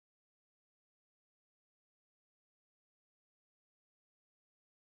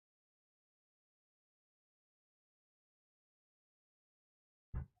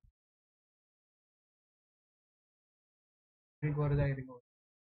எனக்கு வருதா இருக்கு.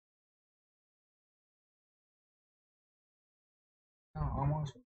 ஆமா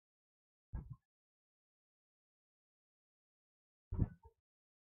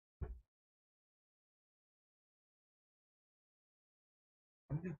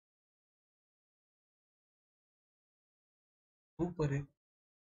வந்து சூப்பரு.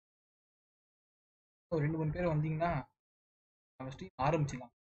 ஒரு 2 3 பேர் வந்தீங்கன்னா நம்ம ஸ்ட்ரீம்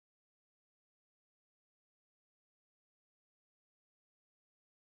ஆரம்பிச்சிடலாம்.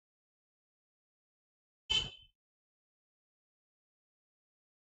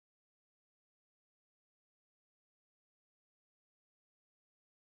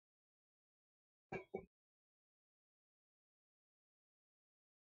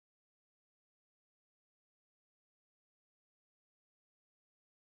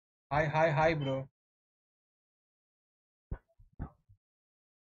 Hi hi hi bro.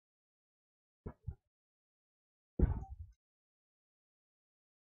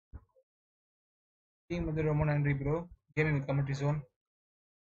 Team வந்து ரொம்ப நன்றி bro. Gaming with commentary zone.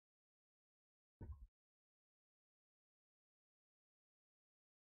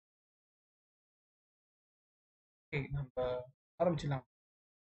 நம்ம ஆரம்பிச்சிடலாம்.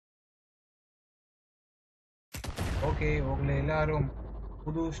 ஓகே, உங்களை எல்லாரும்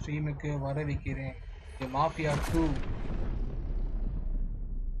புது ஸ்ட்ரீமுக்கு வர வைக்கிறேன். இது மாஃபியா 2.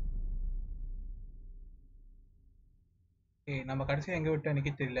 நம்ம கடைசியாக எங்கே விட்டு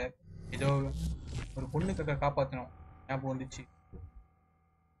எனக்கு தெரியல. ஏதோ ஒரு பொண்ணுக்கு காப்பாற்றணும் ஞாபகம் வந்துச்சு.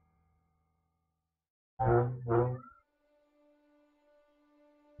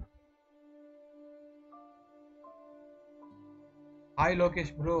 Hi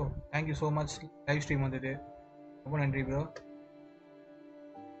Lokesh bro, thank you so much. Live stream வந்தது ரொம்ப நன்றி ப்ரோ.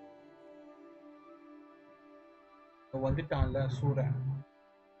 வந்துட்டான்ல சூரன்.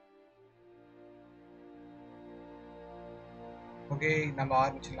 ஓகே, நம்ம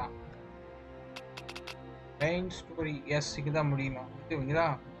ஆரம்பிச்சிடலாம். மெயின் ஸ்டோரி எஸ் இங்கே தான் முடியணும். இங்கே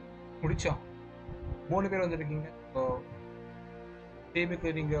தான் முடித்தோம். 3 பேர் வந்துருக்கீங்க. ஸோ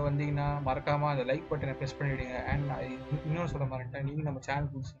ஸ்ட்ரீமுக்கு நீங்கள் வந்தீங்கன்னா மறக்காமல் அந்த லைக் பட்டனை ப்ரெஸ் பண்ணிவிடுங்க. அண்ட் இன்னொன்று சொல்ல மாட்டேன், நீங்கள் நம்ம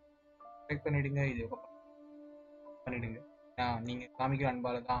சேனல் புதுசு லைக் பண்ணிவிடுங்க, இது பண்ணிவிடுங்க. நீங்கள் காமிக்கிற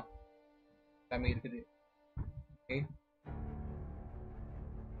அன்பால் தான் எல்லாமே இருக்குது. ஓகே,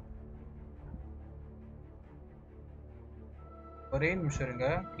 ஒரே நிமிஷம் இருங்க.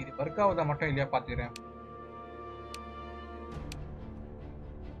 இது ஒர்க் ஆகுதா மட்டும் இல்லையா பார்த்துக்கிறேன்.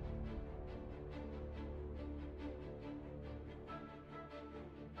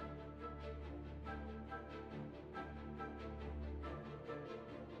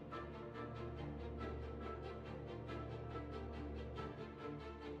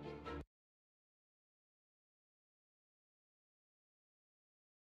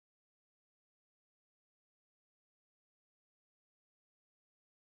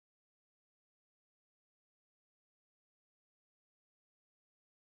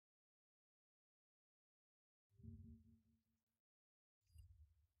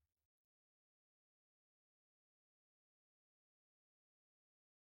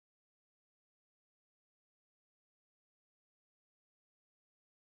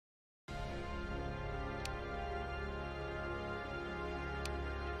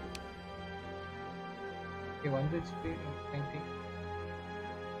 வந்துச்சு.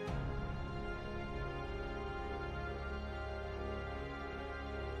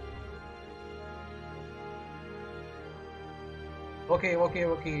 ஓகே ஓகே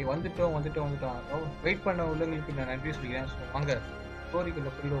ஓகே, வந்துட்டோம். வெயிட் பண்ண உள்ளவங்களுக்கு நான் நன்றி சொல்லிக்கிறேன். ஸோ வாங்க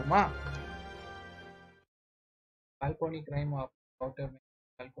ஸ்டோரிக்குள்ள போயிடுவோமா? பால்கோனி கிரைம் அவுட்டர்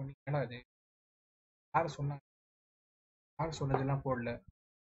பால்கோனி என்னடா அது? யார் சொன்னாங்க? யார் சொன்னதெல்லாம் போடல.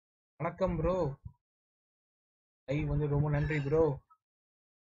 வணக்கம் ப்ரோ. வந்து ரொம்ப நன்றி bro.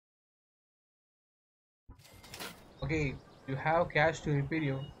 Okay, you have cash to repair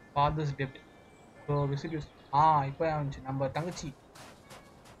your fathers dept. So visit இப்போ ஆரம்பிச்சு. நம்ம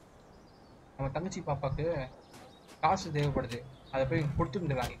தங்கச்சி பாப்பாக்கு காசு தேவைப்படுது. அதை போய்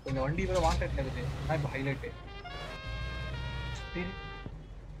கொடுத்துருந்துருக்காங்க. இப்போ இந்த வண்டி வேறு வாண்டட்ல இருக்குது. அதான் இப்போ ஹைலைட்டு.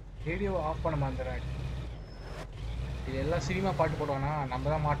 ரேடியோ ஆஃப் பண்ண மாட்டேறாங்க. இது எல்லாம் சினிமா பாட்டு போடுவானா நம்ம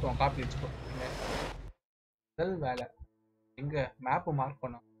தான் மாட்டுவோம். காப்பி வச்சுக்கோ. முதல் வேலை எங்கே மேப்பு மார்க்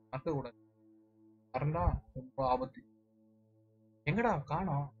பண்ணோம். மறக்கக்கூடாது. மறந்தா ரொம்ப ஆபத்து. எங்கடா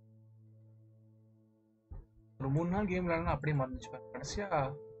காணோம்? ஒரு 3 நாள் கேம் விளையாடணும் அப்படியே மறந்துச்சுப்பேன். கடைசியாக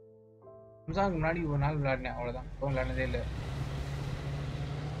ரம்ஜானுக்கு முன்னாடி ஒரு நாள் விளையாடினேன், அவ்வளோதான். விளையாடினதே இல்லை.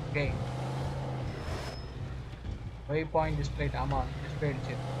 Okay, 5 point display. ஆமாம், டிஸ்பிளே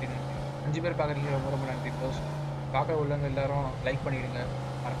ஆயிடுச்சு. 5 பேர் பார்க்குறீங்க, ரொம்ப ரொம்ப நன்றி ப்ரோஸ். பார்க்க உள்ளவங்க எல்லாரும் லைக் பண்ணிவிடுங்க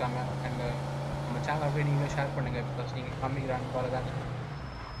மறக்காமல். அண்ட் நம்ம சேனல் அப்படியே நீங்களும் ஷேர் பண்ணுங்கள். பிகாஸ் நீங்கள் காமிக்கிற அன்பால் ஏதாச்சும்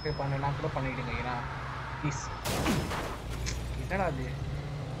பே பண்ணனா கூட பண்ணிவிடுங்க. ஏன்னா ப்ளீஸ். என்னடா அது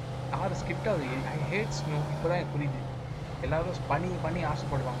கார் ஸ்கிப்ட் ஆகுது. ஐ ஹேட் ஸ்னோ. இப்போ தான் எனக்கு புரியுது. எல்லோரும் பண்ணி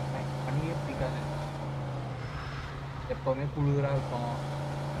ஆசைப்படுவாங்க. பண்ணியே பிடிக்காது. எப்போவுமே குளிராக இருக்கும்.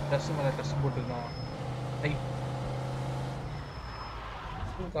 ட்ரெஸ்ஸு மேலே ட்ரெஸ் போட்டுக்கணும்.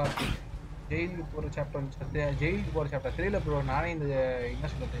 கார்த்திக் ஜெயிலுக்கு போகிற சாப்டர் ஜெயிலுக்கு போகிற சாப்டர் தெரியல ப்ரோ. நானே இந்த என்ன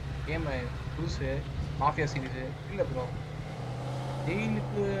சொல்கிறது கேமு புதுசு மாஃபியா சீரீஸு இல்லை ப்ரோ.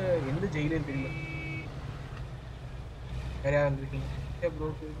 ஜெயிலுக்கு எந்த ஜெயிலுன்னு தெரியல. வேற யாரும் இருக்கீங்க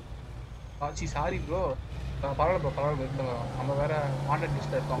ப்ரோக்கு ஆச்சு? Sorry bro. பரவாயில்ல ப்ரோ இருந்தோம். நம்ம வேற வாண்டட்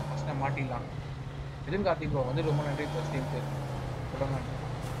லிஸ்ட்டில் இருக்கோம். First time மாட்டிடலாம். எதுவும் கார்த்திக் ப்ரோ வந்து ரொம்ப நன்றி ஃபஸ்ட் டைமுக்கு சொல்லுங்க.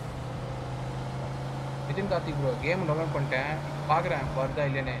 Nitin Karthik bro game download பண்ணிட்டேன். பார்க்குறேன் வருதா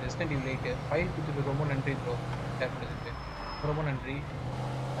இல்லைன்னு. ரெசிடென்ட் ஈவில் 8 ஃபைல் கொடுத்துட்டு ரொம்ப நன்றி ப்ரோ. ஷேர் பண்ணதுக்கு ரொம்ப நன்றி.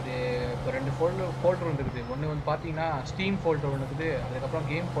 அது இப்போ 2 ஃபோல்டர் வந்துருக்குது. ஒன்று வந்து பார்த்தீங்கன்னா ஸ்டீம் ஃபோல்டர் ஒன்று இருக்குது. அதுக்கப்புறம்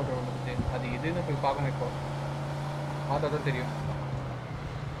கேம் ஃபோல்டர் ஒன்று இருக்குது. அது எதுன்னு போய் பார்க்கணும். இப்போ பார்த்தா தான் தெரியும்.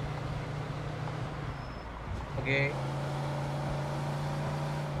 ஓகே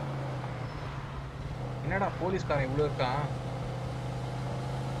என்னடா போலீஸ்காரன் இவ்வளோ இருக்கான்?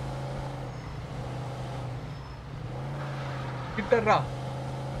 கிட்டர்ரா.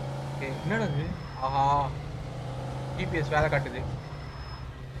 என்னடா இது? ஆஹா ஜிபிஎஸ் வேலை காட்டுது.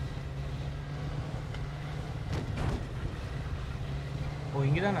 ஓ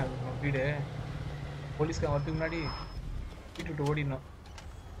இங்கே தானே வீடு. போலீஸ்காரன் வரதுக்கு முன்னாடி வீட்டு விட்டு ஓடிடணும்.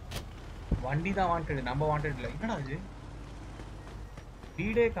 வண்டி தான் வாண்டட், நம்ம வாண்டட் இல்லை. என்னடா இது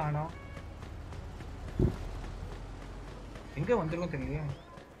வீடே காணோம். எங்கே வந்துருக்கோம் தெரியல.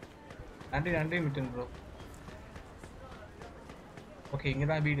 நன்றி மிட்டன் ப்ரோ. ஓகே இங்கே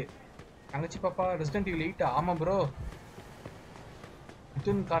தான் வீடு. தங்கச்சி பாப்பா ரெசிடென்ட் ஈவில் 8. ஆமாம் ப்ரோ.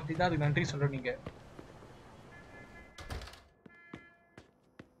 மிதுன் கார்த்தி தான் அதுக்கு நன்றி சொல்கிறோம். நீங்கள்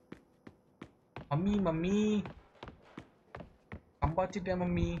மம்மி சம்பாதிச்சிட்டேன்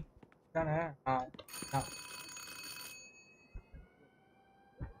மம்மி தானே.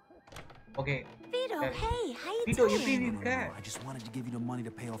 Okay Vito, hey, how you Vito, doing? I just wanted to give you the money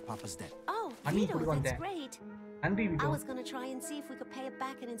to pay off Papa's debt. Oh, Money Vito, கொடுத்து that's வந்தேன். great. நன்றி I Vito. was gonna try and see if we could pay it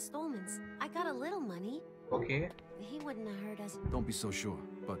back in installments. I got a little money. Okay. He wouldn't have hurt us. Don't be so sure,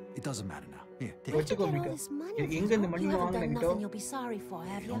 but it doesn't matter now. Here, take Where'd it. you get all this money, எங்க இந்த Vito? Money You haven't வாங்குன done Vito? nothing you'll be sorry for,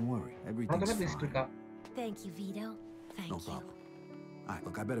 have you? Don't worry, உனக்கு everything's தான் பேசிட்டு fine. இருக்கா. Thank you, Vito. Thank No you. problem. All right,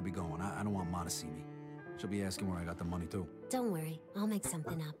 look, I better be going. I don't want Ma to see me. She'll be asking where I got the money too. Don't worry, I'll make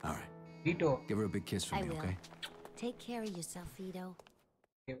something up. All right, Vito, give her a big kiss I from me, will. okay? Take care of yourself, Vito.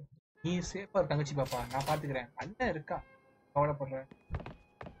 நீ சேஃபா இரு தங்கச்சி பாப்பா. நான் பாத்துக்கிறேன். அண்ணன் இருக்கா, கவலைப்படுறேன்.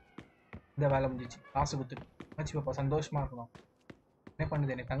 இந்த வேலை முடிஞ்சிச்சு. காசு கொடுத்துட்டு தங்கச்சி பாப்பா சந்தோஷமா இருக்கணும். என்ன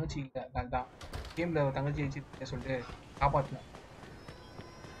பண்ணுது எனக்கு தங்கச்சி இல்லை. நான் தான் கேம்ல தங்கச்சி வச்சு சொல்லிட்டு காப்பாற்றினேன்.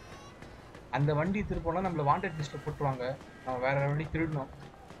 அந்த வண்டி திருப்போனா நம்மள வாண்டட் லிஸ்ட்டில் போட்டுருவாங்க. நம்ம வேற வண்டி திருடணும்.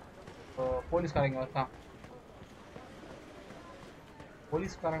 இப்போ போலீஸ்காரங்க வரதான்.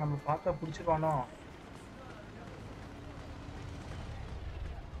 போலீஸ்காரன் நம்ம பார்த்தா பிடிச்சிருவானோ.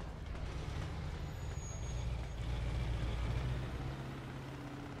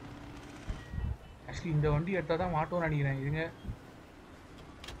 ஆக்சுவலி இந்த வண்டி எடுத்தால் தான் மாட்டோன்னு நினைக்கிறேன். இருங்க,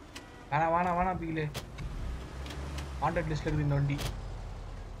 வேணாம் பீலே. வாண்டட் லிஸ்ட்டில் இருக்குது இந்த வண்டி.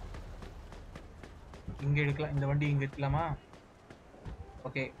 இங்கே எடுக்கலாம். இந்த வண்டி இங்கே எடுக்கலாமா?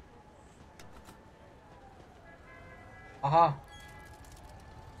 Okay. Aha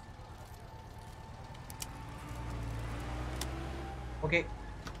okay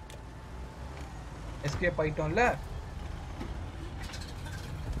escape ஆயிட்டோம்ல.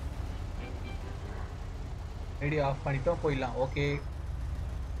 Radio of பண்ணிட்டோம், போயிடலாம். Okay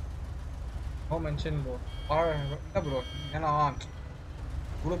no mention bro. இல்லை ப்ரோ, ஏன்னா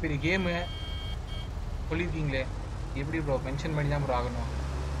இவ்வளோ பெரிய கேமு சொல்லியிருக்கீங்களே, எப்படி ப்ரோ மென்ஷன் பண்ணி தான் ப்ரோ ஆகணும்?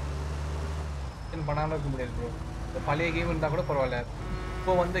 மென்ஷன் பண்ணாமல் இருக்க முடியாது ப்ரோ. இந்த பழைய கேம் இருந்தால் கூட பரவாயில்ல.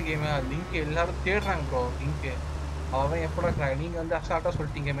 இப்போ வந்த கேமு லிங்க் எல்லாரும் தேடுறாங்க ப்ரோ. லிங்க்கு அவன் எப்போ இருக்கிறாங்க. நீங்கள் வந்து அசால்ட்டாக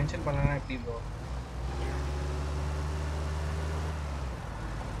சொல்லிட்டீங்க மென்ஷன் பண்ணலன்னா எப்படி ப்ரோ?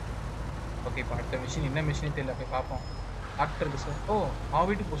 ஓகே இப்போ அடுத்த மிஷின் என்ன மிஷினே தெரியல, போய் பார்ப்போம். டாக்டருக்கு சார். ஓ அவன்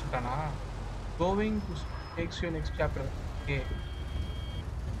வீட்டுக்கு போக சொல்லிட்டானா? கோவிங் to tax you next chapter. Okay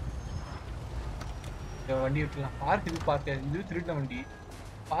வண்டி விட்டுலாம். பார்க் இது பார்க்க இது திருட்ட வண்டி.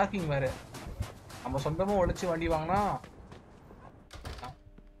 பார்க்கிங் வேறு. நம்ம சொந்தமாக உழைச்சி வண்டி வாங்கினா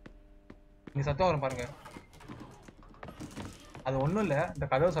நீங்கள் சத்தம் வரும் பாருங்க. அது ஒன்றும் இல்லை, இந்த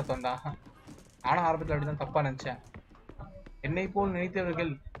கதவு சத்தம் தான். நானும் ஆரம்பத்தில் அப்படி தான் தப்பாக நினச்சேன். என்னை போல்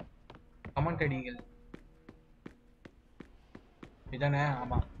நினைத்தவர்கள் கமெண்ட் அடிங்கள். இதானே?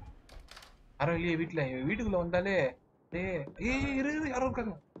 ஆமாம். யாரும் இல்லையே வீட்டுல, வீட்டுக்குள்ள வந்தாலே இரு யாரோ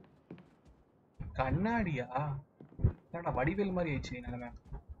இருக்காங்க. கண்ணாடியா? என்னடா வடிவேல் மாதிரி ஆயிடுச்சு நிலைமை.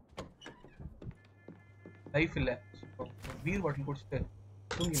 லைஃப் இல்ல, பீர் பாட்டில் குடிச்சிட்டு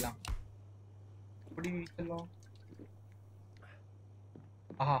தூங்கிடலாம். எப்படி செல்லும்?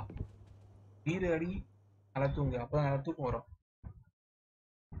 ஆஹா, பீர் அடி நல்லா தூங்கு, அப்பதான் நல்லா தூக்கம் வரும்.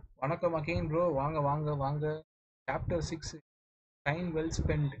 வணக்கம் அகெயின் ப்ரோ, வாங்க வாங்க வாங்க. Chapter 6 time well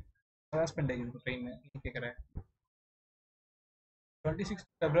spend. அதான் ஸ்பெண்ட் ஆகிருக்கு ட்ரெயின் கேட்குறேன். 26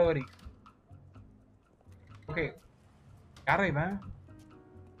 February. ஓகே, யாரா இவன்?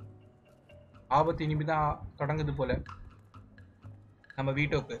 ஆபத்து இனிமேதான் தொடங்குது போல நம்ம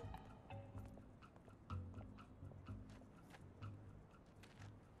வீட்டோக்கு.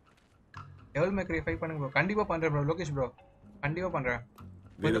 டெவல் மேக்கரை ஃபைட் பண்ணுங்க ப்ரோ. கண்டிப்பா பண்றேன் ப்ரோ. லோகேஷ் ப்ரோ கண்டிப்பா பண்றேன்.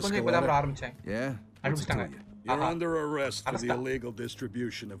 கொஞ்சம் இப்பதான் ப்ரோ ஆரம்பிச்சேன். அனுப்பிச்சிட்டாங்க. You're under arrest for the illegal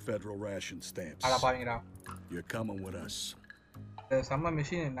distribution of federal ration stamps. அட பாருங்கடா. You're coming with us. சம்ம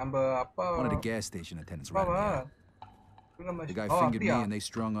மெஷின் நம்ம அப்பா. One of the gas station attendants ran me out. The guy fingered me and they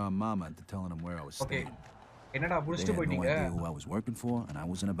strung on Mama into telling him where I was staying. என்னடா புடிச்சிட்டு போயிட்டீங்க? They had no idea who I was working for and I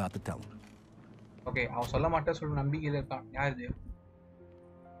wasn't about to tell him. Okay, அவன் சொல்ல மாட்டே சொல்ற நம்பிக்கையில இருக்கான். யார் இது?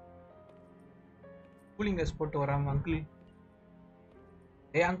 கூலிங் கிளாஸ் போட்டு வரான் uncle.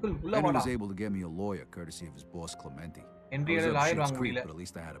 Hey uncle, ulla Henry vaada. was able to get me a lawyer courtesy of his boss Clementi. Henry I was lawyer up vaanga Street, mudiyala. but at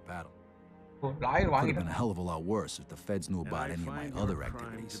least I had a paddle. Oh, lawyer Could have vaangita. been a hell of a lot worse if the feds knew about any of my other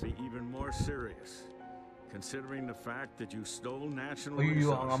activities. To be even more serious, considering the fact that you stole national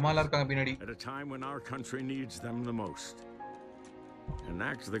Ayyo, avanga amma la irukanga pinadi. at a time when our country needs them the most. An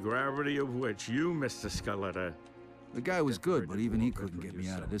act the gravity of which you, Mr. Scaletta. The guy was good, but even he couldn't get me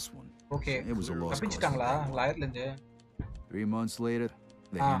out of this one. Okay. It was a lost cause. தப்பிச்சிட்டாங்களா lawyer la irundhu? 3 months later,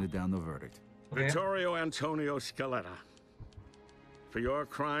 they handed down the verdict. Vittorio Antonio Scaletta, for your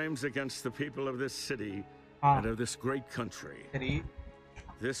crimes against the people of this city and of this great country, சரி.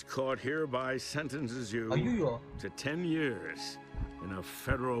 this court hereby sentences you ஐயோ, to 10 years in a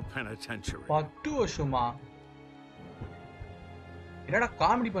federal penitentiary. 10 வருஷமா? என்னடா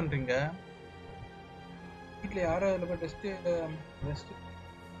comedy பண்றீங்க? வீட்ல யாரோ இல்ல test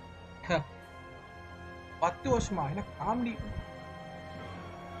 10 வருஷமா? என்ன காமெடி?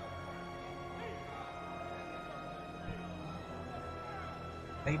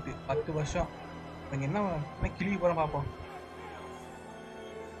 ரைட், 10 வருஷம். நீங்க என்ன கிளி போற பாப்போம்.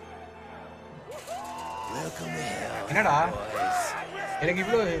 என்னடா எனக்கு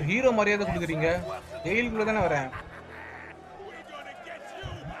இவ்ளோ ஹீரோ மரியாதை கொடுக்குறீங்க? ஜெயிலுக்குள்ள தானே வரேன்.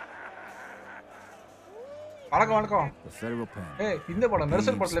 வணக்கம் வணக்கம். ஏய், இந்த படம்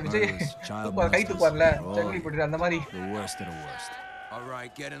மெர்சல் படத்துல விஜய் கை தூக்குவார்ல, ஜங்கிலி போட்டு அந்த மாதிரி. All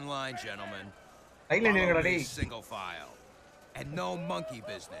right, get in line, gentlemen. லைன்ல நில்லுங்கடா டேய். Single file. And no monkey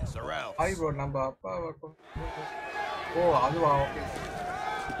business or else. Hi bro, நம்ம அப்பா. ஓ அதுவா? Okay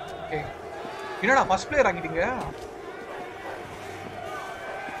okay. என்னடா ஃபர்ஸ்ட் பிளேயர் ஆகிட்டீங்க?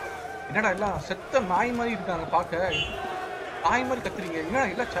 என்னடா எல்லாம் செத்த நாய் மாதிரி இருக்காங்க பாக்க. நாய் மாதிரி கத்துறீங்க. என்ன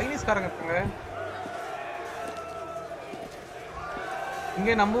எல்லாம் சைனீஸ்காரங்க இருக்காங்க.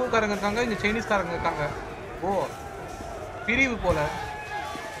 இங்க நம்ம ஊர்க்காரங்க இருக்காங்க, இங்க சைனீஸ்காரங்க இருக்காங்க. ஓ பிரிவு போல,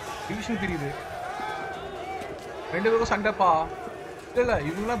 டிவிஷன் பிரிவு. ரெண்டு பேரும் சண்டைப்பா. இல்ல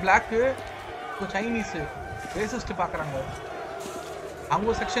இவங்கலாம் பிளாக்கு, இப்போ சைனீஸ் ரேசிஸ்ட் பாக்குறாங்க. அங்க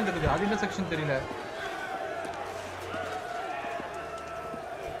ஒரு செக்ஷன் இருக்குது, அது என்ன செக்ஷன் தெரியல.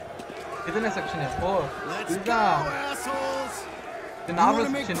 இது என்ன செக்ஷன்? ஓ இதுதான் the normal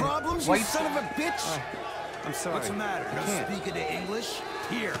section. White son of a bitch. I'm sorry. What's the matter? No speaking to English?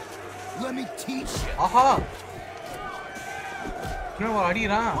 Here, let me teach you. Aha. No,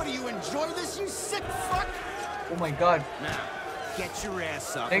 அடிறான். What do you enjoy this, you sick fuck? Oh my god. Now, get your ass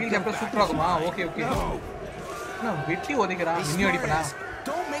up. டைகிள் chapter சூப்பரா இருக்குமா? Okay okay. நான் வெட்டி ஒதிக்கறான். இன்னி அடிப்பனா.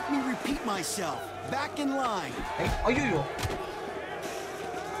 Don't make me repeat myself. Back in line. ஐயோ.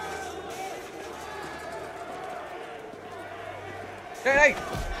 டேய்.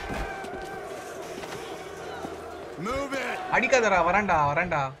 Move it. அடிக்காதடா, வரேன்டா.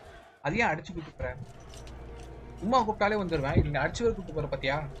 அது ஏன் அடிச்சு கூட்டி போற? உம்மா கூப்பிட்டாலே வந்துருவேன். இல்ல அடிச்சு வர கூட்டி போற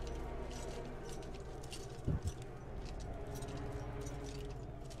பாத்தியா?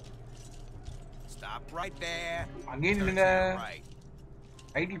 Stop right there. அங்கே நில்லுங்க.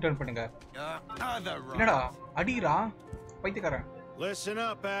 ரைட்ல டர்ன் பண்ணுங்க. என்னடா அடிடா பைத்தியக்காரன். Listen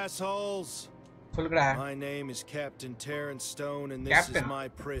up, assholes. சொல்லுடா. My name is Captain Terrence Stone and this is my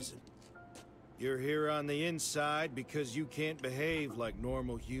prison. You're here on the inside because you can't behave like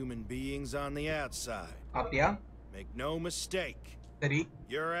normal human beings on the outside. அப்படியா? Make no mistake. சரி.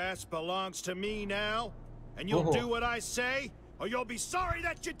 Your ass belongs to me now, and you'll do what I say, or you'll be sorry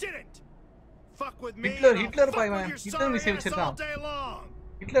that you didn't. fuck with me. Hitler பையன் Hitler miss வச்சிருக்கான்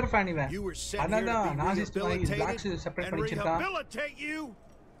Hitler fan இவன் அதான் narcissist மாதிரி blocks separate பண்ணி வச்சிருக்கான்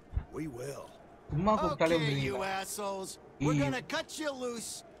We will. சும்மா கூப்பிட்டாலே Okay, you assholes. We're gonna cut you loose.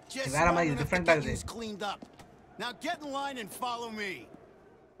 Just வேற மாதிரி long enough different to ஆகுது. get you cleaned up. Now get in line and follow me.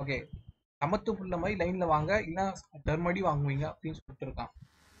 Okay சமத்து புள்ள மாதிரி லைன்ல வாங்க இல்ல டர்மடி வாங்குவீங்க அப்படினு சொல்லிருக்கான்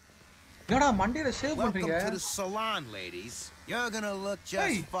என்னடா மண்டையில சேவ் பண்றீங்க Welcome to the salon, ladies. You're gonna look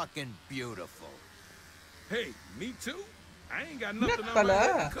just fucking beautiful. Hey, me too. I ain't got nothing on my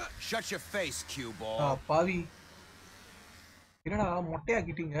cut. Shut your face, cue ball. பாவி என்னடா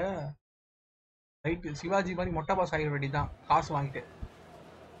மொட்டையாக்கிட்டீங்க ரைட் சிவாஜி மாதிரி மொட்டை பாஸ் ஆகிட வேண்டியதான் காசு வாங்கிட்டு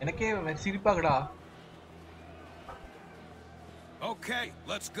எனக்கே சிரிப்பாகடா Okay,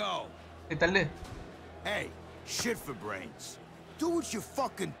 let's go. தள்ளு Hey, shit for brains. Do what you're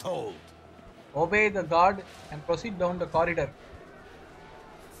fucking told. Obey the guard and proceed down the corridor.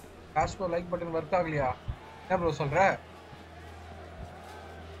 Pasco like button work ஆகலையா என்ன ப்ரோ சொல்ற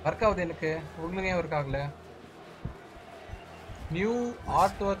வர்க் ஆகுது எனக்கு உங்களுக்கு ஏன் ஒர்க் ஆகல new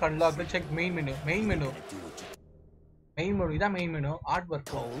art work unlock check main menu இதான் main menu art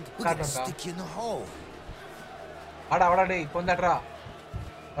work start இருக்கா வாடா டேய் இப்போ வந்தாட்ரா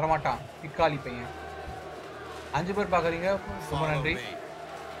வரமாட்டான் பிக்காலி பையன் 5 பேர் பாக்குறீங்க ரொம்ப நன்றி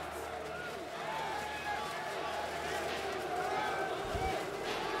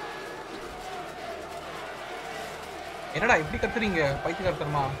என்னடா இப்படி கத்துறீங்க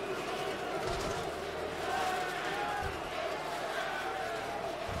பைத்தியக்காரத்தனமா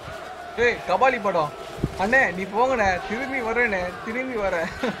ஏய் கபாலி படம் அண்ணே நீ போங்கண்ணே திரும்பி வரேனே வர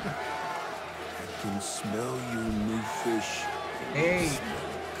ஏய்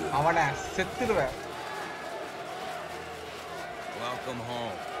அவனை செத்துருவேன்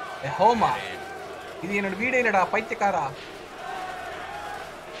ஹோமா இது என்னோட வீடு இல்லடா பைத்தியக்காரா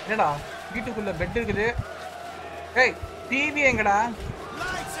என்னடா வீட்டுக்குள்ள பெட் இருக்குது ஏய் டிவி எங்கடா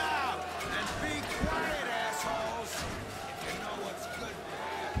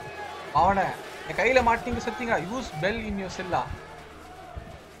அவனை என் கையில மாட்டீங்க செத்தீங்க யூஸ் பெல் இன் யுவர் செல்லா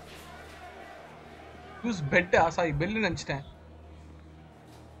யூஸ் பெட் சாரி பெல் நினைச்சிட்டேன்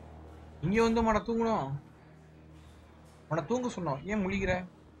இங்க வந்து மன தூங்கணும் மன தூங்க சொன்னோம் ஏன் முழிக்கிற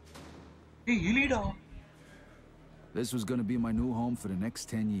ஏய் இலிடா This was going to be my new home for the next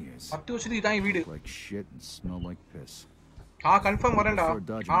 10 years. 10 வருஷத்துக்கு இதான் வீடு. Like shit and smell like piss. Confirm வரேன்டா.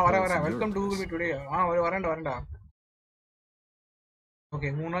 வரேன். Welcome to me today. வரேன்டா.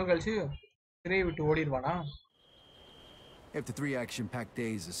 ஓகே 3 நாள் கழிச்சு சிறையை விட்டு ஓடிடுவானா? After 3 action-packed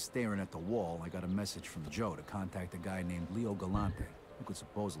days of staring at the wall, I got a message from Joe to contact a guy named Leo Galante, who could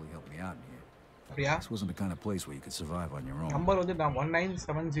supposedly help me out here. அப்படியா? This wasn't the kind of place where you could survive on your own. Number வந்து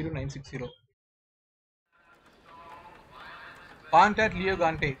 1970960. Contact Leo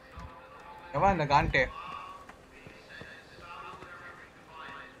Gante. எவன் இந்த காண்டே?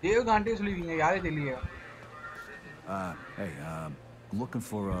 Leo Gante சொல்லிருக்கீங்க யாரே தெரியல. Hey, I'm looking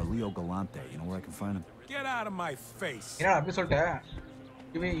for Leo Galante. You know where I can find him? Get out of my face. என்ன அப்படி சொல்லிட்ட?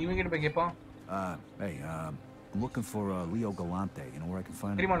 இவன் கிட்ட போய் கேட்பான். Hey, I'm looking for Leo Galante. You know where I can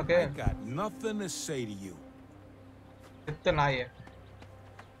find him? தெரியுமா உனக்கு? I got nothing to say to you. செத்த நாயே.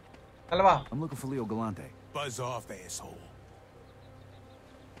 தலவா. I'm looking for Leo Galante. Buzz off, asshole.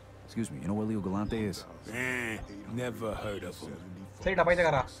 Excuse me, you know where Leo Galante is? Never heard of him. சரிடா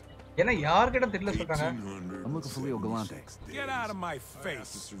பைத்தியக்காரா. என்ன யார்கிட்ட தெரியல சொல்றாங்க? I'm looking for Leo Galante. Get out of my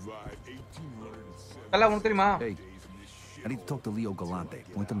face. தல உனக்கு தெரியுமா? Hey, I need to talk to Leo Galante.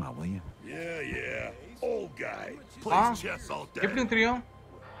 Point him out, will you? Yeah. Old guy. Plays chess all day. எப்படி தெரியும்?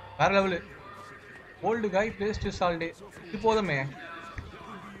 வேற level. Old guy plays chess all day. இது போதுமே.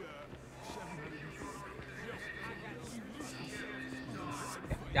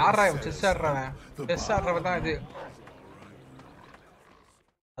 யாரா chess ஆடுறவன் தான் இது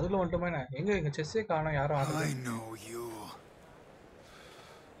அதுல மட்டுமே எங்க செஸ்ஸே காணோம் யாரும் ஆடுறது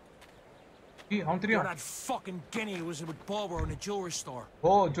அவன் தெரியும் that fucking guinea was with Barbara in the jewelry store. O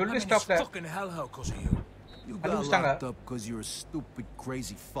jewellery ஸ்டாப்ல fucking hell how cuz of you. You got locked up because you're a stupid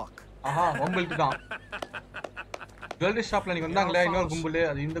crazy fuck. ஆஹா உங்களுக்கு தான் ஜுவல்லரி ஷாப்ல நீங்க வந்தாங்களே இன்னொரு கும்பல்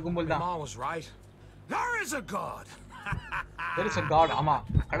அது இந்த கும்பல் தான் Mom was right. There is a god. There is a god. ஆமா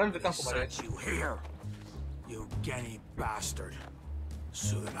கடவுள் இருக்கான் பாரு. You here, you guinea bastard,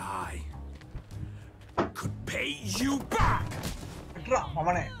 so that I could pay you back. அட்ரா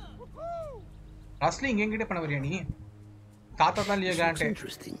அவனே ரஸ்லிங் எங்ககிட்ட பண்ண வரியா நீ தாத்தா தான் லியோ கிராண்டே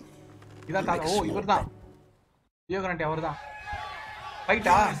இதான் தாத்தா ஓ இவர்தான் லியோ கிராண்டே அவர்தான்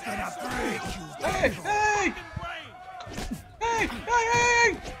ஃபைட்டா ஏய்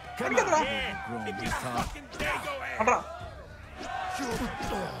அட்ரா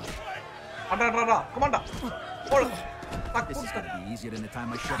Adra, come on. This is gonna be easier than the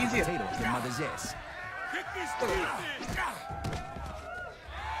time I shoved a potato up your mother's ass. Kick his teeth in.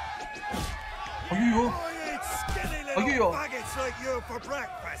 Ayyo. Ayyo. Faggots like you for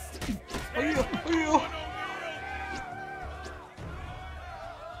breakfast. Ayyo.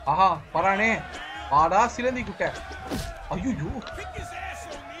 Aha, parane. Vaada silandi kutta. Ayyo. Kick his ass,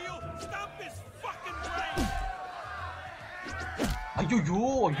 O'Neal. Stop his fucking brain.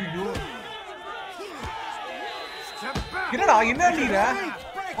 Ayyo. என்னடா என்ன நீங்க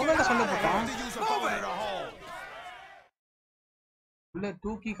அவங்கள்ட்ட சொல்ல போட்டான் உள்ள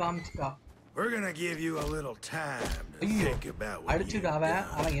தூக்கி காமிச்சிட்டா We're gonna give you a little time to think about what அடிச்சுது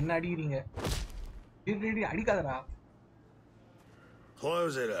அவன் என்ன அடிக்கிறீங்க அடிக்காதடா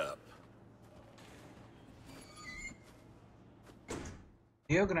Close it up.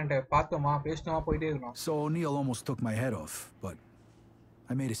 ஏகரண்ட பார்த்தோமா பேசணுமா போயிட்டே இருக்கணும் So O'Neal almost took my head off, but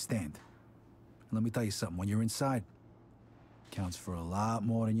I made a stand. And let me tell you something, when you're inside, counts for a lot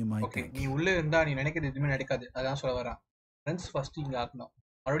more than you might think. நீ உள்ள இருந்தா நீ நினைக்கிறது எதுவுமே நடக்காது அதான் சொல்ல வரேன் ஃப்ரெண்ட்ஸ் ஃபர்ஸ்ட் இங்க ஆக்கணும்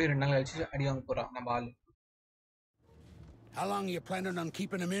மறுபடியும் 2 நாள் கழிச்சு அடி வாங்க போறான் நம்ம ஆளு How long are you planning on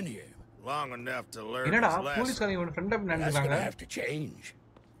keeping him in here? Long enough to learn என்னடா his lesson. போலீஸ்காரங்க ஒரு ஃப்ரெண்ட் That's நினைச்சாங்க gonna have to change.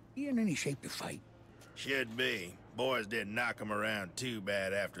 He in any shape to fight? Should be. Boys didn't knock him around too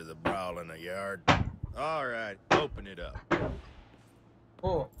bad after the brawl in the yard. All right, open it up.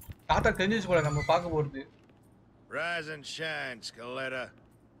 ஓ தாத்தா தெரிஞ்சிச்சு போல நம்ம பார்க்க போறது Rise and shine, Scaletta.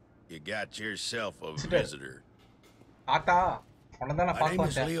 You got yourself a visitor. தாத்தா உன்னதான் நான் My பார்க்க name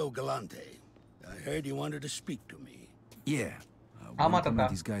is வந்தேன் Leo Galante. I heard you wanted to speak to me. Yeah. Ama One tata.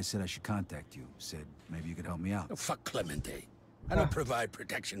 of these guys said I should contact you. Said maybe you could help me out. Oh, fuck Clemente. I don't provide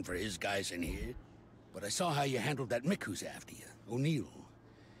protection for his guys in here. But I saw how you handled that Mick who's after you, O'Neal.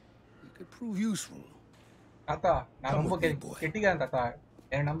 You could prove useful. தாத்தா நான் ரொம்ப கெட்டிக்காரன் தாத்தா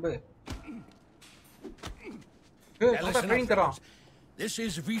என்ன நம்பு Now தாத்தா listen train up, தரோம் fellas. This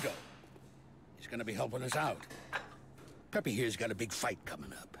is Vito. He's gonna be helping us out. Peppy here's got a big fight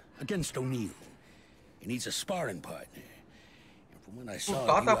coming up against O'Neal. He needs a sparring partner. And from when I saw you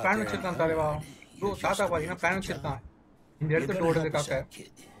தாத்தா out plan there in வச்சிருக்கான் the தலைவா hard, bro you're தாத்தா just பாத்தீங்கன்னா doing plan your வச்சிருக்கான் job. இந்த You're இடத்துக்கு gonna help us ஓடுறதுக்காக out,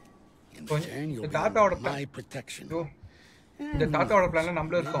 kid. In return, you'll be தாத்தாவோட under my protection. இந்த தாத்தாவோட பிளான்ல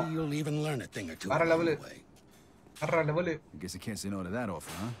நம்மள Maybe இருக்கோம் you'll even learn a thing or two வேற along லெவல் the way. வேற level I guess I can't say no to that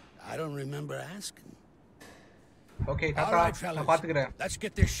offer, huh? I don't remember asking. Okay All தாத்தா right, fellas. நான் பாத்துக்கறேன் Let's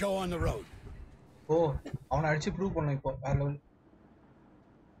get this show on the road. ஓ அவனை அடிச்சு prove பண்ணனும் இப்போ வேற level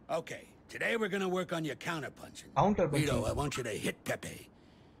Okay, today we're gonna work on your counterpunching. Counter punching. Vito, I want you to hit Pepe.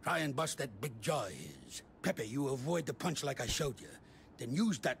 Try and bust that big jaw of his. Pepe, you avoid the punch like I showed you. Then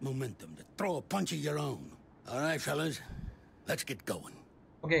use that momentum to throw a punch of your own. All right, fellas, let's get going.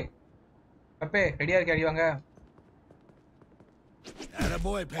 Okay பெப்பே ரெடியா இருக்க அடி வாங்க Atta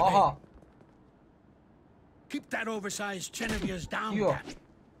boy, Pepe. Aha Keep that oversized chin of yours down. Yo. damn it.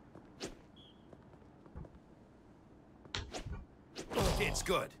 It's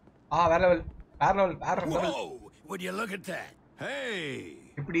good. வேற level வேற level வேற level Whoa! Would you look at that? Hey!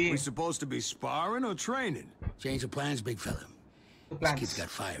 இப்படி We supposed to be sparring or training? Change of plans, big fella. This plans kid's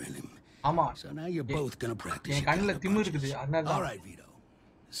got fire in him. ஆமா So now you're both gonna practice. N your கண்ணுல திமிரு counterpunches. இருக்குது அதனால All தான் right, Vito.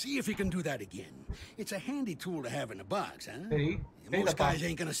 See if you can do that again. It's a handy tool to have in the box, huh? சரி சரி Most தாத்தா guys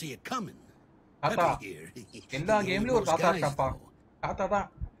ain't gonna see it coming. தாத்தா Pepe here. எல்லா He ain't கேம்லயும் ஒரு most தாத்தா guys, இருக்காப்பா though. தாத்தா தான்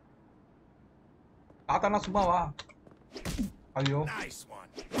தாத்தானா சும்மா வா ஐயோ Nice one.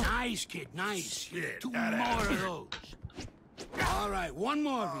 Nice, kid, nice. Shit, 2 that more of those. All right, 1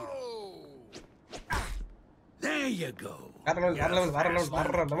 more, Vito. There you go. வேற லெவல் வேற லெவல் வேற லெவல்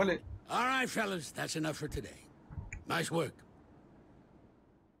வேற level All right, fellas, that's enough for today. Nice work.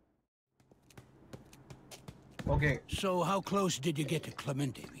 Okay So, how close did you get to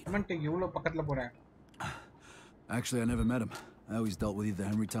Clemente, Vito? Comment இவ்வளவு பக்கத்துல போறேன் Actually, I never met him. I always dealt with either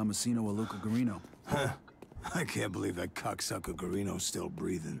Henry Tomasino or Luca Guarino. I can't believe that cocksucker Garino's still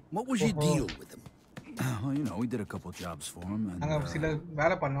breathing. What was your deal with him? Well, you know, we did a couple jobs for him, and நாங்க சில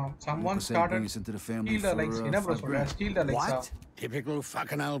வேலை பண்ணோம் someone Luca said started bring us into the family steal the for legs என்ன bro சொல்ற $5,000. steal the legs What? Typical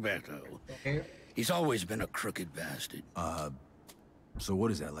fucking Alberto. Okay He's always been a crooked bastard. So what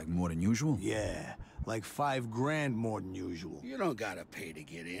is that, like more than usual? Yeah, like $5,000 more than usual. You don't gotta pay to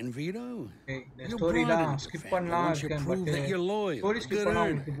get in, Vito. Okay இந்த You're story brought தான் into the skip family பண்ணலாம் once you இருக்கேன் prove but that you're loyal, story a skip good பண்ணா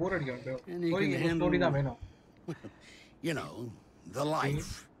earner. உங்களுக்கு போர் அடிக்கும் bro And you story can handle- story தான் வேணும் You know, the life.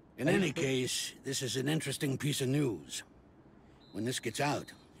 In any case, this is an interesting piece of news. When this gets out,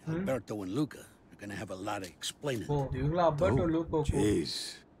 Alberto and Luca are gonna have a lot of explaining. ஓ இவங்களா அபர்ட்டோ லூக்கோ Jeez.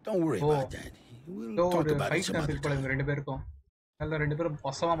 Don't worry Oh. about that. We'll so talk ஒரு about it fight some other நடந்துட்டு போல time. இவங்க ரெண்டு பேருக்கும் அதில் ரெண்டு பேரும்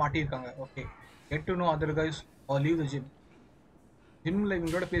வசமாக மாட்டியிருக்காங்க okay get to know other guys are leave the gym ஜிம்ல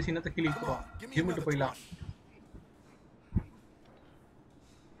இவங்களோட பேசி இன்னத்த கிளி போறோம். ஜிம்முக்கு போயிடலாம்.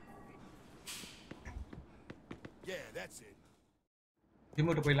 Yeah, that's it.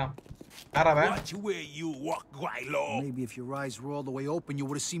 ஜிம்முக்கு போயிடலாம். யாராவ? Watch where you walk, Guaylo. Maybe if your eyes were all the way open, you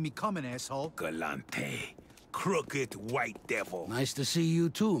would have seen me coming, asshole. Galante. Crooked white devil. Nice to see you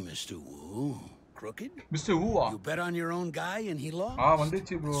too, Mr. Wu. Crooked? Mr. Wu-ஆ? You bet on your own guy and he lost?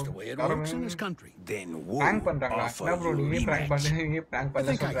 வந்துச்சு bro. That's the way it works in this country. Then Wu prank பண்றாங்க. என்ன bro நீ prank பண்ணு, நீ prank I பண்ண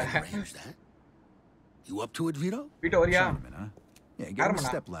think I சொல்ற. can arrange that. You up to it, Vito? Vito வரியா? Chinaman, huh? Yeah, get him a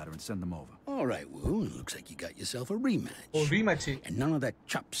step ladder and send them over. All right, Wu. Looks like you got yourself a rematch. Oh, rematch. And none of that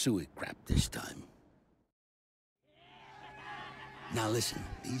chop suey crap this time. Now listen,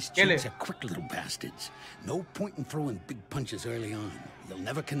 these chicks are quick little bastards. No point in throwing big punches early on. You'll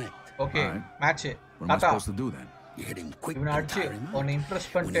never connect. Okay, match it. What am I supposed to do then? You hit him quick இவனை and அடிச்சு tire him out. உன்னை Impress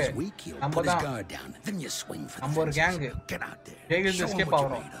When பண்ணிட்டு he's weak, he'll நம்ம put his தான் guard down. Then you swing for the நம்ம ஒரு fences. Gang Get out there. ஜெயிலில் Show 'em escape what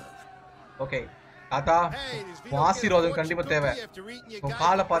you're ஆகிறோம். made of. ஓகே தாத்தா உன் ஆசீர்வாதம் கண்டிப்பா தேவை. உன்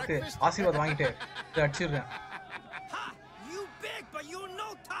காலை பார்த்து ஆசீர்வாதம் வாங்கிட்டு இதை அடிச்சிடுறேன்.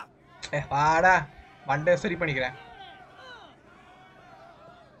 வாடா மண்டை சரி பண்ணிக்கிறேன்.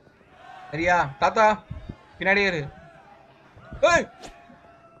 சரியா தாத்தா பின்னாடியே இரு. ஏய்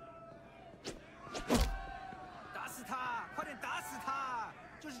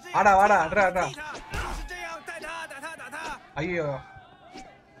வாடா வாடா அட்ரா அட்ரா. ஐயோ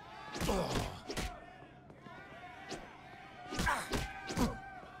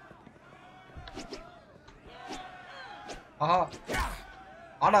ஆஹா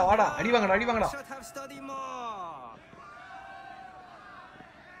வாடா வாடா அடி வாங்கடா அடி வாங்கடா.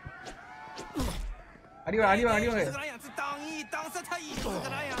 அடி வாங்க அடி வாங்க அடி வாங்க.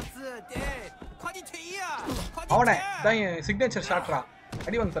 அவனே தான் சிக்னேச்சர் ஷாட்ரா.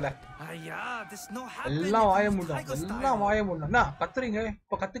 அடி வாங்க தல. எல்லாம் வாய மூடணும், எல்லாம் வாய மூடணும். என்ன கத்துறீங்க?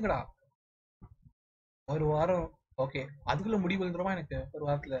 இப்ப கத்துங்கடா. ஒரு வாரம் ஓகே, அதுக்குள்ள முடிவு வந்துருமா எனக்கு? ஒரு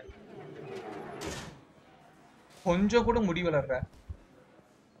வாரத்துல கொஞ்சம் கூட முடிவு வளர்ற.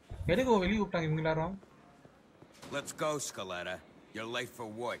 எதுக்கு வெளியே விட்டாங்க இவங்க எல்லாரும்? Let's go, Scaletta. You're late for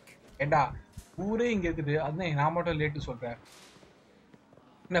work. ஏண்டா ஊரே இங்க இருக்குது, அதுதான் நான் மட்டும் லேட்டு சொல்றேன்.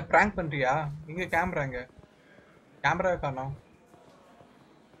 என்ன பிராங்க் பண்றியா? இங்க கேமரா, இங்க கேமரா காணோம்.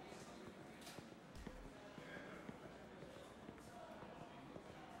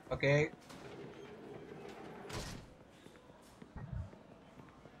 ஓகே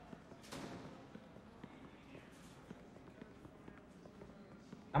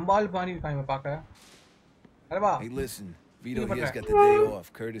நம்பால் பாணி இருக்காங்க பாக்க. அரவா Hey, listen. Vito here's got the day off,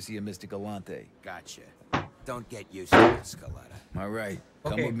 courtesy of Mr. Galante. Gotcha. Don't get used to it, Scaletta. All right.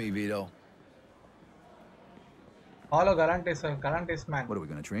 Come Okay. with me, Vito. follow Galante's man. What, are we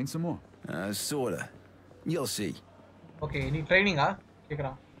gonna train some more? Sorta. You'll see. Okay நீ ட்ரைனிங்கா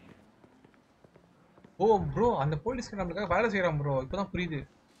கேக்குறான். ஓ bro அந்த போலீஸ்க்கு நம்மளுக்காக வேலை செய்யறான் bro. இப்பதான் புரியுது.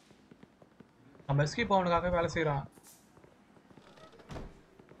 நம்ம எஸ்கேப் ஆவனுக்காக வேலை செய்யறான்.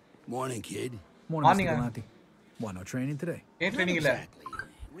 Morning, kid. Morning, Mr. Galante. What, no training today? ஏன் ட்ரைனிங் இல்ல?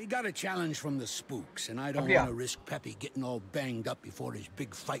 We got a challenge from the spooks, and I don't Mafia. want to risk Pepe getting all banged up before his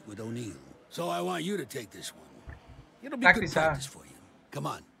big fight with O'Neill. So I want you to take this one. It'll be Practice, good practice for you. Come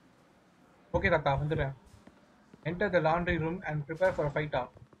on. Okay தாத்தா வந்துறேன். Enter the laundry room and prepare for a fight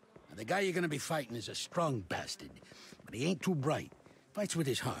off. The guy you're going to be fighting is a strong bastard, but he ain't too bright. Fights with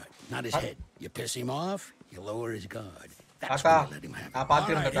his heart, not his head. You piss him off, you lower his guard. That's when you let him have it. All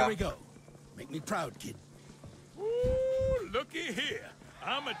right, here we go. Make me proud, kid. Ooh, looky here.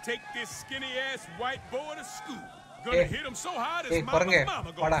 I'ma take this skinny-ass white boy to school. Gonna hit him so hard his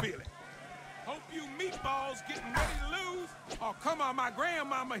mama gonna feel it. Hope you meatballs getting ready to lose, or come on, my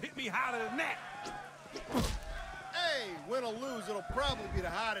grandmama hit me hotter than that. Hey, win or lose, it'll probably be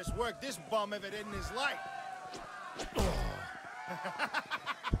the hardest work this bum ever did in his life.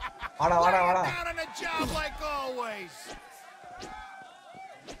 Down on the job like always.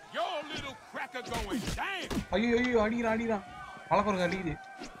 Your little cracker going down. ஐயோ அடிறான். பலகொருங்க அடிக்குது.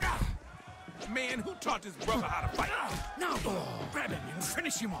 Man, who taught this brother how to fight? Now, grab him and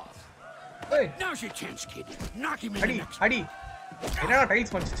finish him off. Hey, now's your chance, kid. Knock him in the next. அடி. என்னடா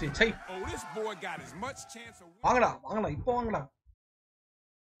tiles பண்ணிச்சு. சை. Oh, this boy got as much chance of வாங்கடா இப்போ வாங்கடா.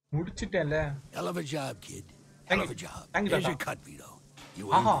 முடிச்சிட்டேன்ல. Hell of a job, kid. Hell of a job. Thank you, There's Tata. your cut, Vito. You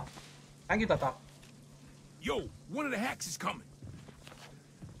Aha. Thank you, Tata. Yo, one of the hacks is coming.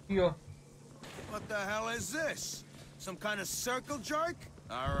 Yo. What the hell is this? Some kind of circle jerk?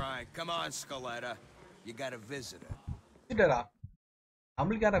 All right, come on, Scaletta. You got a visitor. Visitor?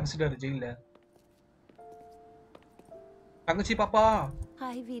 நம்மளுக்கு யாரா visitor ஜெயில்ல? தங்கச்சி பாப்பா.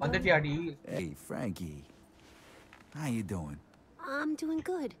 Hi, Vito. வந்துட்டியாடி? Hey, Frankie. How you doing? I'm doing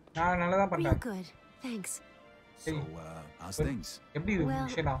good. நான் நல்லா தான் பண்றேன். Real good. Thanks. So, how's things? எப்படி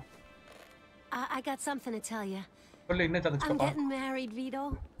விஷயம்டா? I got something to tell you. சொல்லு என்ன தங்கச்சி I'm பாப்பா? getting married, Vito.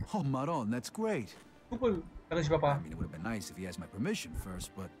 Oh, Maron, that's great. Super தங்கச்சி பாப்பா. I mean, it would have been nice if he asked my permission first,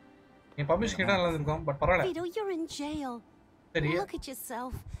 but... N permission கேட்டா நல்லா இருக்கும், but பரவாயில்லை. Vito, you're in jail. சரி. Look at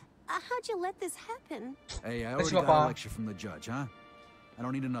yourself. How'd you let this happen? Hey, I already got a lecture from the judge, huh? I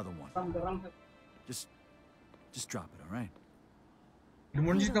don't need another one. Just drop it, all right? இது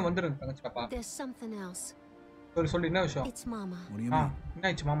முடிஞ்சிட்டு வந்துரும் தங்கச்சி பாப்பா. There's something else. சொல்லு என்ன விஷயம்? It's Mama. What do you mean?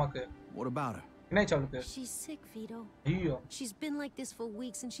 என்னாச்சு மாமாக்கு? What about her? என்னாச்சு அவளுக்கு? She's sick, Vito. ஐயோ. She's been like this for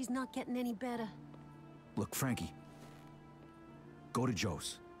weeks and she's not getting any better. Look, Frankie. Go to Joe's.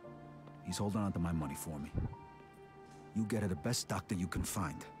 He's holding on to my money for me. You get her the best doctor you can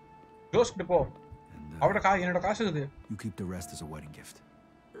find. Joe's கிட்ட போ. அவரோட என்னோட காசு இருக்குது. You keep the rest as a wedding gift.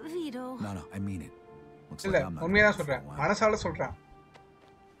 Vito. No, I mean it. Looks இல்ல, like I'm not. உண்மையா தான் சொல்றேன். மனசால சொல்றேன்.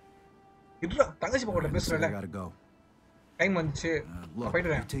 இதுல தங்கச்சி பாப்பா பேசுறல. I gotta go. டைம் வந்துச்சு. Look,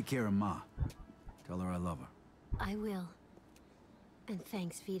 you take care of Ma. Tell her I love her. I will. And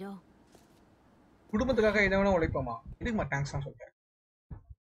thanks, Vito. குடும்பத்துக்காக எதை வேணா உழைப்போமா? இதுக்குமா தேங்க்ஸ் தான் சொல்றேன்.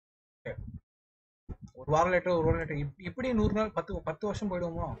 ஒரு வாரம் லேட்டர் இப்படி 100 நாள் 10 வருஷம்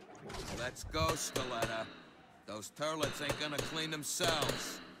போய்டுவோமா? Let's go, Scaletta. Those turlets ain't gonna clean themselves.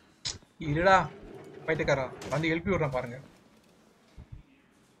 இருடா பைத்தியக்காரா வந்து எழுப்பி விடுறேன் பாருங்க.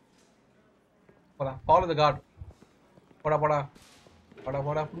 போடா ஃபாலோ தி காட்.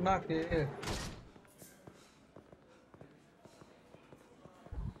 போடா புண்ணாக்கு.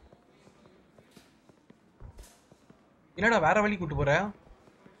 என்னடா வேற வழி கூட்டு போற?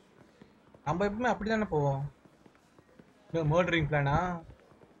 நம்ம எப்பவுமே அப்படிதானே போவோம். மர்டரிங் பிளானா?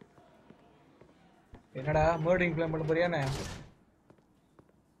 என்னடா மர்டரிங் பிளான் பண்ண போறியானே?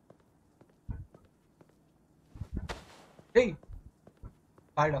 டேய்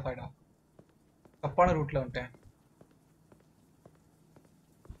ஃபைடா தப்பான ரூட்ல வந்துட்டேன்.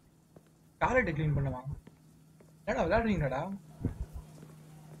 டாய்லெட் க்ளீன் பண்ணவா? என்னடா விளையாடுறீங்கடா?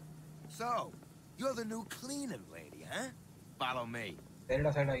 So, you're the new cleaning lady, huh? Follow me.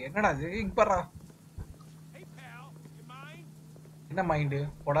 சரிடா என்னடா இது? இங்க பாறா. Hey pal, you mind? என்ன மைண்ட்?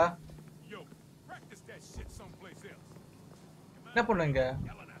 போடா. Yo, practice that shit someplace else. என்ன பண்ணுங்க?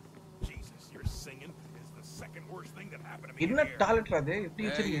 Jesus, your singing is the second worst thing that happened to me. என்ன toilet அது? எப்படி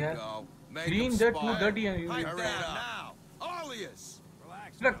வச்சிருக்கீங்க? Green dirt, too dirty and you. Now, all of you.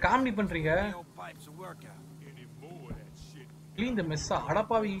 என்ன comedy பண்றீங்க? Clean the mess.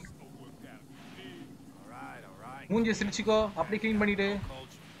 அடப்பாவி. மூஞ்சி சிரிச்சிக்கோ. அப்படி க்ளீன் பண்ணிடு.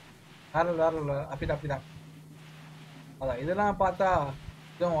 வேற அப்படிதான். அதான் இதெல்லாம் பார்த்தா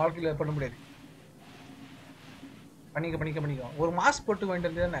இதுவும் வாழ்க்கையில பண்ண முடியாது. பண்ணிக்க. ஒரு மாஸ்க் போட்டு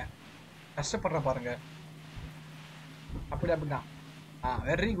வேண்டியது தானே. கஷ்டப்படுற பாருங்க. அப்படிதான்.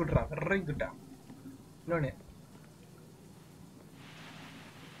 வெரி குட்ரா. இன்னொன்னு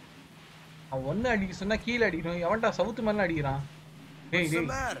அவன் ஒன்னு அடிக்க சொன்னா கீழே அடிக்கணும். எவன்டா சவுத்து மேல அடிக்கிறான்? டேய்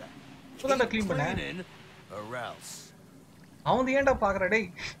இப்பதான்டா க்ளீன் பண்ண. அவன் ஏன்டா பாக்குற? டேய்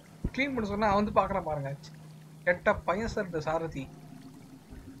க்ளீன் பண்ண சொன்னா அவன் பாக்குறான் பாருங்க. கெட்ட பையன் சார் இந்த சாரதி.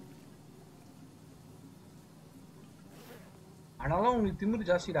 ஆனாலும் உங்களுக்கு திமிரு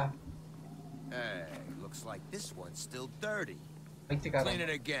ஜாஸ்திடா. Looks like this one's still dirty. Clean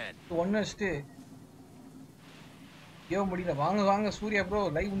it again. ஒன்னு வச்சுட்டு முடியல. வாங்க சூர்யா ப்ரோ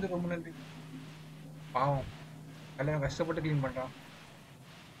லைவ் வந்து ரொம்ப நன்றி. பாவம் கல்யாணம் கஷ்டப்பட்டு க்ளீன் பண்றான்.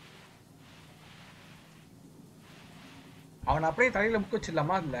 அவன் அப்படியே தலையில முக்க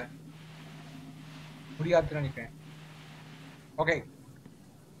வச்சிடலாமா? இல்ல முடியாதுன்னு நினைக்கிறேன். Okay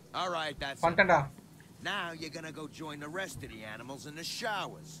பண்ணிட்டேன்டா. Now you're gonna go join the rest of the animals in the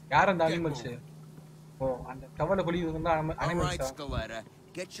showers. யார் அந்த அனிமல்ஸ்? ஓ அந்த டவல குளி வந்து animals. Scaletta,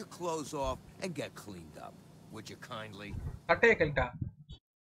 get your clothes off and get cleaned up. Would you kindly? கட்டைய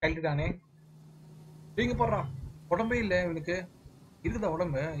கழட்டானே. நீங்க போறா. உடம்பே இல்ல இவனுக்கு. இருக்குதா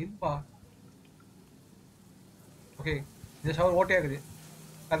உடம்பு? இல்லப்பா. ஓகே இந்த ஷவர் ஓட்டையாகுது.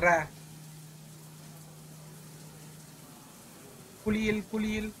 கல்றா. குளியல்.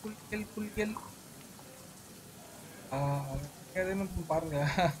 எதுன்னு பாருங்க.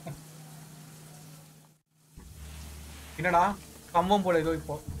 என்னடா கம்பம் போல ஏதோ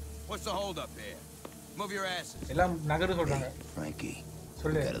இப்போ. What's the hold up here? Move your asses. எல்லாம் நகரு சொல்றாங்க. Frankie,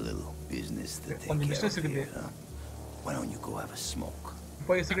 சொல்லு. got a little business to take கொஞ்சம் care பிசினஸ் of இருக்குது. here, huh? Why don't you go have a smoke?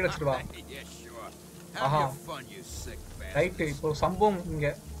 போய் சிகரெட் எடுத்துட்டு வா. Yeah, sure. Have your fun, you sick bastard. Right இப்போ சம்பவம் இங்க.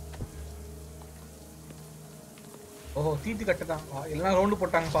 ஓஹோ தீத்தி கட்டதான். எல்லாம் ரவுண்ட்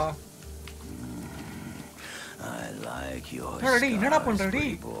போட்டாங்கப்பா. I like your என்னடா பண்ற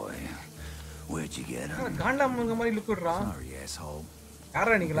டேய்? boy. Where'd you get him? காண்டாமங்க மாதிரி லுக் விடுறான். Sorry, asshole.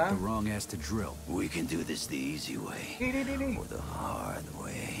 யாரா நீங்களா? The wrong ass to drill. We can do this the easy way. Or the hard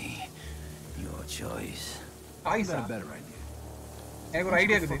way. Your choice. I got a better idea. I have an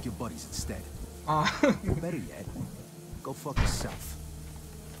idea. Fuck your buddies instead. Better yet, go fuck yourself.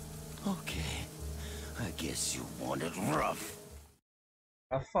 Okay. I guess you want it rough.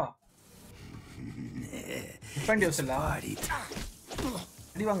 Ruffa. Defend yourself. Party.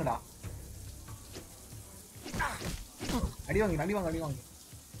 அடி வாங்கடா. அடி வாங்க.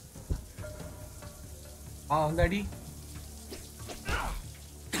 அந்த அடி.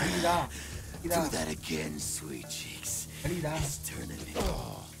 அடிடா. Do that again, sweet cheeks. அடிடா. It's turning me.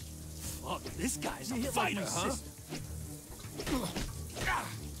 Fuck, this guy's a fighter, huh?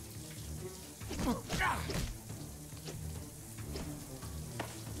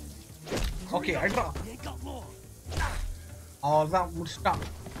 Okay, அடிடா. அவ்வளவுதான் முடிச்சிட்டான்.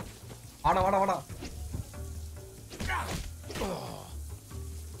 வாடா.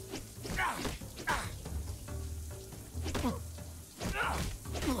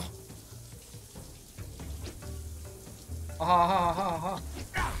 ஆஹா.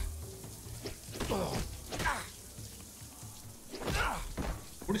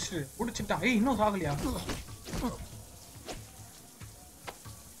 புடிச்சிட்டான். ஏய் இன்னும் சாகலையா?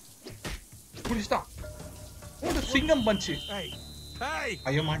 புடிச்சிட்டான். ஒரு சிங்கம் பஞ்ச். Hey!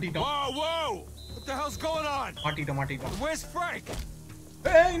 ஐயோ மாட்டிட்டோம். Whoa! What the hell's going on? மாட்டிட்டோம். Where's Frank?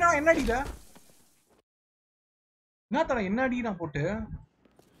 ஏய் நான் என்ன அடிடா? என்ன அடிடா போட்டு?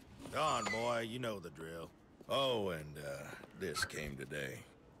 Don, boy, you know the drill. Oh, and this came today.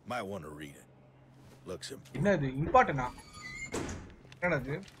 Might want to read it. Looks important. என்னது இம்பார்ட்டன்ட்டா?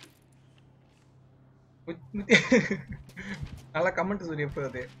 என்னது? நல்ல கமெண்ட் சொல்லி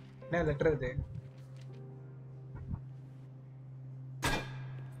எப்பறது? என்ன லெட்டர் இது?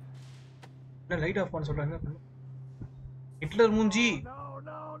 என்ன லைட் ஆஃப் பண்ண சொல்றாங்க? ஹிட்லர் மூஞ்சி.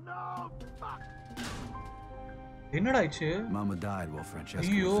 என்னடா ஆச்சு? Mama died while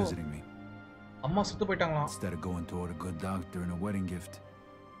Francesca was visiting me. அம்மா செத்து போயிட்டாங்களா? Instead of going toward a good doctor and a wedding gift,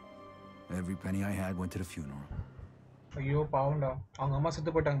 every penny I had went to the funeral. ஐயோ பாவம்டா. அவங்க அம்மா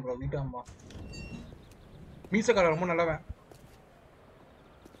செத்து போயிட்டாங்க bro, வீட்டு அம்மா. மீசக்கார ரொம்ப நல்லவன்.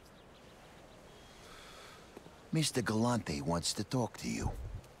 Mr. Galante wants to talk to you.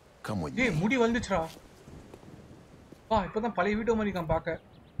 Come with me. ஏய் முடி வந்துச்சுடா. இப்பதான் பழைய வீட்டு மாதிரி இருக்கான் பாக்க.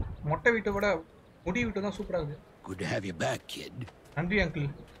 மொட்டை வீட்டை விட முடி வீட்டு தான் சூப்பரா இருக்கு. Good to have you back, kid. நன்றி uncle.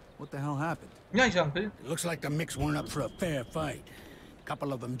 What the hell happened? Nice, uncle. It looks like the mix weren't up for a fair fight. A couple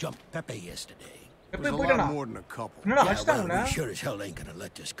of them jumped Pepe yesterday. Pepe a lot more than a couple. No, yeah, well, we sure as hell ain't gonna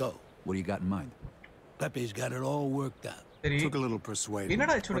let this go. What do you got in mind? Pepe's got it all worked out. Took a little persuading.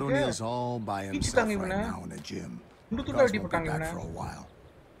 But O'Neill's all by himself right now in the gym. Guys won't be back for a while.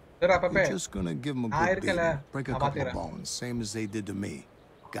 You're just gonna give him a good beating. Break a couple of bones, same as they did to me.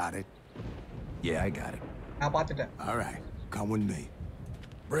 Got it? Yeah, I got it. All right, come with me.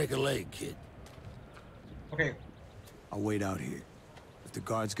 Break a leg, kid. Okay. I'll wait out here. If the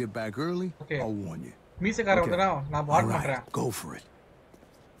guards get back early, I'll warn you. All right, go for it.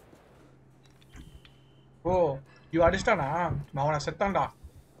 Oh, you understand? I want to set down.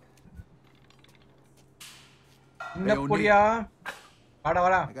 Hey, I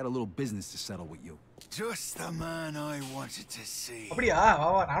got a little business to settle with you. Just the man I wanted to see.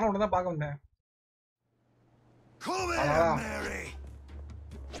 Come here, Mary.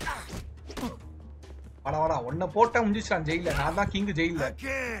 வாடா உன்னை போட்டா முடிஞ்சிச்சான் ஜெயில. நான் தான் king ஜெயில.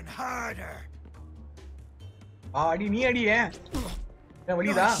 Again, harder. அடி நீ அடி ஏன்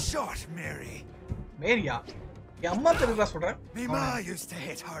வலிதா? Shot, Mary. மேரியா? என் அம்மா தெரியுதா சொல்றேன். Me ma used to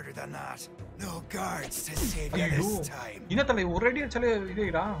hit harder than that. No guards to save you this time. என்ன தலை ஒரு அடி அடிச்சாலே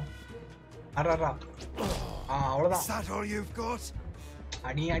இதேடா. அரரா. அவ்வளவுதான். Is that all you've got?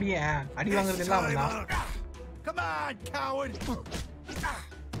 அடி வாங்குறது எல்லாம் அவன்தான். Come on, coward.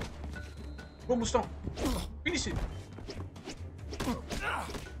 முடிச்சிட்டோம். Finish.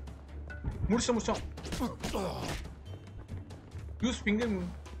 முடிச்சிட்டோம். Use finger.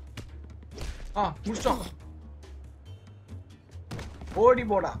 முடிச்சிட்டோம். ஓடி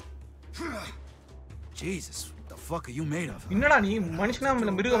போடா. Jesus, what the fuck are you made of? என்னடா நீ மனுஷனா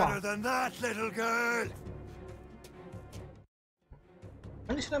இல்ல மிருகமா? Better than that, little girl.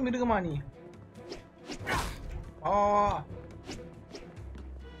 மனுஷனா மிருகமா நீ?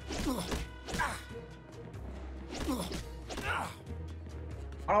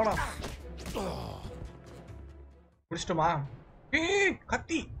 அடடா. புடிச்சிட்டோமா? ஏய்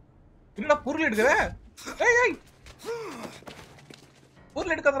கத்தி. என்னடா பொருள் எடுக்கற? ஏய்.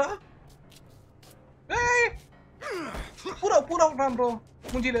 பொருள் எடுக்காதடா. ஏய். பூரா விட்டான் bro.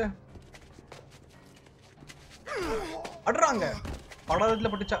 மூஞ்சில. அடறாங்க படத்துல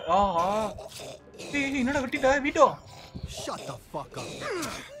பட்டுச்சா ஆஹா ஏய் என்னடா வெட்டிட்ட veto Shut the fuck up.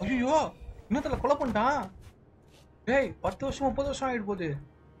 ஐயோ இன்னத்தல கொலை பண்ணிட்டான் டேய் 10 வருஷம் 30 வருஷம் ஆயிடு போகுது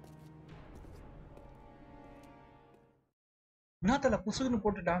இன்னத்தல புசுகுன்னு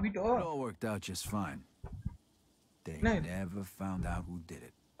போட்டுட்டான் veto It all worked out just fine. They never found out who did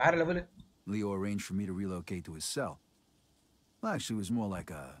it. வேற level Leo arranged for me to relocate to his cell. Well, actually, it was more like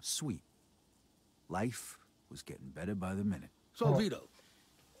a suite. Life was getting better by the minute. So, Vito,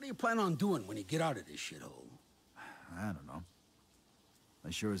 what do you plan on doing when you get out of this shithole? I don't know.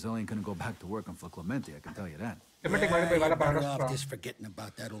 I sure as hell ain't gonna go back to working for Clemente, I can tell you that. You're better off just forgetting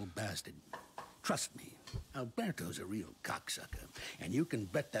about that old bastard. Trust me, Alberto's a real cocksucker, and you can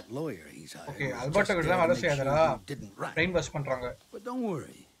bet that lawyer he's hired. Okay, Alberto is not allowed didn't right. Brainwash பண்றாங்க. But don't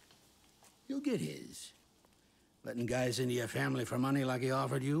worry, you'll get his. Letting guys into your family for money like he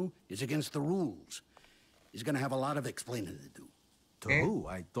offered you is against the rules. He's gonna have a lot of explaining to do. To who?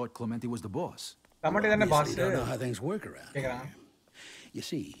 I thought Clemente was the boss. Clemente is the boss. You don't know how things work around here. You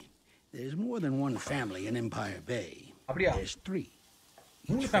see, there's more than one family in Empire Bay. There's 3.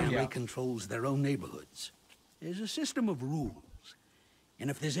 Each family controls their own neighborhoods. There's a system of rules. And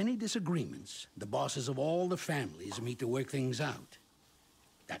if there's any disagreements, the bosses of all the families meet to work things out.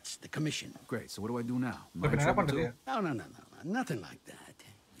 That's the commission. Great, so what do I do now? No, nothing like that.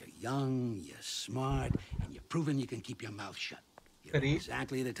 You're young, you're smart, and you're proven you can keep your mouth shut. You're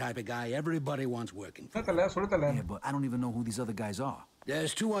exactly the type of guy everybody wants working for. Yeah, but I don't even know who these other guys are.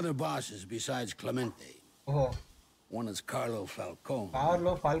 There's 2 other bosses besides Clemente. Oh. One is Carlo Falcone.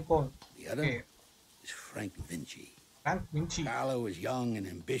 The other is Frank Vinci. Carlo is young and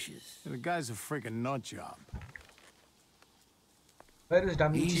ambitious. The guy's a freaking nut job. Where is Da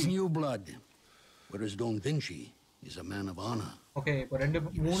Vinci? He's new blood, whereas Don Vinci is a man of honor. Okay, இப்போ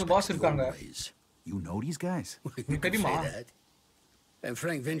 3 boss இருக்காங்க. You know these guys? You could say that. And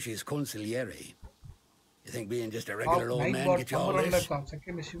Frank Vinci is consigliere. You think being just a regular old man gets you all this?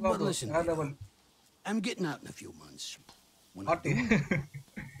 But listen, I'm getting out in a few months. When I do,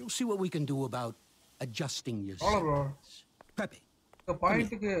 you'll see what we can do about adjusting your sentence. Pepe,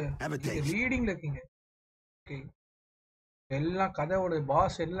 have a taste. Leading இருக்கீங்க. Okay. எல்லாம் கதையோட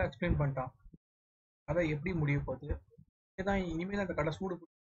pass எல்லாம் explain பண்ணிட்டான். கதை எப்படி முடிய போகுது? இதான் இனிமேல் அந்த கடை சூடு.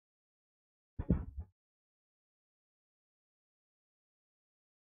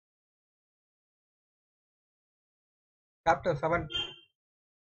 Chapter 7.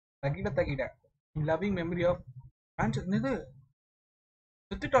 தகிட in loving memory of Francis. இது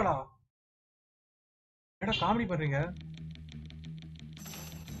செத்துட்டாளா? என்னடா காமெடி பண்றீங்க?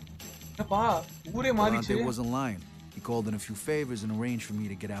 என்னப்பா ஊரே மாறிச்சு. He wasn't lying. He called in a few favors and arranged for me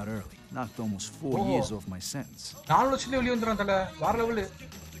to get out early. Knocked almost 4 years off my sentence. 4 வருஷத்துல வெளிய வந்தறான் தல. வேற level.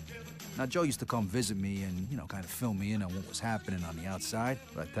 Now Joe used to come visit me and, kind of fill me in on what was happening on the outside.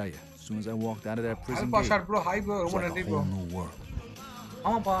 But I tell you, as soon as I walked out of that prison Alpha gate, shot bro, hi bro, ரொம்ப நன்றி bro. New world.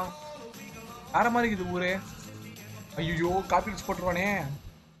 ஆமாப்பா. வேற மாதிரி இருக்குது ஊரே. ஐயோ copy போட்டுருவானே.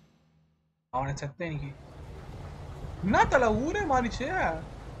 அவனை செத்த இன்னைக்கு. என்ன தல ஊரே மாறிச்சு.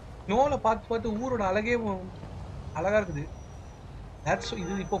 நோல பார்த்து ஊரோட அழகே அழகா இருக்குது.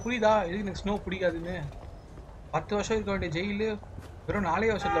 இது இப்போ புரியுதா எதுக்கு எனக்கு ஸ்னோ பிடிக்காதுன்னு. 10 வருஷம் இருக்க வேண்டிய ஜெயிலு வெறும்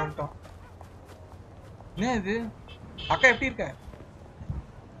 4 வருஷத்துல வந்துட்டோம். என்ன இது அக்கா எப்படி இருக்க?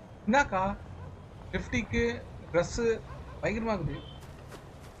 என்னக்கா லிப்டிக்கு ட்ரெஸ்ஸு பயங்கரமா இருக்குது.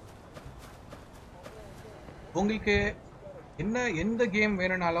 உங்களுக்கு எந்த கேம்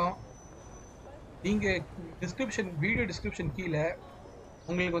வேணும்னாலும் நீங்கள் வீடியோ டிஸ்கிரிப்ஷன் கீழே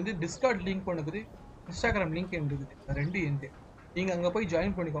உங்களுக்கு வந்து டிஸ்கார்ட் லிங்க் இருக்குது, இன்ஸ்டாகிராம் லிங்க் இருக்குது. அது 2 நீங்கள் அங்கே போய்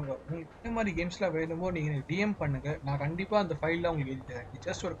ஜாயின் பண்ணிக்கோங்க. உங்களுக்கு என்ன மாதிரி கேம்ஸ்லாம் வேணுமோ நீங்கள் டிஎம் பண்ணுங்கள். நான் கண்டிப்பாக அந்த ஃபைல்லாம் உங்களுக்கு எழுதி தரேன். இது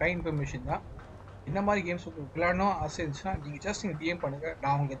ஜஸ்ட் ஒரு கை இன்ஃபர்மேஷன் தான். என்ன மாதிரி கேம்ஸ் உங்களுக்கு விளையாடணும் ஆசை இருந்துச்சுன்னா நீங்கள் டிஎம் பண்ணுங்கள்.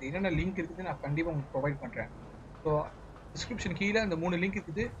 நான் உங்களுக்கு என்னென்ன லிங்க் இருக்குது நான் கண்டிப்பாக உங்களுக்கு ப்ரொவைட் பண்ணுறேன். ஸோ டிஸ்கிரிப்ஷன் கீழே அந்த 3 லிங்க்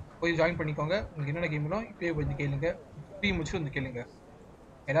இருக்குது, போய் ஜாயின் பண்ணிக்கோங்க. உங்களுக்கு என்னென்ன கேம் வேணும் இப்போயே கொஞ்சம் கேளுங்க, ஃப்ரீ முடிச்சு வந்து கேளுங்க.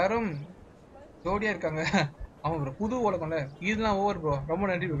 எல்லோரும் ஜோடியாக இருக்காங்க. அவன் ஒரு புது உலகம்ல இதெல்லாம் ஓவர் ப்ரோ. ரொம்ப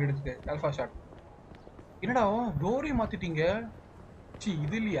நன்றி ப்ரோ எடுத்துட்டு அல்ஃபா ஷாட். என்னடா டோரையும் மாற்றிட்டீங்க? சி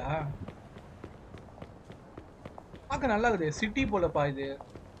இது இல்லையா? பார்க்க நல்லா இருக்குது, சிட்டி போலப்பா இது.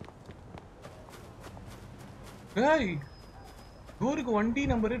 ஏய் டோருக்கு வண்டி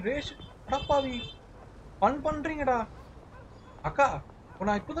நம்பரு ரேஷ் அடப்பாவி ஃபன் பண்ணுறீங்கடா. அக்கா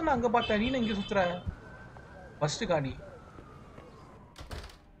நான் இப்போ தான் அங்கே பார்த்தேன், நீ இங்கே சுற்றுற ஃபஸ்ட்டு காணி.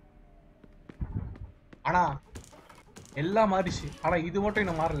 ஆனா எல்லாம் மாறிச்சு, ஆனா இது மட்டும்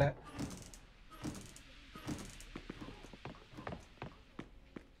இன்னும் மாறல.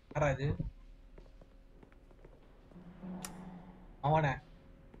 யாராது அவன?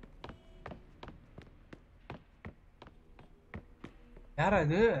 யாரா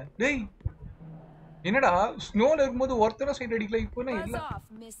இது? டேய் என்னடா ஸ்னோல இருக்கும்போது ஒருத்தர சைடு அடிக்கல இப்போ என்ன இல்ல.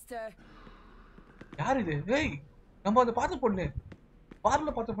 யார் இது? டேய் நம்ம அத பார்த்த பொண்ணு.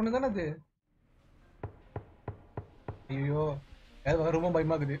 பார்ல பார்த்த பொண்ணு தானே அது? ஐயோ அது ரொம்ப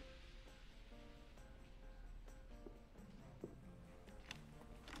பயமா இருக்குது.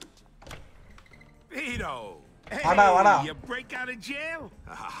 Vito! Hey, you break out of jail?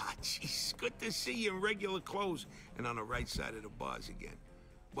 Ah, jeez, good to see you in regular clothes and on the right side of the bars again.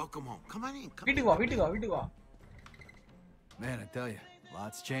 Welcome home. Come on in. வீட்டுக்கு வா. Man, I tell you,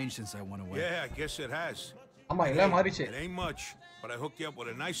 lots changed since I went away. Yeah, I guess it has. ஆமா எல்லாம் மாறிச்சு. It ain't much, but I hooked you up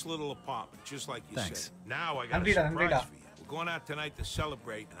with a nice little apartment, just like you Thanks. said. Now I got a surprise for you. We're going out tonight to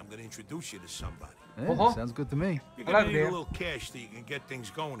celebrate, and I'm going to introduce you to somebody. Yeah, sounds good to me. You're going to need a little cash so you can get things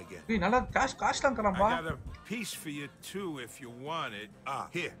going again. Hey, nalla cash lan karan ba. I got a piece for you too if you want it.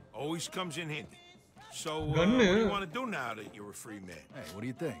 Here, always comes in handy. So, what do you want to do now that you're a free man? Hey, what do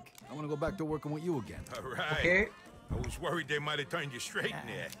you think? I want to go back to working with you again. All right. Okay. I was worried they might have turned you straight in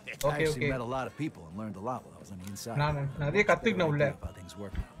there. I actually met a lot of people and learned a lot while I was on the inside. நிறைய கத்துக்கின உள்ள. How things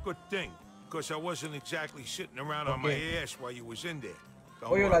work now. Good thing, because I wasn't exactly sitting around on my ass while you was in there.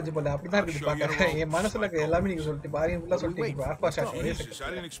 OYO லாஜிபல் அப்படிதான் இருக்குது பாக்க. என் மனசுல இருக்க எல்லாமே நீங்க சொல்லிட்டு பாரு ஃபுல்லா சொல்லிட்டீங்க. ஆஃபா shot. I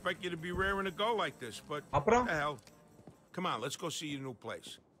didn't expect you to be raring to go like this, but அப்புறம் hell. Come on, let's go see your new place.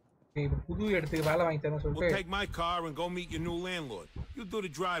 இப்போ புது இடத்துக்கு வேலை வாங்கி தரேன்னு சொல்லிட்டு. We'll take my car and go meet your new landlord. You do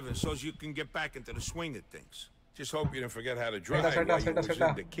the driving so you can get back into the swing of things. Just hope you didn't forget how to drive while you was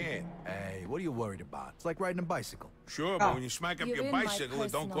in the can. Hey, what are you worried about? It's like riding a bicycle. Sure, but when you smack up your bicycle,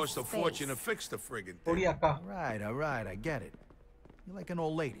 it don't cost a fortune to fix the friggin' thing. All right, I get it. You're like an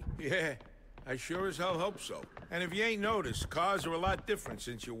old lady. Yeah, I sure as hell hope so. And if you ain't noticed, cars are a lot different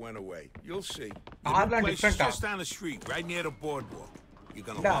since you went away. You'll see. Your new place is just down the street, right near the boardwalk. You're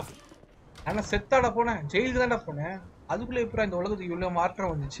gonna love it. நான் செத்தாடா போனேன், ஜெயிலுக்கு தான்டா போனேன். அதுக்குள்ள எப்பறம் இந்த உலகத்துக்கு இவ்வளவு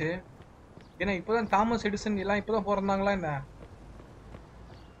மாற்றம் வந்துச்சு? ஏன்னா இப்பதான் தாமஸ் எடிசன் எல்லாம் இப்பதான் பிறந்தாங்களா என்ன?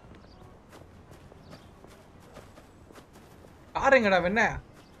 கார் எங்கடா வெண்ண?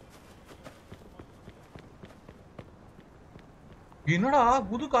 என்னடா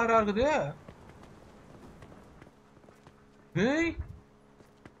புது காரா இருக்குது? ஏய்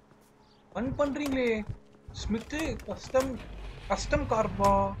பண்றீங்களே Smith custom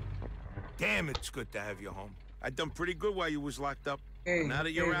கார்பா. Damn, it's good to have you home. I done pretty good while you was locked up. Hey, now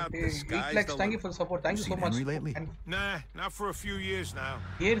that you're out, the sky's the thank you for the support. Thank you so much. Lately? Nah, not for a few years now.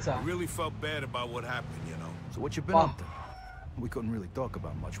 Years, I really felt bad about what happened, you know. So what you been up to? We couldn't really talk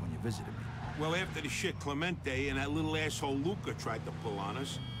about much when you visited me. Well, after the shit Clemente and that little asshole Luca tried to pull on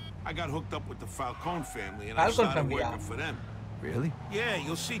us, I got hooked up with the Falcone family and I started working for them. Really? Yeah,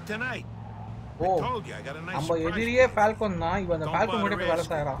 you'll see tonight. Oh, I told you, I got a nice நம்ம surprise. எதிரியே Falcone தான். இவன் அந்த Falcone கூட வேலை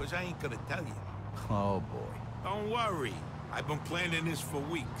செய்யறான். Because I ain't going to tell you. Oh boy. Don't worry. I've been planning this for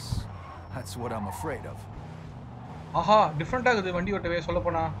weeks. That's what I'm afraid of. Aha, different ஆகுது வண்டி ஓட்டவே சொல்ல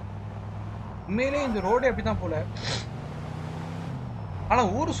போனா. உண்மையிலே இந்த ரோடே அப்படிதான் போல. ஆனா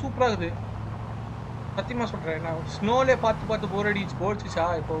ஊரு சூப்பரா இருக்குது. சத்தியமா சொல்றேன். நான் ஸ்னோலே பார்த்து போர்ச்சிச்சா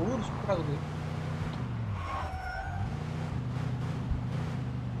இப்போ ஊரு சூப்பரா இருக்குது.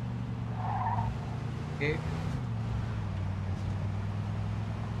 ஓகே.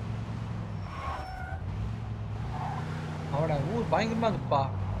 அவட ஊர் பயங்கரமா இருக்குப்பா.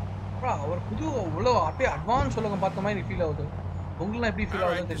 ஒரு புது உள்ள அப்படியே அட்வான்ஸ் உலகம் பார்த்த மாதிரி ஃபீல் ஆகுது. உங்களுக்கு எப்படி ஃபீல்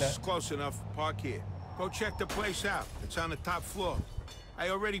ஆகுதுன்னு தெரியல. This is close enough. Park here. Go check the place out. It's on the top floor. I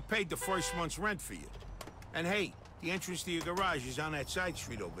already paid the first month's rent for you. And hey, the entrance to your garage is on that side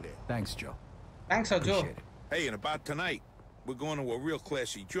street over there. Thanks, Joe. Thanks, Joe. Hey, and about tonight, we're going to a real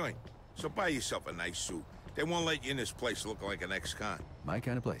classy joint. So buy yourself a nice suit. They won't let you in this place looking like an ex-con. My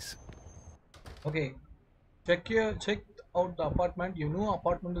kind of place. Okay. Check out the apartment. Your new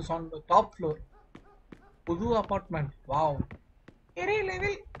apartment is on the top floor. புது apartment. Wow. Very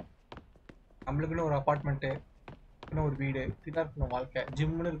level. நம்மளுக்குன்னு ஒரு apartment, ஒரு வீடு, இதா இருக்கணும் வாழ்க்கை.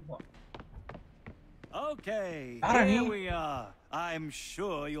 ஜிம்னு இருக்கும். Okay, here we are. I'm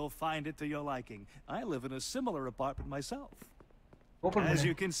sure you'll find it to your liking. I live in a similar apartment myself. As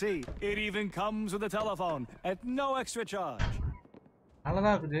you can see, it even comes with a telephone at no extra charge.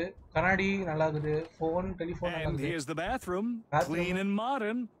 நல்லதா இருக்குது. கண்ணாடி நல்லா இருக்குது. phone, telephone நல்லா இருக்குது. And here's the bathroom, clean and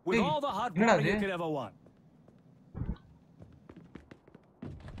modern, with all the hot water you could ever want.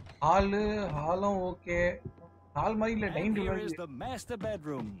 ஹாலும் okay. Hall மாதிரி இல்ல, dining table. Here is the master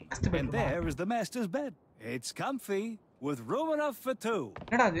bedroom. And there is the master's bed. It's comfy with room enough for two.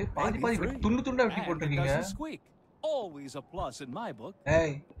 என்னடா இது பாதி துண்டா வெட்டி போட்டுருக்கீங்க. Always a plus in my book.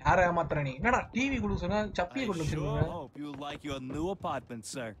 ஏய், யாரை ஏமாத்துற நீ? என்னடா டிவி குடு சொன்னா சப்பியை கொண்டு வச்சிருக்கீங்க. I hope you like your new apartment,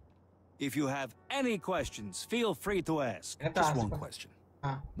 sir. If you have any questions, feel free to ask. Just one question.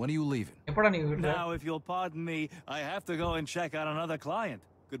 When are you leaving? Now, if you'll pardon me, I have to go and check on another client.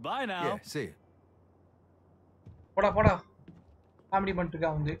 Goodbye now. Yeah, see you. Poda. Comedy பண்ணிட்டு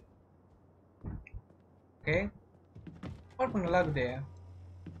வந்து. Okay. பார்க்க நல்லா இருக்குதே.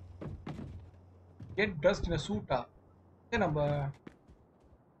 Get dressed in a suit. ஏன் நம்ம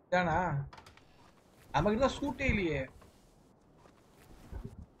தானா? நமக்கு தான் சூட்டே இல்லையே.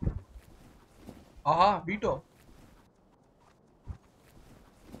 ஆஹா, வீட்டோ.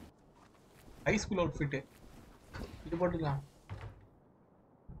 High school outfit. இது போட்டுக்கலாம்.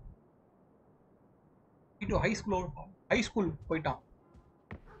 வீட்டோ ஹை ஸ்கூல் போயிட்டான்.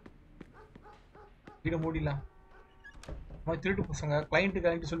 வீட மூடிலாம். நம்ம திருட்டு பசங்க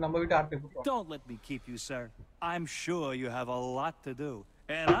கிளையண்ட் சொல்லி நம்ம வீட்டை ஆர்டர் போடுறோம். Don't let me keep you, sir. I'm sure you have a lot to do,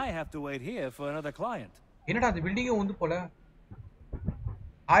 and I have to wait here for another client. என்னடா அந்த பில்டிங்கே வந்து போல.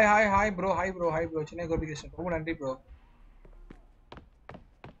 ஹாய் ப்ரோ சென்னை கோபிகேஷன் ரொம்ப நன்றி ப்ரோ.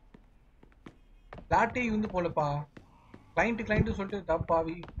 ஃப்ளாட்டே வந்து போலப்பா. கிளைண்ட் சொல்லிட்டு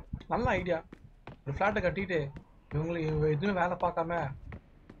தப்பாவி. நல்ல ஐடியா. ஒரு ஃப்ளாட்டை கட்டிட்டு இவங்களுக்கு எதுவும் வேலை பார்க்காம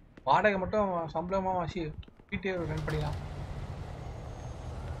வாடகை மட்டும் சம்பளமா வாசி வீட்டே ரன் பண்ணிடலாம்.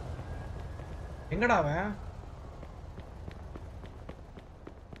 எங்கடா அவன்?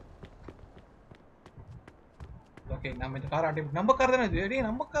 ஓகே நம்ம இந்த கார் ஆட்டி நம்ம கார் தானே இது. டேய்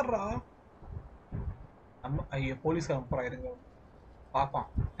நம்ம கார்ரா. நம்ம ஐயோ போலீஸ்காரன் போறா இருங்க. பாப்பான்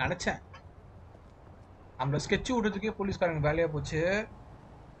நினைச்சேன். நம்மள ஸ்கெட்ச் விடுறதுக்கே போலீஸ்காரங்க வேலையா போச்சு.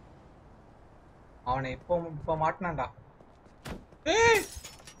 அவனை இப்போ மாட்டினான்டா. ஏய்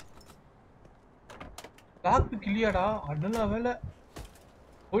லாக் கிளியாடா. அதனால வேலை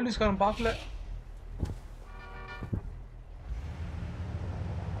போலீஸ்காரன் பார்க்கல.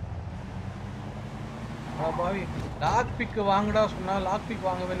 பாவி லாக் பிக் வாங்கடா சொன்னா லாக் பிக்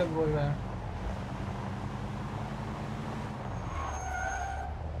வாங்கவே இல்லை ப்ரோ. இவன்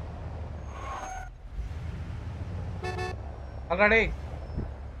அடாடே.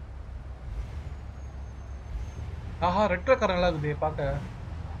 ஆஹா ரெட்ரோ கார் நல்லா இருக்குது பார்க்க.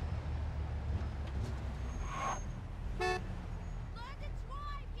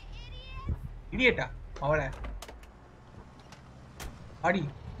 இடியேட்டா அவளை அடி.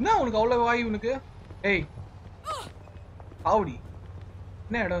 என்ன உனக்கு அவ்வளவு வாய் உனக்கு? ஏய் ஆவுடி.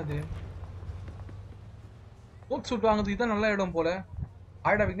 என்ன இடம் இது? கோட் சூட் வாங்குறது இதுதான் நல்ல இடம் போல.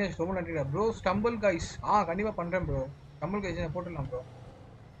 ஆயிடா விக்னேஷ் ரொம்ப நன்றிடா ப்ரோ. ஸ்டம்பிள் கைஸ் கண்டிப்பா பண்றேன் ப்ரோ. ஸ்டம்பிள் கைஸ் போட்டுடலாம் ப்ரோ.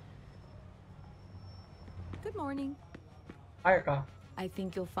 Good morning. Hi அக்கா. I think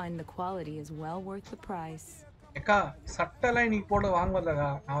you'll find the quality is well worth the price. அக்கா சட்டெல்லாம் நீ போட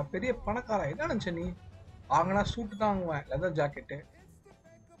வாங்குவதக்கா. நான் பெரிய பணக்காரா. என்ன நினைச்ச நீ? வாங்கினா சூட்டு தான் வாங்குவேன். Leather jacket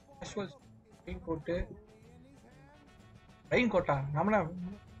rain coat. Rain quota நம்மள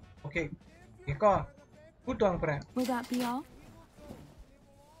ஓகே. அக்கா சூட்டு வாங்க போறேன். Will that be all?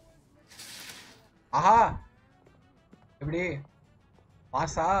 ஆஹா எப்படி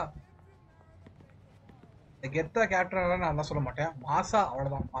மாசா கெத்தா கேப்டன் நான் சொல்ல மாட்டேன். மாசா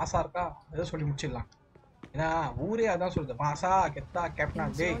அவ்வளவுதான். மாசா இருக்கா ஏதோ சொல்லி முடிச்சிடலாம். ஏன்னா ஊரே அதான் சொல்லுது. மாசா கெத்தா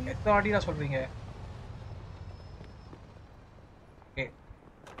கேப்டன். டே எத்தனை வாட்டி தான் சொல்றீங்க? ஓகே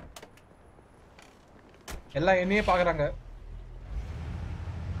எல்லாம் என்னையே பாக்குறாங்க.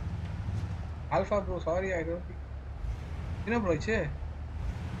 Alpha bro sorry I don't என்ன ப்ரோ ஆச்சு?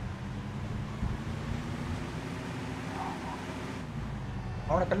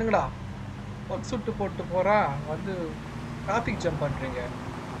 அவனை தள்ளுங்கடா. ஒர்க் சுட்டு போட்டு போறா வந்து டிராஃபிக் ஜம்ப் பண்றீங்க.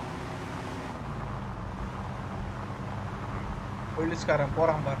 போலீஸ்காரன்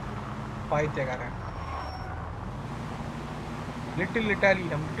போறான் பார் பாய்த்தியக்காரன். லிட்டில் இட்டாலி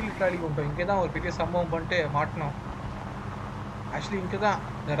கொண்டோம். இங்கே தான் ஒரு பெரிய சம்பவம் பண்ணிட்டு மாட்டினோம். ஆக்சுவலி இங்கே தான்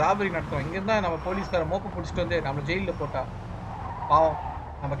இந்த ராபரி நடத்துவோம். இங்கே தான் நம்ம போலீஸ்காரன் மோப்பை பிடிச்சிட்டு வந்து நம்ம ஜெயிலில் போட்டா. பாவம்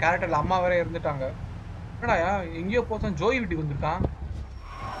நம்ம கேரக்டரில் அம்மா வேற இருந்துட்டாங்க. என்னடா எங்கேயோ போதான் ஜோய் வீட்டுக்கு வந்திருக்கான்.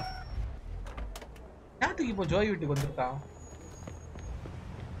 யாத்துக்கு இப்போ ஜோய் வீட்டுக்கு வந்திருக்கான்?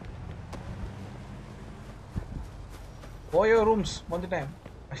 ஓயோ ரூம்ஸ் வந்துட்டேன்.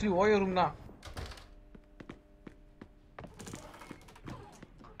 ஆக்சுவலி ஓயோ ரூம் தான்.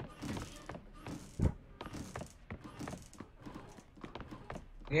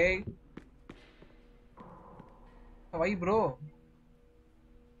 ஏய் வை ப்ரோ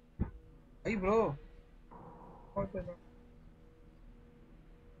ப்ரோ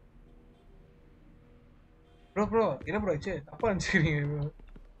என்ன ப்ரோ ஆச்சு? தப்பா நினைச்சுக்கிறீங்க.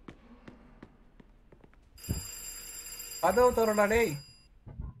 கதவு தரடா டேய்.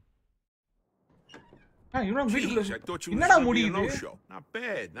 என்னடா முடியுது? Not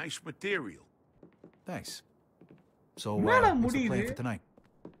bad. Nice material. Thanks. So, what's the plan for tonight?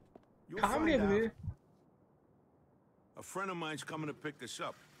 You'll find out. A friend of mine's coming to pick us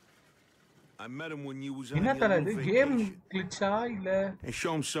up. I met him when you was on your little vacation. And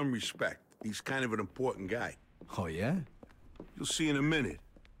show him some respect. He's kind of an important guy. Oh, yeah? You'll see in a minute.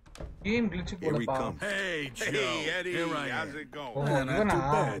 Game glitch. Here he comes. Hey, Joe. Hey, Eddie. Here I am. How's it going? Oh, not too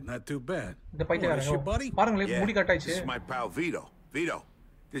bad. Not too bad. This your buddy? Yeah, this is my pal Vito. Vito,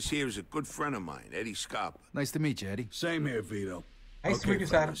 this here is a good friend of mine, Eddie Scarpa. Nice to meet you, Eddie. Same here, Vito. Nice to meet you,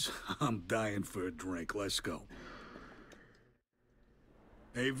 sir. I'm dying for a drink. Let's go.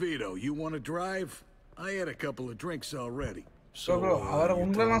 Hey, Vito, you want to drive? I had a couple of drinks already. So, bro,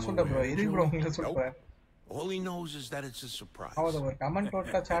 all he knows is that it's a surprise.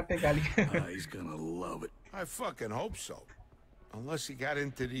 He's gonna love it. I fucking hope so. Unless he got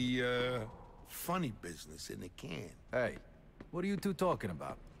into the, funny business in the can. Hey, what are you two talking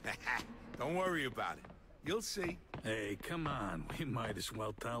about? Don't worry about it. You'll see. Hey, come on. We might as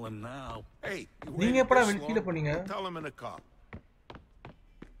well tell him now. Hey, tell him in the car.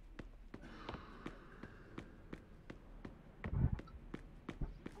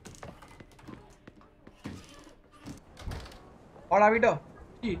 வாடா veto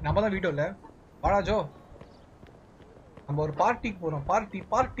நம்ம தான் veto இல்ல வாடா Joe நம்ம ஒரு பார்ட்டிக்கு போறோம்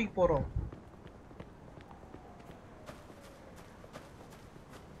பார்ட்டிக்கு போறோம்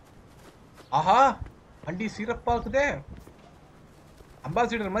ஆஹா வண்டி சிறப்பா இருக்குதே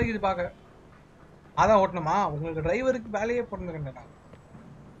அம்பாசிடர் மாதிரி இது பாக்க அதான் ஓட்டணுமா உங்களுக்கு டிரைவருக்கு வேலையே போட்டுருக்கேன்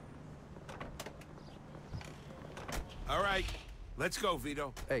All right, let's go, Vito.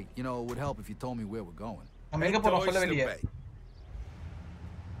 Hey, you know, it would help if you told me where we're going. நம்ம எங்க போறோம் சொல்லவே இல்லையே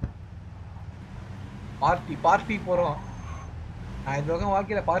பார்ட்டி போறோம் நான் இந்த பக்கம்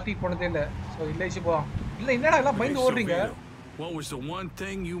வாழ்க்கையில பார்ட்டி போனதே இல்ல சோ இல்லைச்சு போறோம் இல்ல என்னடா எல்லாம் பயந்து ஓடுறீங்க What was the one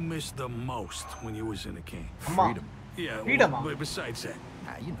thing you missed the most when you was in the camp? Freedom. Yeah, freedom. Well, besides that,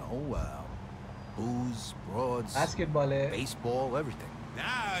 you know, booze, broads, basketball, baseball, everything.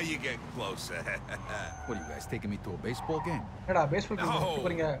 Now you get closer. What are you guys taking me to a baseball game? Nada, baseball game.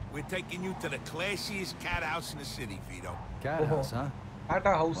 No, we're taking you to the classiest cat house in the city, Vito. Cat house, huh?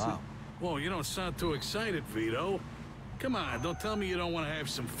 Cat house. Wow. Well, you don't sound too excited, Vito. Come on, don't tell me you don't want to have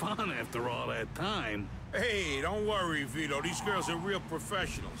some fun after all that time. Hey, don't worry, Vito. These girls are real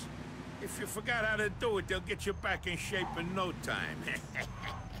professionals. If you forgot how to do it, they'll get you back in shape in no time.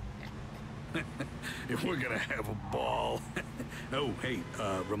 If we're gonna have a ball. Oh, hey,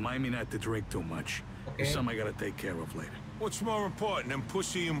 remind me not to drink too much. Okay. There's something I gotta take care of later. What's more important than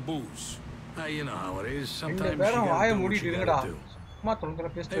pussy and booze? You know how it is. Sometimes you gotta do what you gotta do.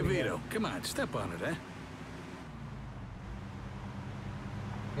 Hey, Vito, come on, step on it, eh?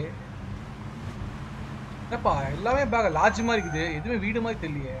 என்னப்பா எல்லாமே பாக்க lodge மாதிரி இருக்குது எதுவுமே வீடு மாதிரி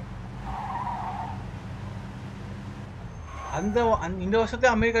தெரியலையே இந்த வருஷத்துல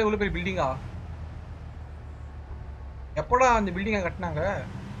அமெரிக்கா இவ்வளவு பெரிய பில்டிங்கா எப்படா அந்த பில்டிங்கை கட்டினாங்க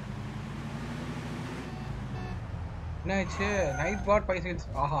என்ன ஆயிடுச்சு நைட் பாட் 5 செகண்ட்ஸ்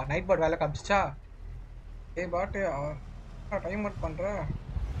ஆஹா நைட் பாட் வேலை காமிச்சிச்சா ஏய் பாட் டைம் அவுட் பண்ற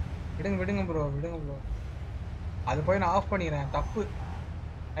விடுங்க ப்ரோ அது போய் நான் ஆஃப் பண்ணிடுறேன் தப்பு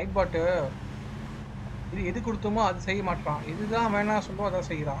நைட் பாட்டு இது எது கொடுத்தோமோ அது செய்ய மாட்டான் இதுதான் வேணாம் சொல்லுவோம் அதான்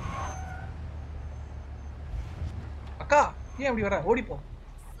செய்யறான் அக்கா ஏன் அப்படி வர ஓடிப்போ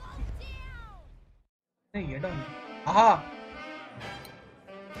இடம் ஆஹா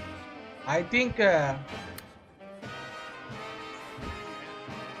I think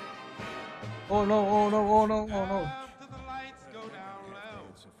oh no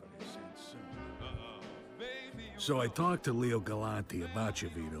So I talked to Leo Galante about you,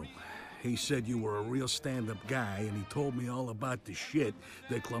 Vito. He said you were a real stand-up guy, and he told me all about the shit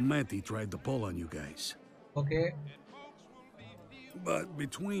that Clemente tried to pull on you guys. Okay. But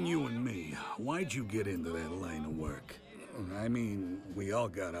between you and me, why'd you get into that line of work? I mean, we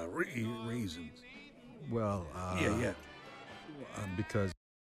all got our reasons. Well, Yeah. Because...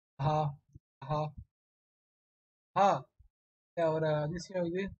 ஒரு அதிசயம்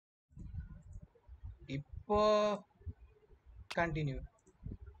இது இப்போ continue.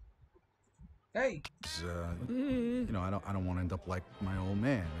 Hey. You know, I don't want to end up like my old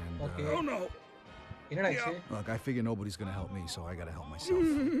man. And, okay. Oh no. Look, I figure nobody's gonna help me, so I gotta help myself.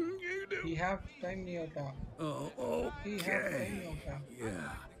 You do. He have time near town. Oh, okay. He have time near town.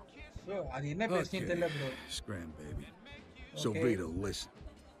 Yeah. Bro, அது என்ன பேசினே தெரியல bro. Scram, baby. So Vito, listen.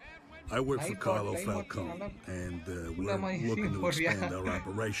 I work for Carlo Falcone, and we're looking to expand our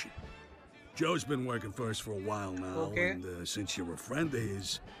operation. Joe's been working for us for a while now, and since you're a friend of his,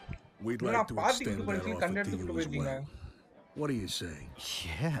 we'd like to extend that offer to you as well. What do you say?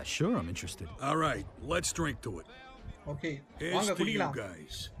 Yeah, sure, I'm interested. All right, let's drink to it. Okay. Here's to you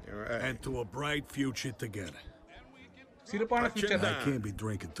guys and to a bright future together. I can't be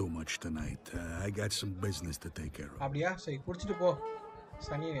drinking too much tonight. I got some business to take care of. அப்படியா சரி குடிச்சிட்டு போ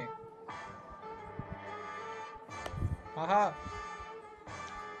சனியே ஆஹா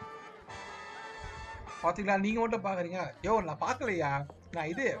பாத்தீங்களா நீங்க மட்டும் பாக்குறீங்க யோ நான் பார்க்கலையா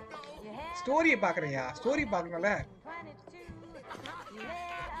நான் இது ஸ்டோரியை பாக்குறேயா ஸ்டோரி பார்க்கறனால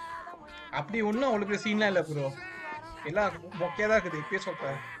அப்படி ஒன்றும் அவ்வளோ சீன்லாம் இல்லை ப்ரோ எல்லாம் மொக்கையா தான் இருக்குது இப்பயே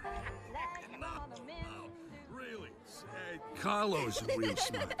சொல்றேன் Carlos is a real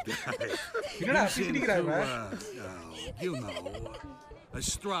smart guy. He's into, you know,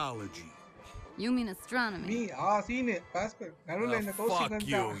 astrology. You mean astronomy? Me, seen it. Pasco. Fuck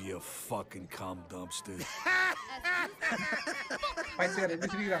you, you fucking cum dumpster.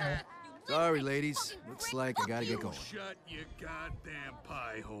 Sorry, ladies. Looks like I gotta get going. Shut your goddamn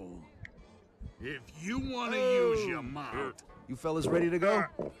pie hole. If you want to use your mouth. You fellas ready to go?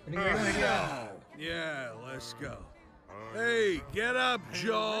 Yeah, let's go. Hey, get up,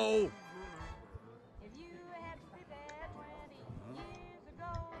 Joe.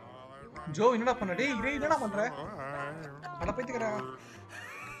 Joe, என்னடா பண்ண டேய் இதே என்னடா பண்ற அட பைத்தியக்காரா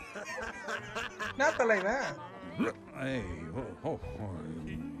நான் தலைவன் Hey,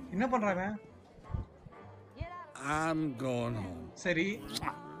 என்ன பண்றானே I'm going home. சரி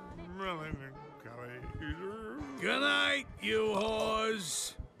Good night, you whores.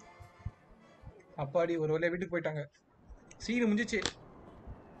 அப்பாடி ஒரு வேளை வீட்டுக்கு போயிட்டாங்க சீன் முடிஞ்சிச்சு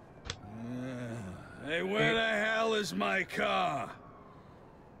Hey, where the hell is my car?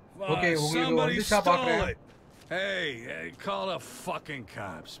 Okay, somebody stole it. Hey, call the fucking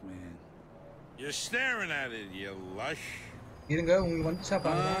cops, man. You're staring at it, you lush. இருங்க உங்களுக்கு வந்துச்சா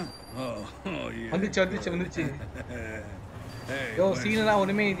பாருங்க வந்துச்சு யோ சீன்லாம்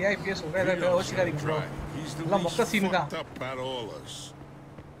ஒண்ணுமே இல்லையா இப்படியே சொல்றேன் ஏதாவது யோசிக்காதீங்க ப்ரோ எல்லாம் மொக்க சீன் தான்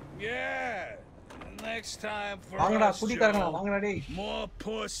Yeah. Next time for வாங்கடா us, குடிக்காரங்களா வாங்கடா டேய் more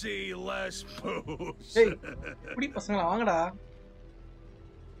pussy, less booze. டேய் குடி பசங்களா வாங்கடா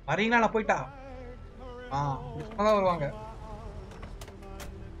வரீங்களா நான் போய்ட்டா இப்பதான் வருவாங்க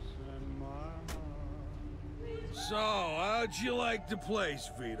So, how'd you like the place,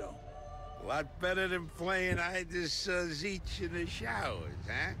 Vito? A lot better than playing hide and seek in the showers,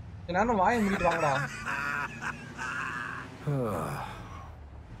 huh? நானும் வாயை மூடிட்டு வாங்கடா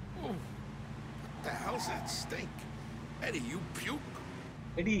What the hell's that stink? Eddie, you puke?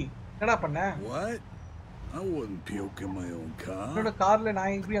 Eddie, என்னடா பண்ண? What? I wouldn't puke in my own car. என்னோட கார்ல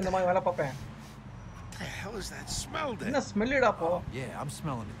நான் இப்படி அந்த மாதிரி வேலை பார்ப்பேன். What the hell is that smell then? என்ன ஸ்மெல்லுடா போ? Yeah, I'm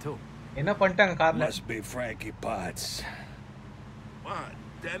smelling it too. என்ன பண்ணிட்டாங்க கார்ல? Must be Frankie Potts. What?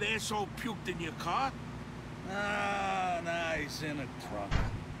 That asshole puked in your car? Nah, he's in a trunk.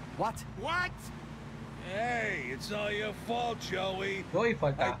 What? What? Hey, it's all your fault, Joey. Joey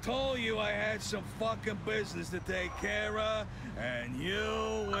fault. I told you I had some fucking business to take care of, and you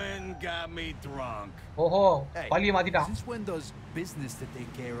went and got me drunk. Oh, hey, since when does business to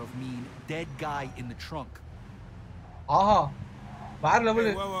take care of mean dead guy in the trunk? Bad level.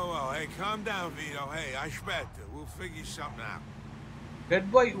 Hey, whoa. Hey, calm down, Vito. Hey, I aspetta. We'll figure something out. Dead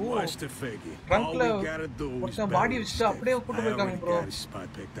boy. What's the figure? All we gotta do is body வச்சு அப்படியே போட்டு போறாங்க bro. Got a spot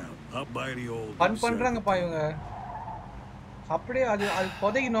picked out. Up by the old. Fun பண்றாங்க பா இவங்க. அப்படியே அது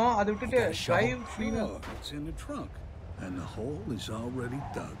புதையணும் அது விட்டுட்டு drive cleaner. It's in the trunk and the hole is already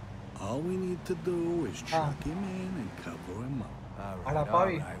dug. All we need to do is chuck him in and cover him up. All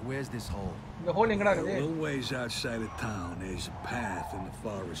right. Where's this hole? The hole எங்கடா A இருக்கு? little ways outside of town, there's a path in the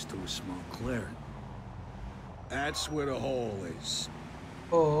forest to a small clearing. That's where the hole is.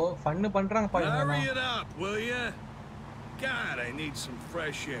 Oh, fun பண்றாங்க பா இவங்க. Hurry it up, will you? God, I need some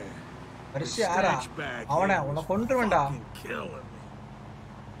fresh air. Fresh air. அவனே உன்னை கொன்றுவேன்டா.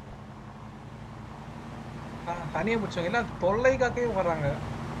 தனியா பிடிச்சவங்க எல்லாம் தொல்லைக்காகவே வர்றாங்க.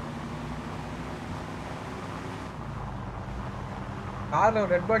 கார்ல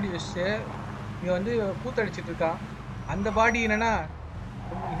ரெட் பாடி வச்சு இங்க வந்து கூத்தடிச்சிட்டு இருக்கான். அந்த பாடி என்னன்னா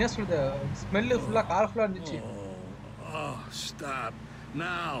என்ன சொல்றது ஸ்மெல் ஃபுல்லா கார் ஃபுல்லா இருந்துச்சு. Oh, stop.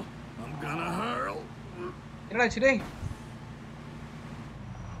 Now, I'm gonna hurl. என்னடா டேய்?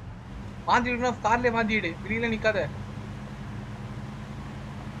 மாந்திடுனா கார்ல மாந்திடு. வெளியில நிக்காத.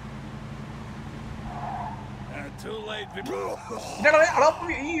 Too late. என்னடா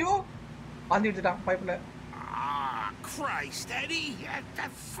அடப்பு ஐயோ. மாந்திடுடான் பைப்ல. Christ, Eddie,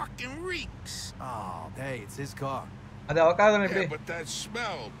 that fucking reeks. Oh, hey, it's his car. Yeah, but that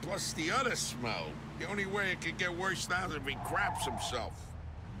smell, plus the other smell. The only way it could get worse now is if he craps himself.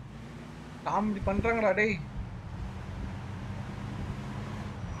 Comedy பண்றாங்கடா டேய்.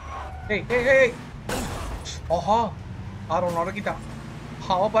 Hey. ஓஹா car ஒன்று உடக்கிட்டான்.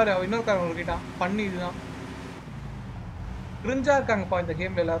 அவன் பாரு, அவன் இன்னொரு car உடக்கிட்டான். பண்ணி இதுதான் கிரிஞ்சா இருக்காங்கப்பா இந்த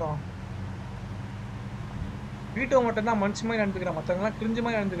கேம்ல எல்லாரும். வீட்டோ மட்டும் தான் மனுஷன் மாதிரி நடந்துக்கிறான், மற்றவங்கலாம் கிரிஞ்சு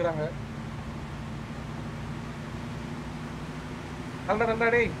மாதிரி நடந்துக்கிறாங்க. நல்லடா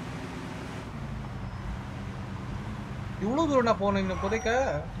டேய், இவ்வளோ தூரம்டா போகணும் இன்னும் புதைக்க.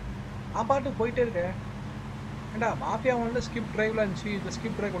 நான் பாட்டு போயிட்டே இருக்கேன். ஏண்டா மாஃபியா வந்து ஸ்கிப் டிரைவ்ல இருந்துச்சு, இந்த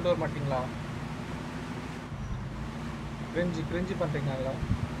ஸ்கிப் டிரைவ் கொண்டு வர மாட்டீங்களா? கிரிஞ்சு பண்றீங்களா?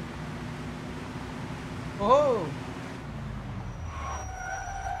 ஓ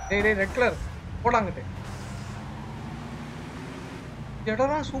டேய் ரெட் கலர் போடாங்கிட்டு.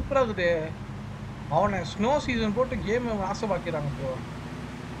 இடம்லாம் சூப்பராக இருக்குது. அவனை ஸ்னோ சீசன் போட்டு கேம் ஆசைப்பாக்கிறாங்க. இப்போ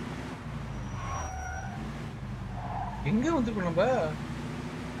எங்க வந்துருக்கோம் நம்ம?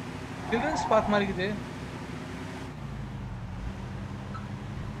 சில்ட்ரன்ஸ் பார்க் மாதிரி இருக்குது.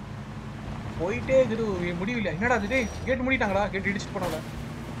 போயிட்டே இருக்குது, முடியல. என்னடா அது? டேய் கேட்டு மூடிட்டாங்களா? கேட்டு இடிச்சுட்டு போனால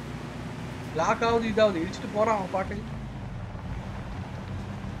லாக் ஆகுது, இதாவது இடிச்சுட்டு போறான் அவன் பாட்டு.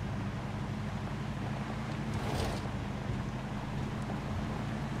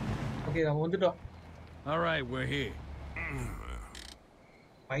 ஓகே நம்ம வந்துட்டோம். All right, we're here.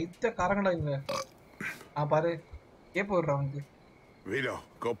 பைத்த காரங்கடா இவங்க. பாரு கேப் விடுறான் வந்து. Vito,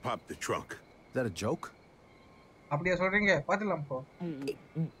 go pop the trunk. Is that a joke? அப்படியே சொல்றீங்க? பாத்துலாம் போ.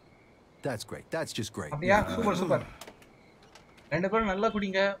 That's great. That's just great. அப்படியே சூப்பர். ரெண்டு பேரும் நல்லா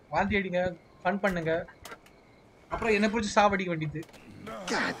குடிங்க, வாந்தி அடிங்க, ஃபன் பண்ணுங்க. அப்புறம் என்ன பிடிச்சி சாவடிக்க வேண்டியது.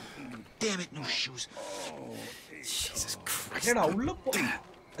 God damn it, no shoes. Jesus Christ. என்னடா உள்ள போ.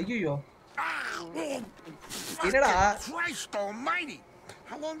 ஐயோ என்னடா? Christ almighty.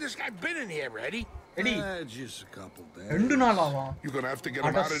 How long this guy been in here, Eddie? Eddie. Just a couple days. 2 நாள் ஆகும். You're gonna have to get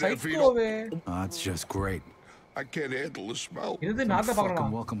him out of there, Vito. That's just great. I can't handle the smell. இது நாத்த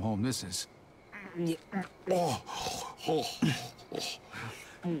பார்க்கலாம். Welcome home this is.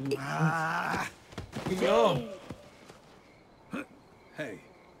 ஐயோ. Hey,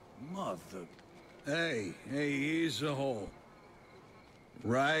 mother. Hey, here's a hole.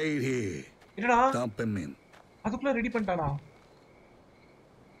 Right here. என்னடா? Dump him in. அதுக்குள்ள ready பண்ணிட்டானா?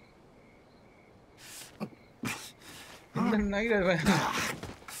 இந்த night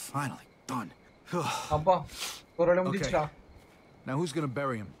Finally done. அப்பா ஒருவேளை முடிச்சிட்டா. Now who's going to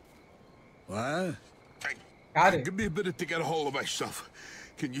bury him? What? யாரு? Give me a minute to get a hold of myself.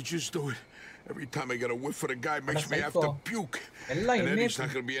 Can you just do it? Every time I get a whiff of the guy makes me have to puke. And then he's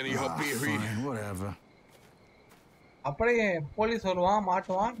not going to be any help here. Fine, whatever. அப்படியே police வருவான்,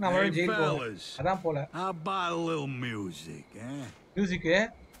 மாட்டுவான், நம்ம ஜெயிலுக்கு போவோம். அதான் போல. How about a little music, eh? Music.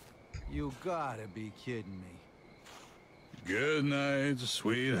 You gotta be kidding me. Good night,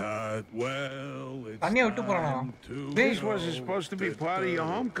 sweetheart. Well, it's தண்ணியை விட்டு போறானா? This wasn't supposed to be part of your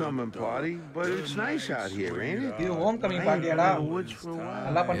homecoming party, but it's nice out here, ain't it? இது ஹோம்கமிங் பார்ட்டியாடா?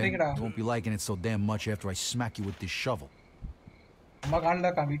 நல்லா பண்றீங்கடா. Won't be liking it so damn much after I smack you with this shovel. அம்மா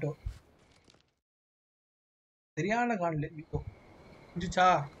காண்டா காமிட்டோ. சரியான காண்டல veto. புரிஞ்சுச்சா?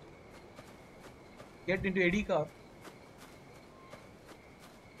 Get into Eddie car.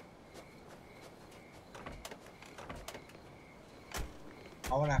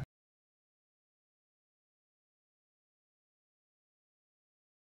 அவன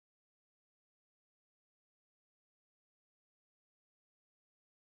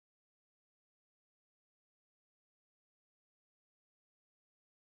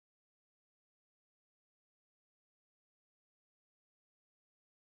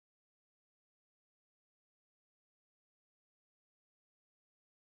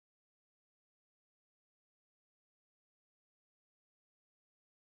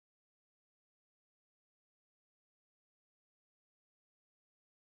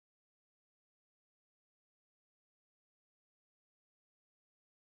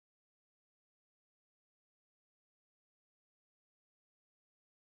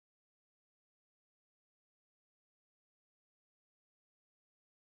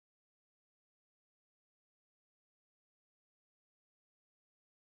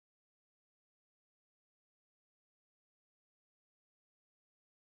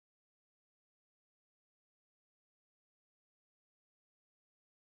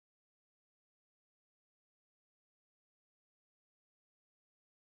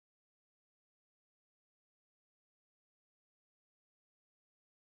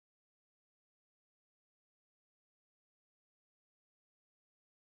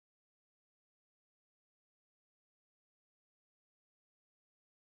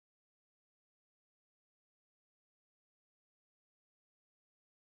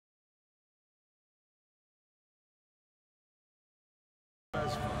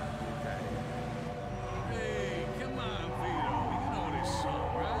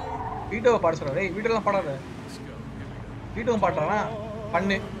video பாட சொல்ற. டேய் வீடியோலாம் பாடாத. வீடியோ பாடுறானா?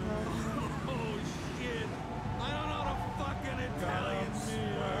 பண்ணு.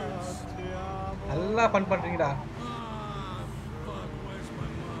 நல்லா ஃபன் பண்றீங்கடா.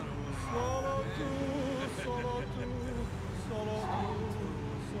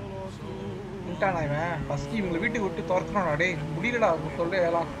 இன்டானா இவன் ஃபர்ஸ்ட் இவங்க வீட்டுக்கு விட்டு துரத்துறானா டேய் முடியலடா சொல்லே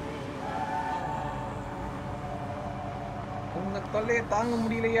எல்லாம். உங்க தொல்லையை தாங்க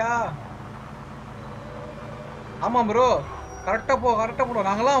முடியலையா? ஆமா ப்ரோ கரெக்டா போடும்.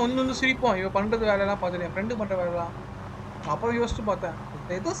 நாங்கெல்லாம் வந்து சிரிப்போம் இவ பண்றது வேலையெல்லாம் பார்த்துட்டு என் ஃப்ரெண்டு பண்ற வேலைலாம். அப்புறம் யோசிச்சு பார்த்தேன்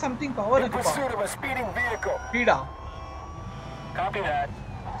ஏதோ சம்திங் பவர் இருக்குப்பா. ஸ்பீடா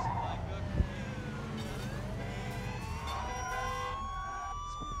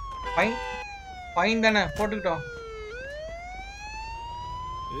ஃபைன் தானே போட்டுக்கிட்டோம்.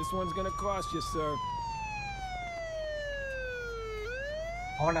 This one's gonna cost you, sir.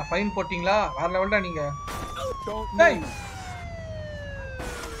 அவன ஃபைன் போட்டீங்களா? வேற லெவல்டா நீங்க. டேய்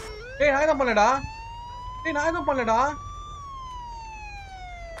நான் எதுவும் பண்ணலடா.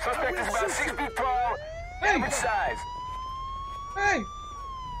 Suspect is about 6 feet tall, average size. ஏய்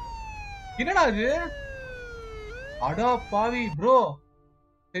என்னடா இது? அடா பாவி ப்ரோ.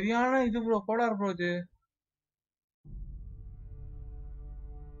 சரியான இது ப்ரோ போடார் ப்ரோ இது.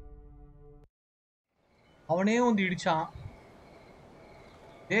 அவனே வந்து இடிச்சான்.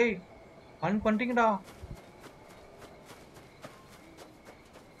 டேய் ஃபன் பண்றீங்கடா.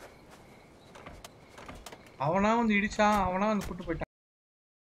 அவனா வந்து இடிச்சான். அவனா வந்து கூட்டு போயிட்டான்.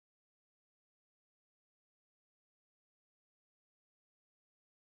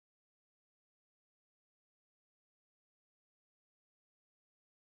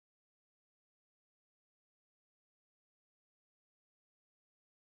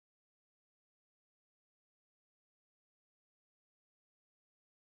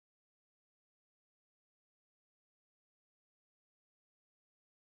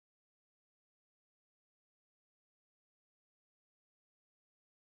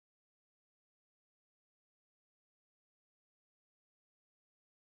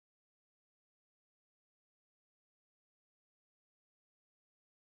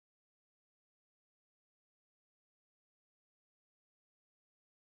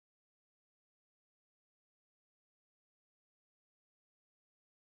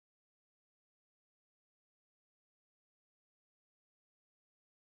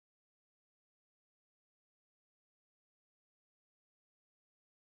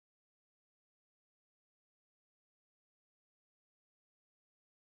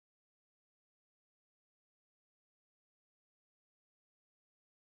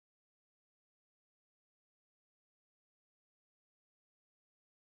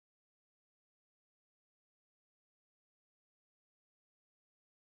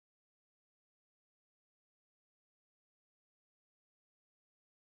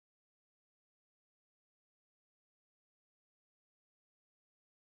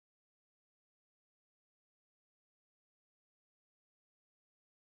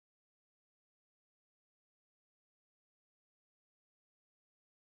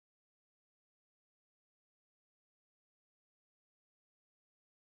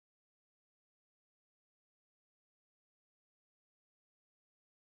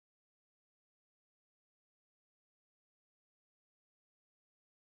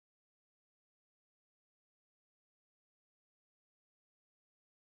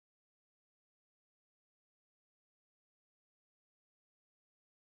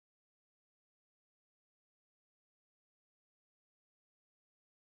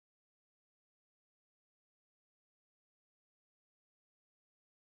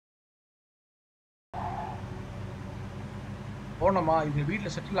 போனோமா இது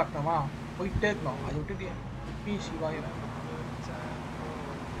வீட்டில் செட்டில் ஆகணுமா போயிட்டே இருக்கணும். அதை விட்டுட்டு சிவாயிரம்.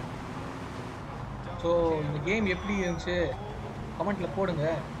 ஸோ இந்த கேம் எப்படி இருந்துச்சு கமெண்ட்டில் போடுங்க.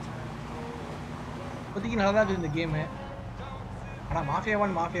 இப்போதைக்கு நல்லா தான் இருக்குது இந்த கேமு. ஆனால் மாஃபியா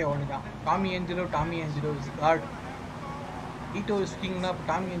 1 தான். Tommy Angelo is God. ஈட்டோ is கிங்னா இப்போ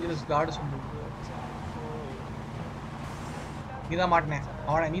டாமி ஏஞ்சலோ இஸ் காடு சொல்லுவோம். நீ தான் மாட்டினேன்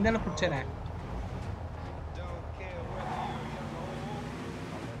அவனை. நீ தானே பிடிச்சனே.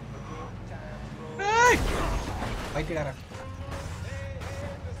 பைத்தியக்காரன்.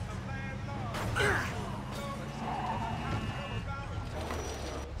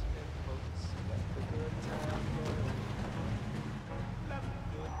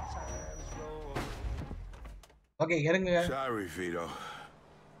 Okay, இறங்குங்க. Sorry, Vito.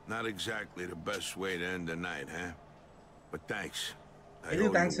 Not exactly the best way to end the night, huh? But thanks. I owe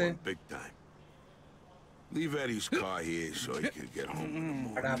you one big time. Leave Eddie's car here so he can get home.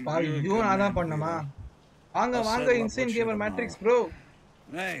 அட பாவி இதுவும் நான் தான் பண்ணமா வாங்க இன்சைன் gamer matrix bro.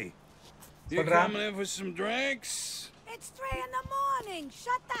 Hey, you coming in for some drinks? It's 3 in the morning.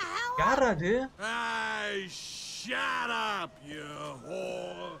 Shut the hell up. யாரா அது? Hey, shut up, you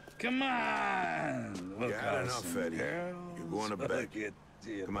whore. Come on. You had enough, Eddie. You're going to bed.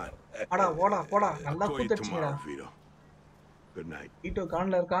 Come on. அட போடா நல்லா கூத்தடிச்சீங்கடா. Good night. ஈட்டோ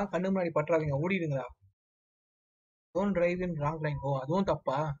கான்ல இருக்கான் கண்ணு முன்னாடி பற்றாதீங்க ஓடிடுங்கடா. Don't drive in wrong line. ஓ அதுவும்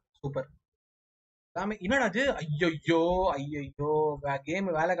தப்பா? சூப்பர். சாமி என்னடா இது? ஐயோ கேம்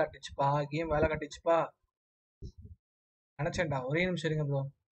வேலை காட்டுச்சுப்பா. நினைச்சேன்டா ஒரே நிமிஷம் இருங்க ப்ரோ.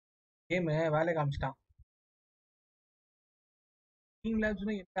 கேம் வேலை காமிச்சிட்டான். டீம்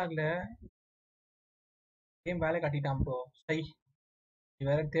லேப்ஸ்னு எட்டாகல. கேம் வேலை காட்டிட்டான் ப்ரோ. சை நீ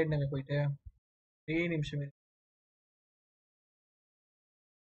வேற தேடினங்க போயிட்டு ஒரே நிமிஷம்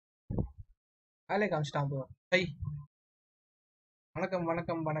வேலை காமிச்சிட்டான் ப்ரோ. சை வணக்கம்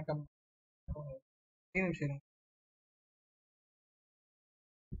ஒரே நிமிஷம்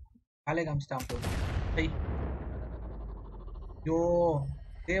வேலை காமிச்சிட்டான் ப்ரோ. சை ஐயோ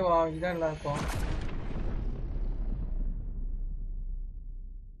தேவா இதான் நல்லா இருக்கும்.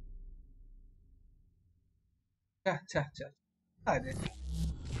 அது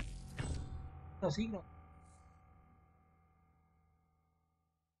சீக்கிரம்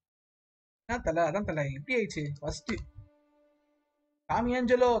அதான் தலை எப்படி ஆயிடுச்சு ஃபர்ஸ்ட்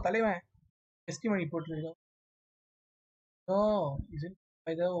காமியாஞ்சலோ தலைவன் டெஸ்டிமனி போட்டுருக்கோம்.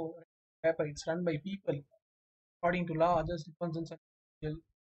 paper it's run by people according to law others depends on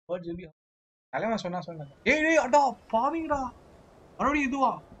words will be தலைவன் சொன்னா ஏய் அடா பாவிங்கடா மறுபடியும்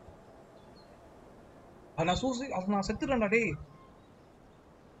இதுவா நான் செத்துறேன்டா டேய்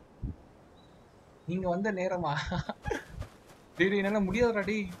நீங்க வந்த நேரமா டேய் என்னால முடியாதுடா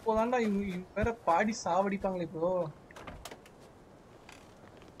டேய் இப்போதான்டா இவங்க வேற பாடி சாவடிப்பாங்களே இப்போ.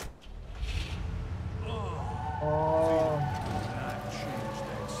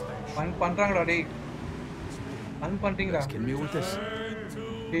 பண்றாங்கடா டேய் பண்றீங்கடா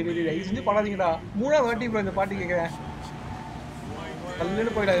டேய் செஞ்சு பாடாதீங்கடா. மூணாவது வாட்டி ப்ரோ இந்த பாட்டு கேட்குறேன்.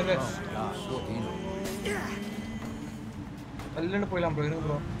 கல்லுன்னு போயிடா இருங்க கல்லுன்னு போயிடலாம் ப்ரோ இருங்க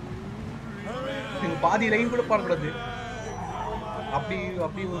ப்ரோ. நீங்க பாதி லைன் கூட பாடக்கூடாது.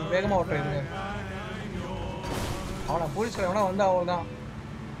 அப்படி வேகமா ஓட்டுறேன். அவனா போலீஸ் எவனா வந்தா அவள்தான்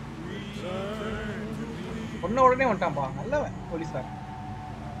ஒன்ன உடனே வந்துட்டான்ப்பா நல்லவன் போலீஸார்.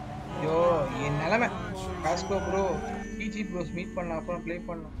 ஐயோ என் நிலைமை பாஸ்கோ ப்ரோ டிஜி ப்ரோஸ் மீட் பண்ண அப்புறம் ப்ளே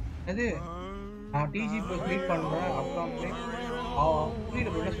பண்ணலாம். அது நான் டிஜி ப்ரோஸ் மீட் பண்ணுறேன் அப்புறம் ப்ளே புரியல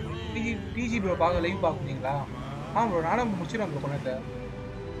ப்ரோ என்ன சொல்றேன். டிஜி ப்ரோ லைவ் பார்க்குறீங்களா? ப்ரோ நானும் முடிச்சிடறேன் ப்ரோ கொண்டத்தை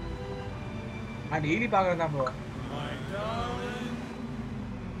நான் டெய்லி பார்க்குறேன் தான் ப்ரோ.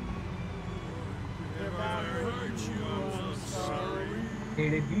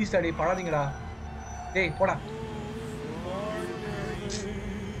 டேய் ப்ளீஸ் டேய் படாதீங்கடா டேய் போடா.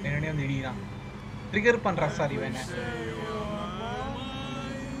 என்னன்னே வந்து இடிதான் ட்ரிகர் பண்றா சார் இவன்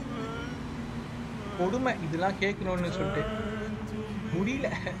கொடுமை இதெல்லாம் கேட்கணும்னு சொல்லிட்டு முடியல.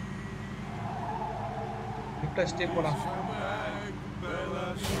 ஸ்டே போலாம்.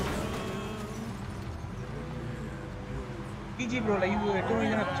 டிஜி ப்ரோ லைவ் 8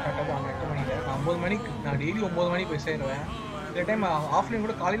 மணிக்கு தான் ஸ்டார்ட் ஆகும். 8 மணிக்கு நான் 9 மணிக்கு நான் டெய்லி 9 மணிக்கு போய் சேருவேன். இந்த டைம் ஆஃப்லைன்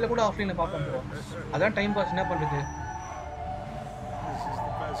கூட காலையில் கூட ஆஃப்லைனில் பார்ப்பேன் ப்ரோ. அதான் டைம் பாஸ் என்ன பண்ணுறது.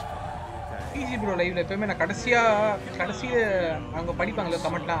 டிஜி ப்ரோ லைவ்ல எப்பவுமே நான் கடைசியில் அவங்க படிப்பாங்கல்ல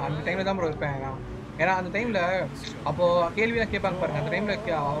கமெண்ட்லாம் அந்த டைமில் தான் ப்ரோ இருப்பேன் நான். ஏன்னா அந்த டைமில் அப்போது கேள்வியெலாம் கேட்பாங்க பாருங்கள். அந்த டைமில்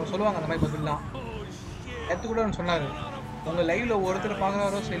அவங்க சொல்லுவாங்க அந்த மாதிரி பதிலாம். எடுத்து கூட ஒன்று சொன்னார் உங்கள் லைவில் ஒருத்தர்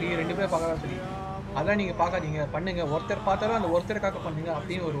பார்க்குறாரோ சரி 2 பேர் பார்க்குறாரோ சரி அதான் நீங்கள் பார்க்காதீங்க பண்ணுங்க ஒருத்தர் பார்த்தாலும் அந்த ஒருத்தருக்காக பண்ணுங்க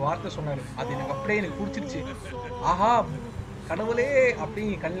அப்படின்னு ஒரு வார்த்தை சொன்னார். அது எனக்கு அப்படியே எனக்கு பிடிச்சிருச்சு. ஆஹா கடவுளே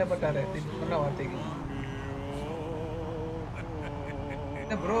அப்படின்னு கண்ணில் பட்டாரு சொன்ன வார்த்தைக்கு.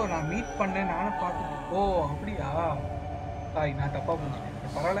 என்ன ப்ரோ நான் மீட் பண்ணேன் நானும் பார்த்துட்டு ஓ அப்படியா சாரி நான் தப்பாக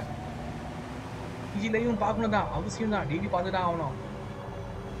புரிஞ்சுட்டேன். பரவாயில்ல டிஜிலையும் பார்க்கணும் தான் அவசியம் தான். டெய்லி பார்த்து தான் ஆகணும்.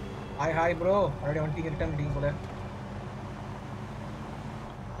 ஹாய் ப்ரோ மறுபடியும் வந்துட்டீங்க ரிட்டர்ன் பண்ணிட்டீங்க போல.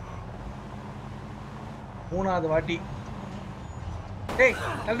 3வது வாட்டி டேய்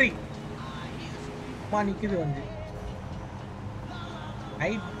தள்ளி அம்மா நிற்குது வந்து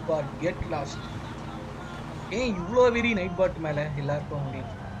நைட் பாட் கெட் லாஸ்ட். ஏன் இவ்வளோ வெறி நைட் பாட் மேலே எல்லாருக்கும்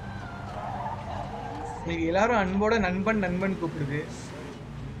முடியும். இன்னைக்கு எல்லாரும் அன்போட நண்பன் கூப்பிடுது.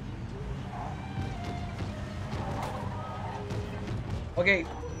 ஓகே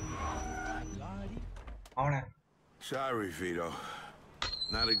அவனை Sorry, Vito.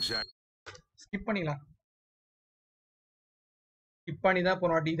 Not exactly. Skip பண்ணிடலாம். ஸ்கிப் பண்ணி தான்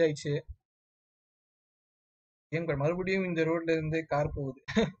போன வாட்டி இதாயிடுச்சு. எங்க மறுபடியும் இந்த ரோட்ல இருந்து கார் போகுது.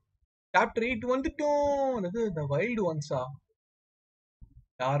 சாப்டர் 8 வந்துட்டோம். அது the wild ones-ஆ?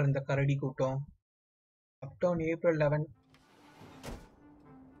 யார் இந்த கரடி கூட்டம்? Uptown April 11.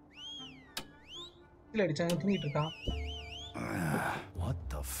 இல்ல அடிச்சாங்க தூங்கிட்டு இருக்கான். What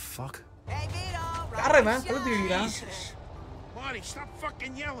the fuck? யாரா இவன்? கழுத்து இடிடா. Marty, stop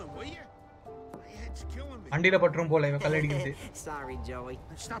fucking yelling, will you? My head's killing me. அண்டில பட்டரும் போல இவன் கல்லடிக்குது. Sorry, Joey.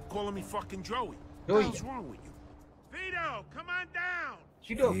 Stop calling me fucking Joey. Joey. What's wrong with you? Vito, come on down.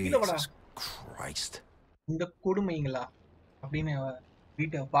 Vito, கீழ வாடா. Christ. இந்த கொடுமைங்களா அப்படின்னு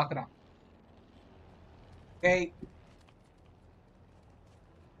வீட்டை பாக்குறான். ஏய்,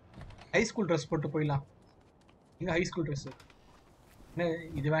 ஹை ஸ்கூல் ட்ரெஸ் போட்டு போயிடலாம். இங்க ஹை ஸ்கூல் ட்ரெஸ் என்ன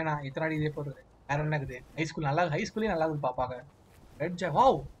இது வேணாம், எத்தனை நாள் இதே போடுறது, வேற என்ன இருக்குது? ஹை ஸ்கூல் நல்லா, ஹை ஸ்கூலே நல்லா இருக்குது பாப்பாங்க. ரெட் ஜா,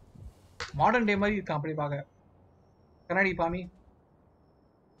 வாவ், மாடர்ன் டே மாதிரி இருக்கான் அப்படி பார்க்க. கண்ணாடி பாமி.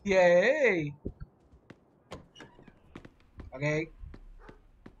 ஏய் ஓகே,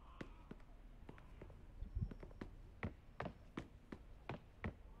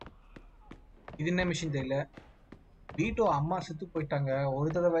 இது என்ன மிஷின் தெரியல. வீட்டோ அம்மா செத்து போயிட்டாங்க, ஒரு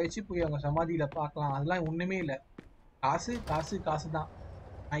தடவை வச்சு போய் அவங்க சமாதியில பார்க்கலாம், அதெல்லாம் ஒண்ணுமே இல்லை. காசு காசு காசு தான்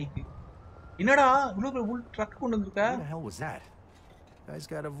நாய்க்கு. என்னடா இவ்வளவு உள் ட்ரக் கொண்டு வந்திருக்க? What the hell was that? Guy's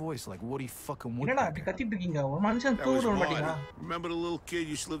got a voice like Woody fucking Woodpecker. என்னடா அப்படி கத்திட்டு இருக்கீங்க? ஒரு மனுஷன் தூர வர மாட்டீங்களா? Remember the little kid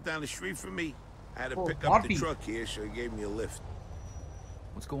you slipped down the street from me? I had to pick up the truck here, so he gave me a lift.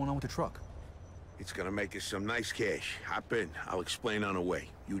 What's going on with the truck? It's gonna make us some nice cash. Hop in. I'll explain on the way.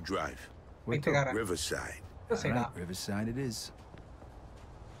 You drive. Wait till Riverside. Right, Riverside it is.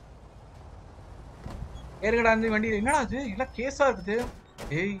 ஏறுங்கடா அந்த வண்டி. என்னடா இது? இல்ல கேஸா இருக்குது.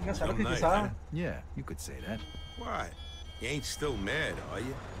 ஏய், இங்க சரக்கு கேஸா? Yeah, you could say that. What? You ain't still mad, are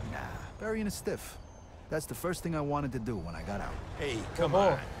you? Nah, burying a stiff. That's the first thing I wanted to do when I got out. Hey, come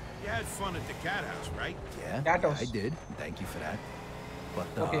on. You had fun at the cat house, right? Yeah, cat house. I did. Thank you for that. But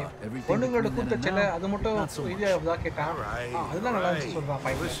okay, everything பொண்ணுங்களோட கூட்டச்சல அது மட்டும் இது அவதா கேட்டான். அதெல்லாம் நல்லா இருந்துச்சு சொல்றான்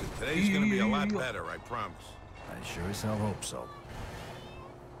பையன். Listen, today's going to be a lot better, I promise. I sure as hell hope so.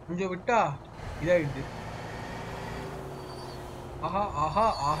 கொஞ்சம் விட்டா இதாயிடுது. ஆஹா ஆஹா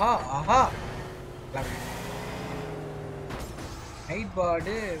ஆஹா ஆஹா. நைட்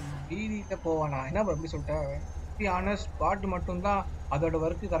பாடு வீதியில போவானா? என்ன அப்படி சொல்லிட்டேன். பி ஆனஸ்ட், பாட்டு மட்டும்தான் அதோட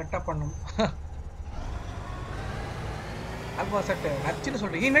ஒர்க்கு கரெக்டா பண்ணும். அல்வா சட்ட நச்சுன்னு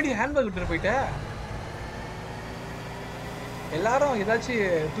சொல்றேன். என்னடி ஹேண்ட்பேக் விட்டு போயிட்ட? எல்லாரும்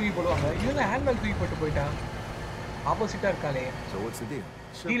ஏதாச்சும் தூக்கி போடுவாங்க, இவங்க ஹேண்ட்பேக் தூக்கி போட்டு போயிட்டா. ஆப்போசிட்டா இருக்காளே. So what's the deal?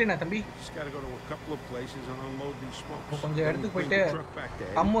 டீலனா தம்பி? Just got to go to a couple of places and unload these smokes. கொஞ்சம் இடத்துக்கு போயிட்டு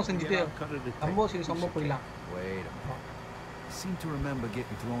கம்மோ செஞ்சுட்டு கம்போ செய்து சொம்ப போயிடலாம். Wait a minute. I seem to remember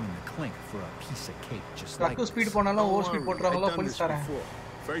getting thrown in the clink for a piece of cake just like this. Speed போனாலும் over speed போட்றாங்களோ police தரேன்.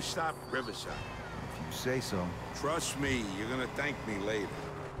 First stop Riverside. You say so. Trust me, you're going to thank me later.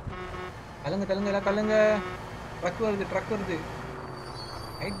 கலங்க கலங்க எல்லாம் கலங்க. Drug வருது, drug வருது.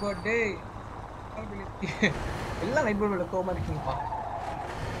 Night birthday எல்லாம் night birthday கோவமா இருக்கீங்கப்பா.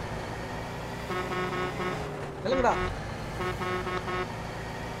 கலங்கடா.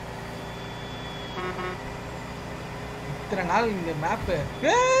 இத்தனை நாள் இந்த மேப்பு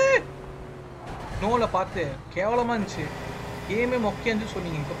நோல பார்த்து கேவலமா இருந்துச்சு. கேமே மொக்கையான்னு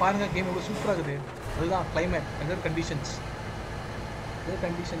சொன்னீங்க. இப்போ பாருங்க கேம் எவ்வளோ சூப்பராக இருக்குது. அதுதான் climate, weather conditions. Weather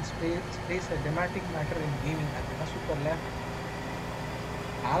conditions place a டெமேட்டிக் matter in gaming. அதுதான் சூப்பர்ல.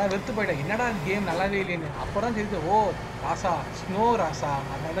 நானும் வெறுத்து போயிட்டேன், என்னடா கேம் நல்லாவே இல்லைன்னு. அப்போதான் தெரியுது, ஓ ராசா, ஸ்னோ ராசா,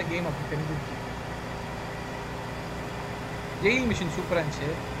 அதனால தான் கேம் அப்படி தெரிஞ்சிருச்சு. ஜெயில் மிஷின் சூப்பராக இருந்துச்சு.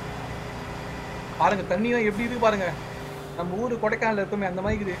 பாருங்க தண்ணிலாம் எப்படி இருக்கு பாருங்க. நம்ம ஊர் கொடைக்கானல் இருக்குமே அந்த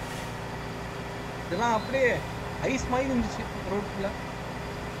மாதிரி இருக்குது. இதெல்லாம் அப்படியே ஐஸ் மாதிரி இருந்துச்சு ரோட்ல.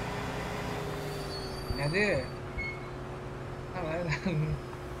 அது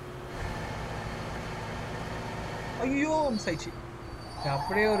ஐயோ மிஸ் ஆயிடுச்சு.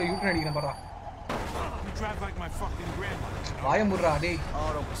 அப்படியே ஒரு யூட்டன் அடிக்கிறேன் பாரா. வாயமுடுறா டேய்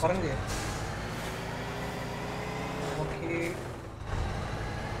பறங்கு. ஓகே,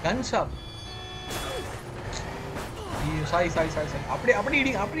 கன் ஷாப். ஐயோ சாரி சாரி சாரி சாரி. அப்படியே அப்படியே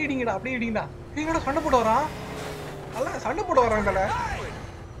இடிங்க, அப்படியே இடிங்கடா, அப்படியே இடிங்கடா. என்னடா சண்டை போட வரான்? நல்லா சண்டை போட வராங்கடா.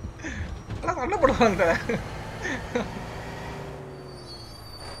 நல்லா சண்டை போட வராங்கடா.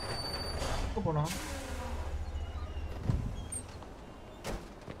 எங்க போனா?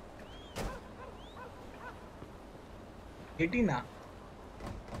 எட்டினா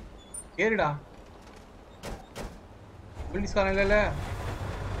ஏறுடா. போலீஸ்காரன் இல்ல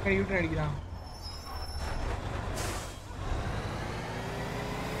யூட்டன் அடிக்கிறான்.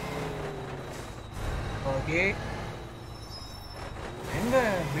 ஓகே, எங்க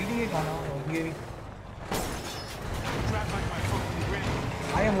பில்டிங்கே காணோம்.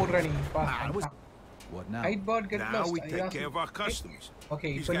 I am Udra ni. What now? Nightbot get now lost. We take care of our customers.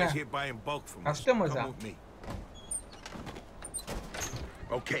 Okay, these guys here buy in bulk from customers us. Come with me.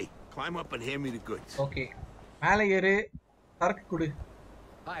 Okay, climb up and hand me the goods. Okay. மேலே ஏறு சரக்கு குடு.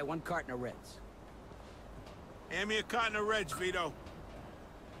 Hi, 1 carton of Reds. Hand me a carton of Reds, Vito.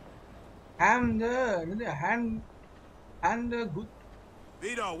 And good.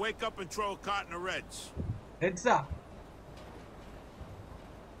 Vito, wake up and throw a carton of Reds. Redsa.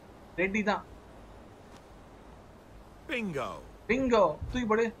 Ready தான். Bingo. Bingo. தூக்கி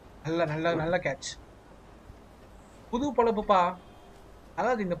போடு. நல்ல catch. புது பொழப்புப்பா.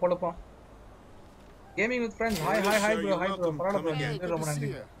 அதாவது இந்த பொழப்பம். Gaming with friends. Hi bro. பரவாயில்ல bro. ரொம்ப நன்றி.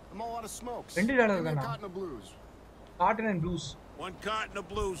 $2 தானா? Carton and blues. 1 carton of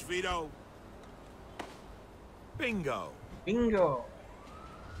blues, Vito. Bingo.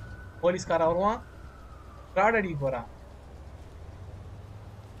 போலீஸ்கார வருவான். fraud அடிக்க போறான்.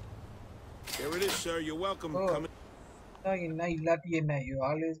 Here it is, sir. You're welcome. Come in. என்ன இல்லாட்டி என்ன? You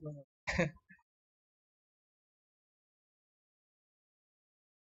always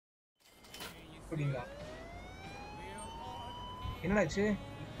புடிங்களா? என்னடாச்சு?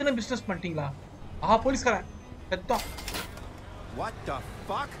 இத்தனை பிசினஸ் பண்ணிட்டீங்களா? போலீஸ்காரன் செத்தான். What the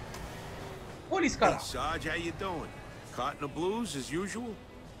fuck? போலீஸ்காரா? Hey, Sarge, how you doing? Carton of blues as usual?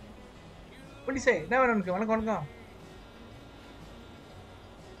 போலீஸே, என்ன வேணும் உனக்கு? வணக்கம்.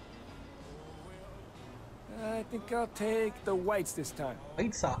 I think I'll take the whites this time.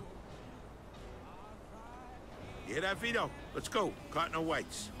 Whites? Yeah, that Vito. Let's go. Carton of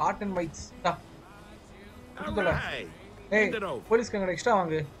whites. Carton whites. All right. Hey, police can extra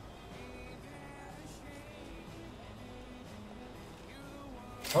வாங்கு.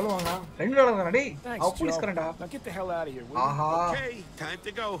 எவ்வளவு Vanga? $2 தானே டேய். அவ police கரண்டா. Now get the hell out of here. Okay, time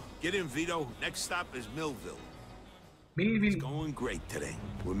to go. Get in, Vito. Next stop is Millville. Millville. It's going great today.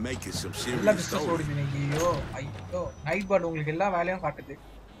 We're making some serious எல்லா business ஓடுது ஐயோ. Night பாட் உங்களுக்கு எல்லா வேலையும் காட்டுது.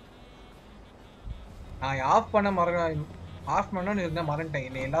 நான் ஆஃப் பண்ணணும்னு இருந்த மறந்துட்டேன்.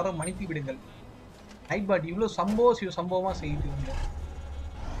 என்னை எல்லாரும் மன்னித்து விடுங்கள். நைட் பாட் இவ்வளவு சம்பவமா செய்யுது.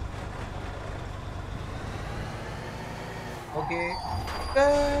 ஓகே.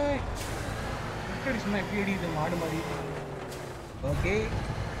 எப்படி அடிக்குது மாடு மாதிரி. ஓகே.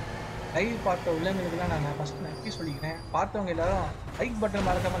 லைவ் பார்த்த உள்ளவங்களுக்குலாம் நான் ஃபஸ்ட்டு நன்றி சொல்லிக்கிறேன். பார்த்தவங்க எல்லாரும் லைக் பட்டன்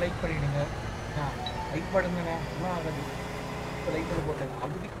மறக்காமல் லைக் பண்ணிவிடுங்க. லைக் பட்டன் தானே ஒன்றும் ஆகாது. இப்போ லைக் பண்ணி போட்டது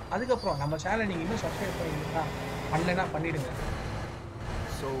அதுக்கப்புறம் நம்ம சேனலை நீங்கள் இன்னும் சப்ஸ்கிரைப் பண்ணிங்கன்னா பண்ணலைன்னா பண்ணிவிடுங்க.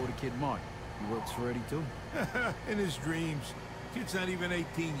 So the kid Mark, he works for Eddie too? In his dreams. Kid's not even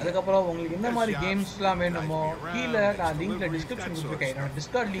 18 yet. அதுக்கப்புறம் உங்களுக்கு என்ன மாதிரி கேம்ஸ்லாம் வேணுமோ கீழே நான் லிங்க்ல டிஸ்கிரிப்ஷன் கொடுத்துருக்கேன். என்னோட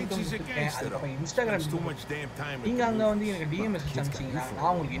டிஸ்கார்ட் லிங்க்கும் கொடுத்துருக்கேன். அதுக்கப்புறம் இன்ஸ்டாகிராம் நீங்கள் அங்கே வந்து எனக்கு டிஎம் மெசேஜ் அனுப்பிச்சிங்கன்னா நான்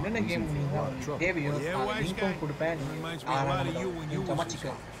உங்களுக்கு என்னென்ன கேம் நீங்கள் தேவையோ லிங்க்கும் கொடுப்பேன். நீங்கள்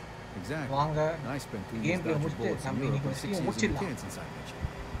சமைச்சிக்கலாம். வாங்க கேம் பிளே முடிச்சுட்டு நம்ம இன்னைக்கு முடிச்சிடலாம்.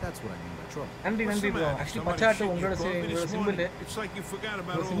 நன்றி ப்ரோ. ஆக்சுவலி பச்சாட்டு உங்களோட சிம்பிள்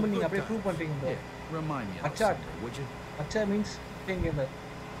நீங்கள் அப்படியே ப்ரூவ் பண்ணுறீங்க ப்ரோ. பச்சாட் பச்சை மீன்ஸ் கேமர்.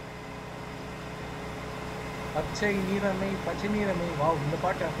 பச்சை நீரமை. வாவ், இந்த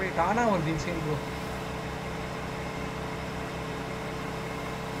பாட்டு அப்படியே தானா வருது இன்சேன் ப்ரோ.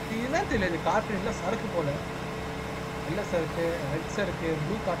 இது என்ன தெரியல, இது கார்டன் இல்லை சரக்கு போல. வெள்ளை சரக்கு, ரெட் சரக்கு,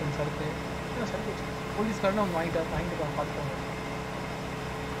 ப்ளூ காட்டன் சரக்கு, சரக்கு போலீஸ்காரன் அவங்க வாங்கிட்டு பார்த்துக்கோங்க.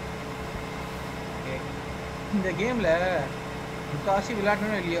 இந்த கேமில் முக்காசி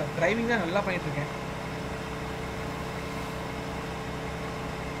விளையாடணும் இல்லையோ டிரைவிங் தான் நல்லா பண்ணிட்டு இருக்கேன்.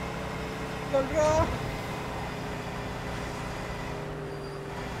 இதான்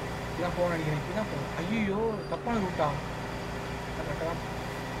போன் அடிக்கிறேன். இதான் போன். ஐயோ தப்பான ரூட்டா.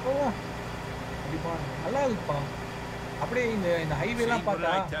 ஓ அப்படிப்பா நல்லா இருக்குப்பா. அப்படியே இந்த ஹைவேலாம்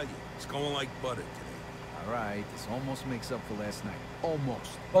பார்த்தா All right, this almost makes up for last night.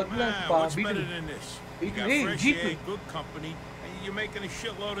 Almost. What's better than this? You got fresh air, good company, and you're making a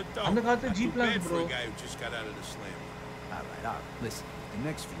shitload of dough. Not too bad for a guy who just got out of the slam. All right. Listen, the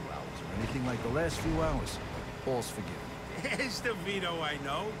next few hours or anything like the last few hours, all's forgiven. It's the Vito I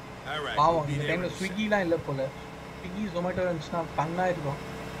know. All right. Wow, இந்த டைம்ல ஸ்விக்கிலாம் இல்ல போல. Swiggy Zomato இருந்துச்சுன்னா பண்ணா இருக்கும்.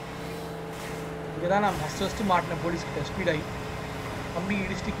 இதுதான் நான் first மாட்டின போலீஸ் கிட்ட ஸ்பீட் ஆகி கம்பி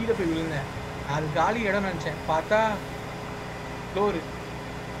இடிச்சுட்டு கீழே போய் விழுந்தேன். அது காலி இடம் நினச்சேன், பார்த்தா ஃப்ளோரு.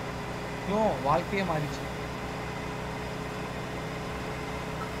 வாழ்க்கையே மாறிச்சு.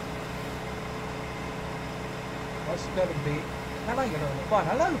 ஃபர்ஸ்டர் பே நல்லா இடம் இல்லைப்பா,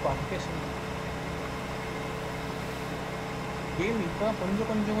 நல்லா இருக்குப்பா லொக்கேஷன். கேம் இப்போ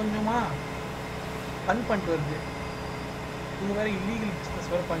கொஞ்சமா ஃபன் பண்ணிட்டு வருது. இவங்க வேறு இல்லீகல்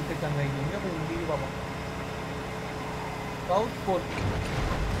பிஸ்னஸ் வேறு பண்ணிட்டு இருக்காங்க. இது எங்கே போய் முடியுது பார்ப்போம். South board.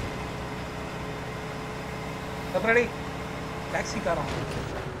 கப்ரடி டாக்ஸி காரம்.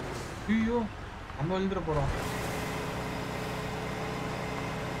 ஐயோ நம்ம விழுந்துட போறோம்.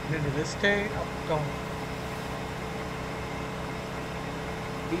 இந்த வெஸ்டே அப் டவுன்.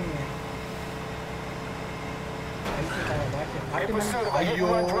 ஐயோ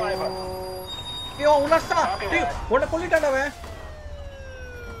ஐயோ உனஸ்தா டேய் உன்னை கொல்லிட்டானவன்.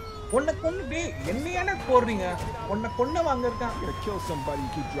 உன்னை கொன்னு டேய் என்னையான போறீங்க? உன்னை கொன்னவன் அங்க இருக்கான். I'm gonna kill somebody you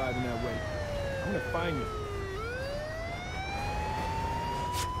keep driving that way. I'm gonna find you.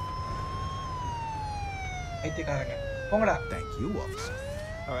 ஐத்திகாரங்க போங்கடா. Thank you, officer.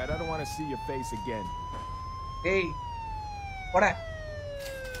 All right, I don't want to see your face again. ஏய் போடா.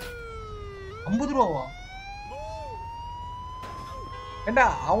 50 ரூபாவா? ஏண்டா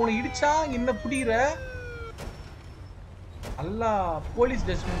அவனை இடிச்சா என்ன புடிற? நல்லா போலீஸ்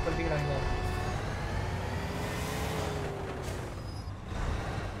டெஸ்ட்மென்ட் பண்ணிக்கிறாங்க.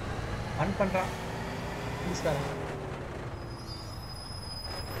 அன் பண்றான் போலீஸ்காரன்.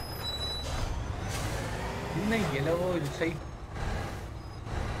 என்ன எலவோ இது சை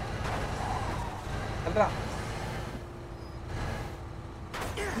அல்றா.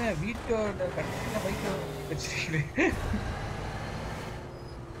 என்ன வீட்டோட கட்டின பைக் வச்சிருக்கீங்க?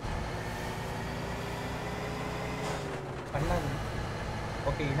 பண்ணாங்க.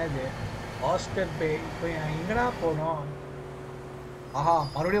 ஓகே என்னது ஹாஸ்டல் பே. இப்போ எங்கடா போனோம்? ஆஹா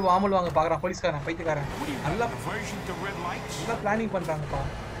மறுபடியும் வாமல் வாங்க பார்க்குறான் போலீஸ்காரன் பைத்தியக்காரன். நல்லா பிளானிங் பண்ணுறாங்கப்பா.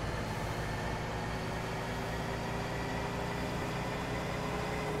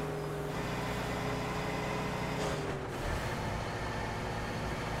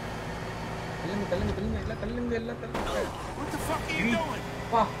 தள்ளுங்க தள்ளுங்க எல்லாம் தள்ளுங்க எல்லாம் தள்ளுங்க.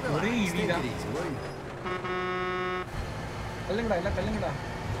 வா ஒரே இடிதான். தள்ளுங்கடா எல்லாம் தள்ளுங்கடா.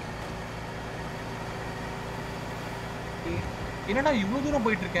 என்னடா இவ்வளவு தூரம்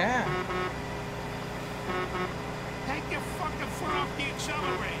போயிட்டு இருக்கேன்?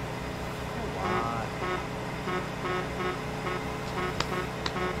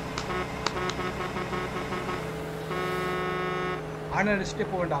 ஆனா அடிச்சுட்டே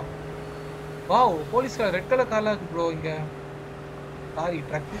போக வேண்டாம். வாவ் போலீஸ்கார ரெட் கலர் கார்ல இருக்கு ப்ரோ இங்க. Sorry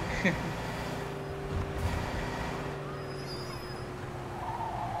drug.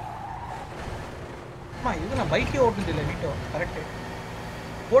 அம்மா இது நான் பைக்கே ஓட்டுனது இல்லை வீட்டோ. கரெக்டு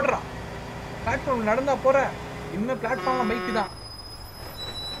போடுறா. பிளாட்ஃபார்ம் நடந்தா போற. இனிமே பிளாட்ஃபார்ம்ல பைக்கு தான்.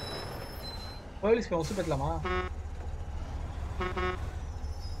 போலீஸ்க்கு உசு பத்தலாமா?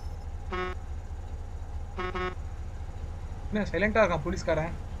 என்ன சைலண்டா இருக்கான்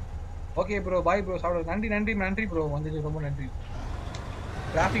போலீஸ்காரன். ஓகே ப்ரோ பாய் ப்ரோ சாப்பிடு. நன்றி நன்றி நன்றி ப்ரோ வந்தது ரொம்ப நன்றி.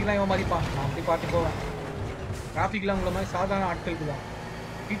 டிராஃபிக்லாம் இவன் மதிப்பான். நான் அப்படி பார்த்து போவேன். டிராஃபிக்லாம் உங்களை மாதிரி சாதாரண ஆட்களுக்கு தான்.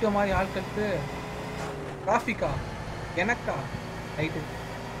 வீட்டோ மாதிரி ஆட்களுக்கு டிராஃபிக்கா எனக்கா ரைட்டு.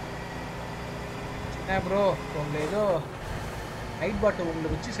 என்ன ப்ரோ உங்களை ஏதோ நைட் பாட்டு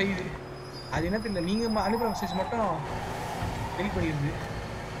உங்களை வச்சு செய்யுது. அது என்ன தெரியல. நீங்கள் அனுப்புகிற மெசேஜ் மட்டும் டெலிட் பண்ணிடுது.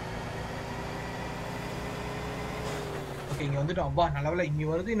 ஓகே இங்கே வந்துட்டோம். அப்பா நல்லவேளை இங்கே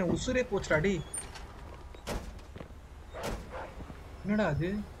வருது. என்ன உசுரே போச்சுடாடி. என்னடா அது?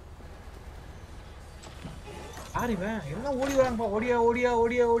 யார் இவன்? எல்லாம் ஓடி வராங்கப்பா. ஓடியா ஓடியா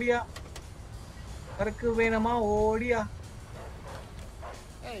ஓடியா ஓடியா. சரக்கு வேணுமா ஓடியா.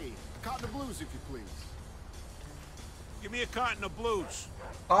 Hey, carton of blues if you please. Give me a carton of blues.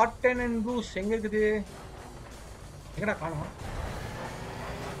 Carton and blues எங்க இருக்குது? எங்கடா காணோம்?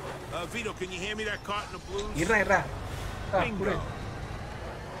 Vito, can you hand me that carton of blues? இருடா. குடு.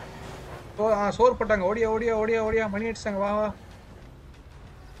 சோறு போட்டாங்க. ஓடியா ஓடியா ஓடியா ஓடியா. மணி அடிச்சாங்க. வா வா.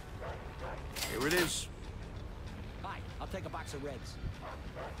 Here it is. Hi, I'll take a box of Reds.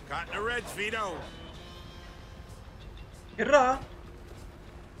 Carton of Reds, Vito. இருடா.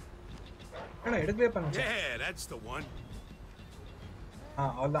 என்ன எடுக்கவே பண்ணு. Yeah, that's the one.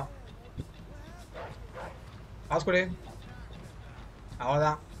 அவ்வளோதான். பாஸ்கோடே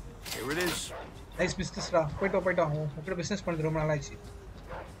அவ்வளோதான். Here it is. நைஸ் பிஸ்னஸ்டா. போயிட்டோம். உங்ககிட்ட பிஸ்னஸ் பண்ணுறது ரொம்ப நல்லா ஆயிடுச்சு.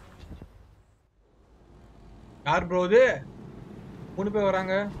 யார் ப்ரோ இது? 3 பேர்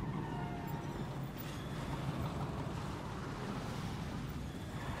வராங்க.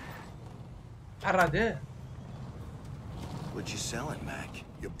 யாரா அது? What you selling, Mac?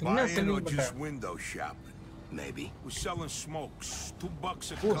 You buying or just window shopping? Maybe. We're selling smokes.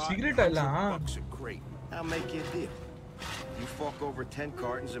 $2 a carton. cigarette $2 a crate. I'll make you a deal. You fork over 10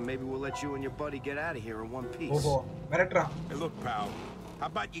 cartons and maybe we'll let you and your buddy get out of here in one piece. Hey, look, pal. How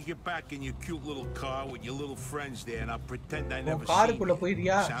about you get back in your cute little car with your little friends there and I'll pretend I never seen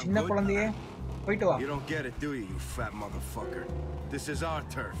you. Sound good? You don't get it, do you fat motherfucker? This is our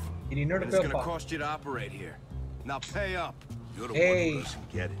turf. And it's gonna cost you to operate here. Now pay up. You're the one who doesn't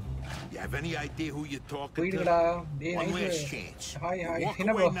get it. You have any idea who you're talking to? One last chance. Walk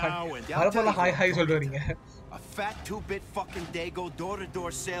away now and I'll tell you. A fat two-bit fucking dago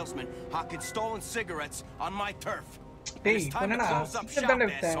door-to-door salesman hawking stolen cigarettes on my turf. It's time to close up shop,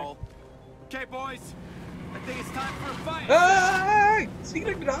 asshole. Okay, boys. I think it's time for a fight. Hey!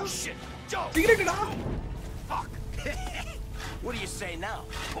 Cigarette da. Shit, Joe. Cigarette da. Fuck. What do you say now,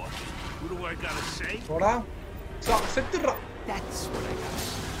 Porky? What do I gotta say? Oda. Settura. That's what I got.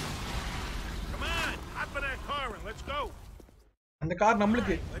 Come on, hop in that car and let's go. அந்த car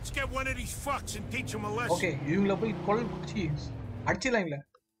நம்மளுக்கு. Let's get one of these fucks and teach them a lesson. Okay, இவங்கள போய் கொல்லுச்சி அடிச்சலாம் இல்ல.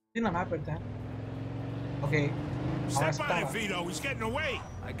 இது நான் map எடுத்தேன். Okay. Step on it, Vito. He's getting away.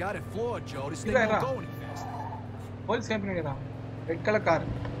 I got it floored, Joe. This thing won't go any faster. Police camp பண்ணிடா. Red colour car.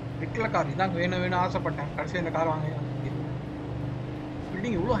 Red colour car. இதான் வேணும் ஆசைப்பட்டேன். கடைசி இந்த கார் வாங்க.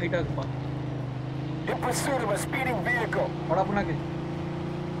 பில்டிங் இவ்வளவு ஹைட்டா இருக்குப்பா. In pursuit of a speeding vehicle. போடா புனாக்கு.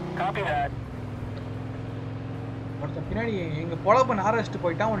 Copy that. ஒருத்தன் பின்னாடி எங்க பொலப்பன் அரெஸ்ட்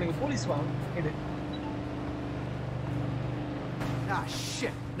போயிட்டான். உனக்கு போலீஸ் வா. இது. Ah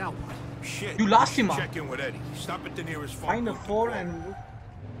shit. Now what? Shit. You lost him. Check in with Eddie. Stop at the nearest phone.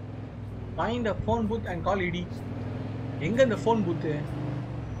 Find a phone booth and call Eddie. எங்க இந்த phone booth?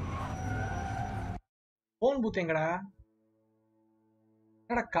 Phone booth எங்கடா?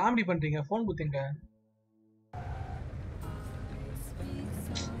 என்னடா காமெடி பண்றீங்க? Phone booth எங்க?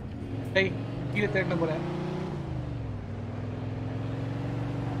 டேய், கீழ தேடணும் போற.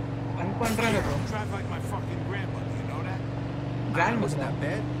 ஃபன் பண்றாங்க bro. Drive like my fucking grandmother, you know that? Grandmother not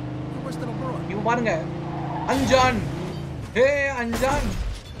bad. Where's the bro? இவன் பாருங்க. அஞ்சான். ஹே அஞ்சான்.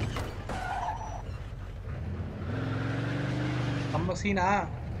 நம்ம சீனா.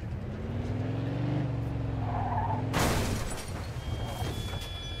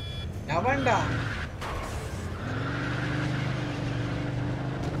 எவன்டா?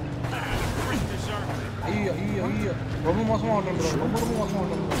 ஐயோ ஐயோ ஐயோ ரொம்ப மோசமா ஓடுறேன் bro. ரொம்ப மோசமா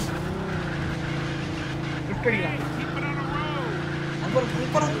ஓடுறேன் bro. லிஃப்ட் அடிக்கலாம். அங்க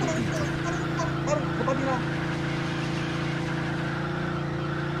சூப்பரா பாத்தீங்களா?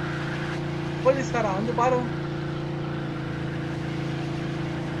 போலீஸ்காரா வந்து பாரு.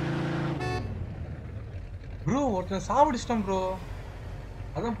 ப்ரோ ஒருத்தன் சாவடிச்சிட்டான் ப்ரோ.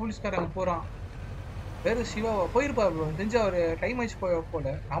 அதான் போலீஸ்காரன் போறான். வேறு சிவா போயிருப்பாரு ப்ரோ. தெரிஞ்ச ஒரு டைம் ஆச்சு போல.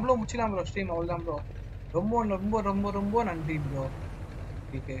 நம்மளும் முடிச்சிடலாம் ப்ரோ ஸ்ட்ரீம். அவ்வளோதான் ப்ரோ. ரொம்ப ரொம்ப ரொம்ப ரொம்ப நன்றி ப்ரோ.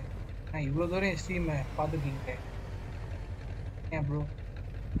 ஓகே நான் இவ்வளோ தூரம் ஸ்ட்ரீமை பார்த்துருக்கீங்க. ஏன் ப்ரோ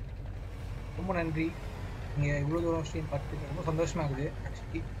ரொம்ப நன்றி. நீங்கள் இவ்வளோ தூரம் ஸ்ட்ரீம் பார்த்துட்டு ரொம்ப சந்தோஷமாக இருக்குது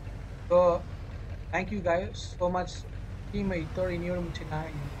actually. So thank you guys so much. ஸ்ட்ரீமை இதோட இனியோடு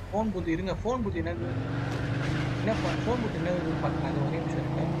முடிச்சுக்கலாம். ஃபோன் பூத்து இருங்க. ஃபோன் பூத்து என்னது? என்ன ஃபோன் பூத்து என்னது பார்க்கலாம். அது ஒரே நிமிஷம்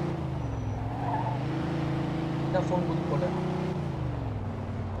இருக்கு. இதான் ஃபோன் பூத்து போல.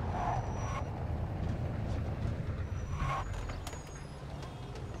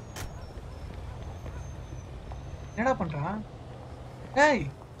 என்னடா பண்றான்? ஏய்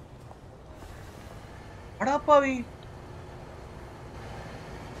அடாப்பாவி.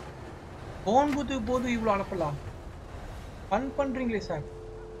 போன் பூத்துக்கு போது இவ்வளவு அனுப்பலாம். Fun பண்றீங்களே sir.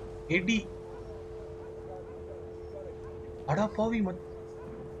 எடி அடாப்பாவி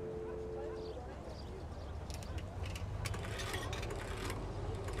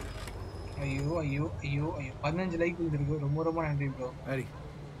ஐயோ ஐயோ ஐயோ ஐயோ 15 லைக் வந்துருக்கு. ரொம்ப ரொம்ப நன்றி bro. Eddie,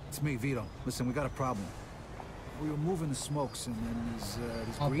 it's me, Vito. Listen, we got a problem. We were moving the smokes and then these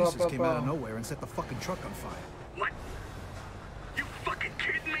greasers came out of nowhere and set the fucking truck on fire. What? You fucking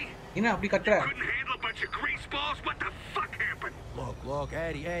kidding me? என்ன அப்படி கத்துற? Couldn't handle a bunch of grease balls? What the fuck happened? Look,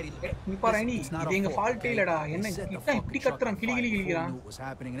 Eddie. நீ பாரு நீ இது எங்க fault இல்லடா. என்ன இப்படி கத்துறான்? கிளி கிளிக்கிறான். What was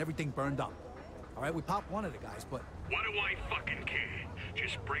happening and everything burned up. All right, we popped one of the guys, but what do I fucking care?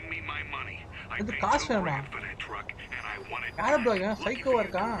 Just bring me my money. I இது paid காசு வேணுமா? for that truck and I want it. யார bro இவன் சைக்கோவா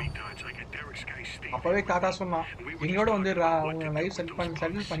இருக்கான்? அப்பவே டாடா சொன்னான். எங்களோட வந்து உங்க லைஃப் செட்டில்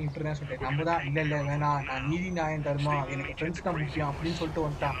பண்ணிட்டு இருக்கேன் சொல்லிட்டு. நம்ம தான் இல்ல வேணாம் நான் நீதி நியாயம் தர்மம் எனக்கு ஃப்ரெண்ட்ஸ் தான் முக்கியம் அப்படின்னு சொல்லிட்டு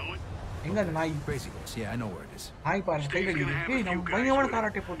வந்துட்டான். எங்க அந்த நாய்? Yeah, I know where it is. நாய் பாருங்க கை கடிக்குது. ஏய் நம்ம பயங்கரமான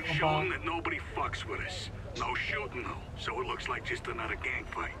காராட்டை போட்டுருக்கோம்பா. Nobody fucks with us. No shooting though, so it looks like just another gang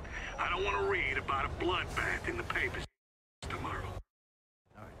fight. I don't want to read about a bloodbath in the papers tomorrow.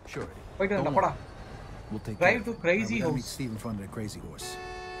 All right, sure. போயிட்டு வரடா போடா. We'll take Drive to Crazy House. House. Steve in front of the Crazy Horse.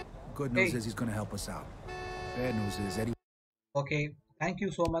 Good news is he's going to help us out. Bad news is Eddie. Okay, thank you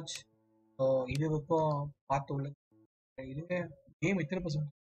so much. So இது வரைக்கும் பார்த்து உள்ள இதுவே game இத்தனை percent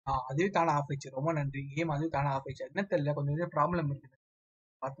அதுவே தானே of ஆயிடுச்சு. ரொம்ப நன்றி. கேம் அதுவே தானே ஆஃப் ஆயிடுச்சு. என்ன தெரியல கொஞ்சம் ப்ராப்ளம் இருக்குது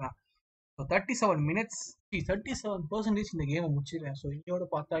பார்த்தலாம். ஸோ 37 minutes 37% இந்த கேமை முடிச்சிடுறேன். ஸோ இன்னையோட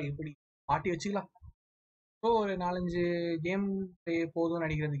பார்த்தா எப்படி பாட்டி வச்சுக்கலாம். ஸோ ஒரு 4-5 கேம் போதும்னு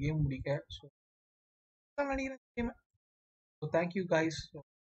நினைக்கிறேன் இந்த கேம் முடிக்க. ஸோ நினைக்கிறேன் கேம். So thank you guys.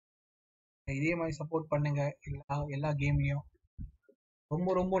 இதே மாதிரி சப்போர்ட் பண்ணுங்க எல்லா கேம்லையும். ரொம்ப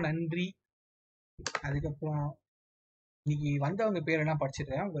ரொம்ப நன்றி. அதுக்கப்புறம் இன்னைக்கு வந்தவங்க பேரெல்லாம்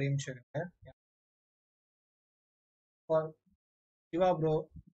படிச்சிடுறேன், ஒரே நிமிஷம் இருங்க. சிவா ப்ரோ,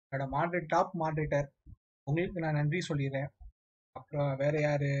 என்னோட டாப் மாடரேட்டர், உங்களுக்கு நான் நன்றி சொல்லிடுறேன். அப்புறம் வேற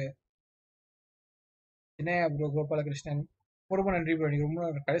யாரு, சின்னையா ப்ரோ, கோபாலகிருஷ்ணன், ரொம்ப நன்றி ப்ரோ. நீங்க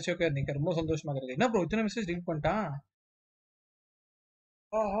ரொம்ப கடைசியாக இருந்தீங்க, ரொம்ப சந்தோஷமா இருக்கு. என்ன ப்ரோ இத்தனை மெசேஜ் டீல் பண்ணிட்டான்?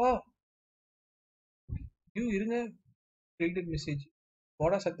 இருங்க, மெசேஜ்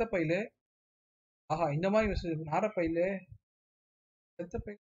போடா செத்த பையில. ஆஹா, இந்த மாதிரி மெசேஜ் நார பையில செத்த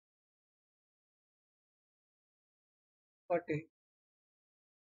பை பாட்டு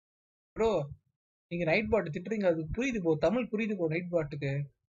ப்ரோ. நீங்க நைட் பாட்டு திட்டுறீங்க, அது புரியுது ப்ரோ, தமிழ் புரியுது ப்ரோ. நைட் பாட்டுக்கு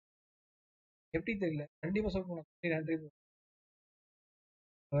எப்படி தெரியல, கண்டிப்பா சொல்லணும். நன்றி ப்ரோ.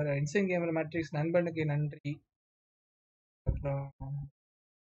 வேற இன்சைன் கேமரா மேட்ரிக்ஸ் நண்பனுக்கு நன்றி. அப்புறம்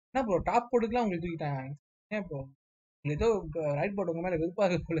என்ன ப்ரோ டாப் போட்டுக்கலாம் உங்களுக்கு தூக்கிட்டாங்க. ஏன் ப்ரோ உங்களுக்கு ஏதோ ரைட் போட்டு உங்க மேல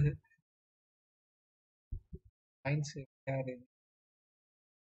வெறுப்பாக போகுது. யாரு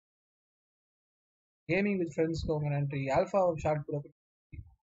கேமிங் வித் ஃப்ரெண்ட்ஸ்க்கு உங்க நன்றி. ஆல்ஃபா ஷார்ட் ப்ரோ,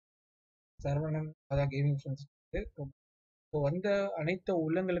 சரவணன், அதான் கேமிங் ஃப்ரெண்ட்ஸ். ஸோ வந்த அனைத்து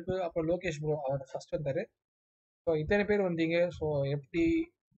உள்ளங்களுக்கு, அப்புறம் லோகேஷ் ப்ரோ அவர் ஃபர்ஸ்ட் வந்தார். ஸோ இத்தனை பேர் வந்தீங்க. ஸோ எப்படி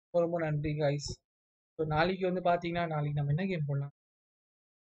ரொம்ப ரொம்ப நன்றி கைஸ். ஸோ நாளைக்கு வந்து பார்த்தீங்கன்னா, நாளைக்கு நம்ம என்ன கேம் போடலாம்?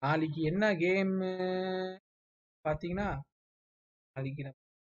 நாளைக்கு என்ன கேமு பார்த்தீங்கன்னா, நாளைக்கு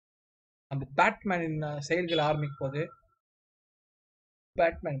நம்ம பேட்மேனின் செயல்கள் ஆரம்பிக்கும் போது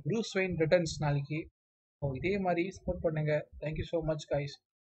பேட்மேன் ப்ரூஸ் வெயின் ரிட்டர்ன்ஸ் நாளைக்கு. ஸோ இதே மாதிரி சப்போர்ட் பண்ணுங்க. Thank you so much guys.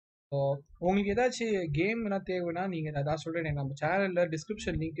 So உங்களுக்கு ஏதாச்சும் கேம் என்ன தேவைன்னா நீங்கள் அதான் சொல்கிறேன், நம்ம சேனலில்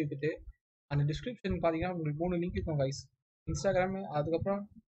டிஸ்கிரிப்ஷன் லிங்க் இருக்குது. அந்த டிஸ்கிரிப்ஷன் பார்த்தீங்கன்னா உங்களுக்கு 3 லிங்க் இருக்கும் கைஸ். இன்ஸ்டாகிராம், அதுக்கப்புறம்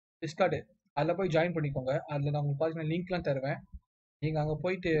டிஸ்கார்டு, அதில் போய் ஜாயின் பண்ணிக்கோங்க. அதில் நான் உங்களுக்கு பார்த்தீங்கன்னா லிங்க்லாம் தருவேன். நீங்கள் அங்கே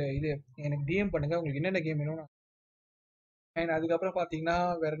போயிட்டு இது எனக்கு டிஎம் பண்ணுங்கள், உங்களுக்கு என்னென்ன கேம் வேணும்னு. அண்ட் அதுக்கப்புறம் பார்த்தீங்கன்னா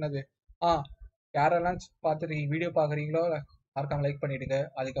வேறு என்னது, யாரெல்லாம் பார்த்துட்டு வீடியோ பார்க்குறீங்களோ மறக்காம லைக் பண்ணிவிடுங்க.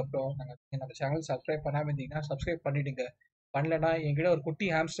 அதுக்கப்புறம் நம்ம சேனல் சப்ஸ்கிரைப் பண்ணாமல் இருந்தீங்கன்னா சப்ஸ்கிரைப் பண்ணிவிடுங்க. பண்ணலன்னா என்கிட்ட ஒரு குட்டி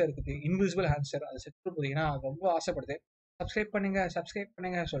ஹாம்ஸ்டர் இருக்குது, இன்விசிபிள் ஹாம்ஸ்டர். அதை செத்து போதீங்கன்னா அது ரொம்ப ஆசைப்படுது. சப்ஸ்கிரைப்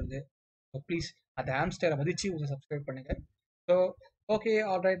பண்ணுங்க சொல்லுது. ப்ளீஸ் அந்த ஹாம்ஸ்டரை மதிச்சு சப்ஸ்கிரைப் பண்ணுங்க. So okay,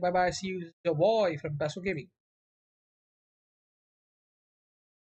 alright, by by, see you, your boy from Pasco Gaming.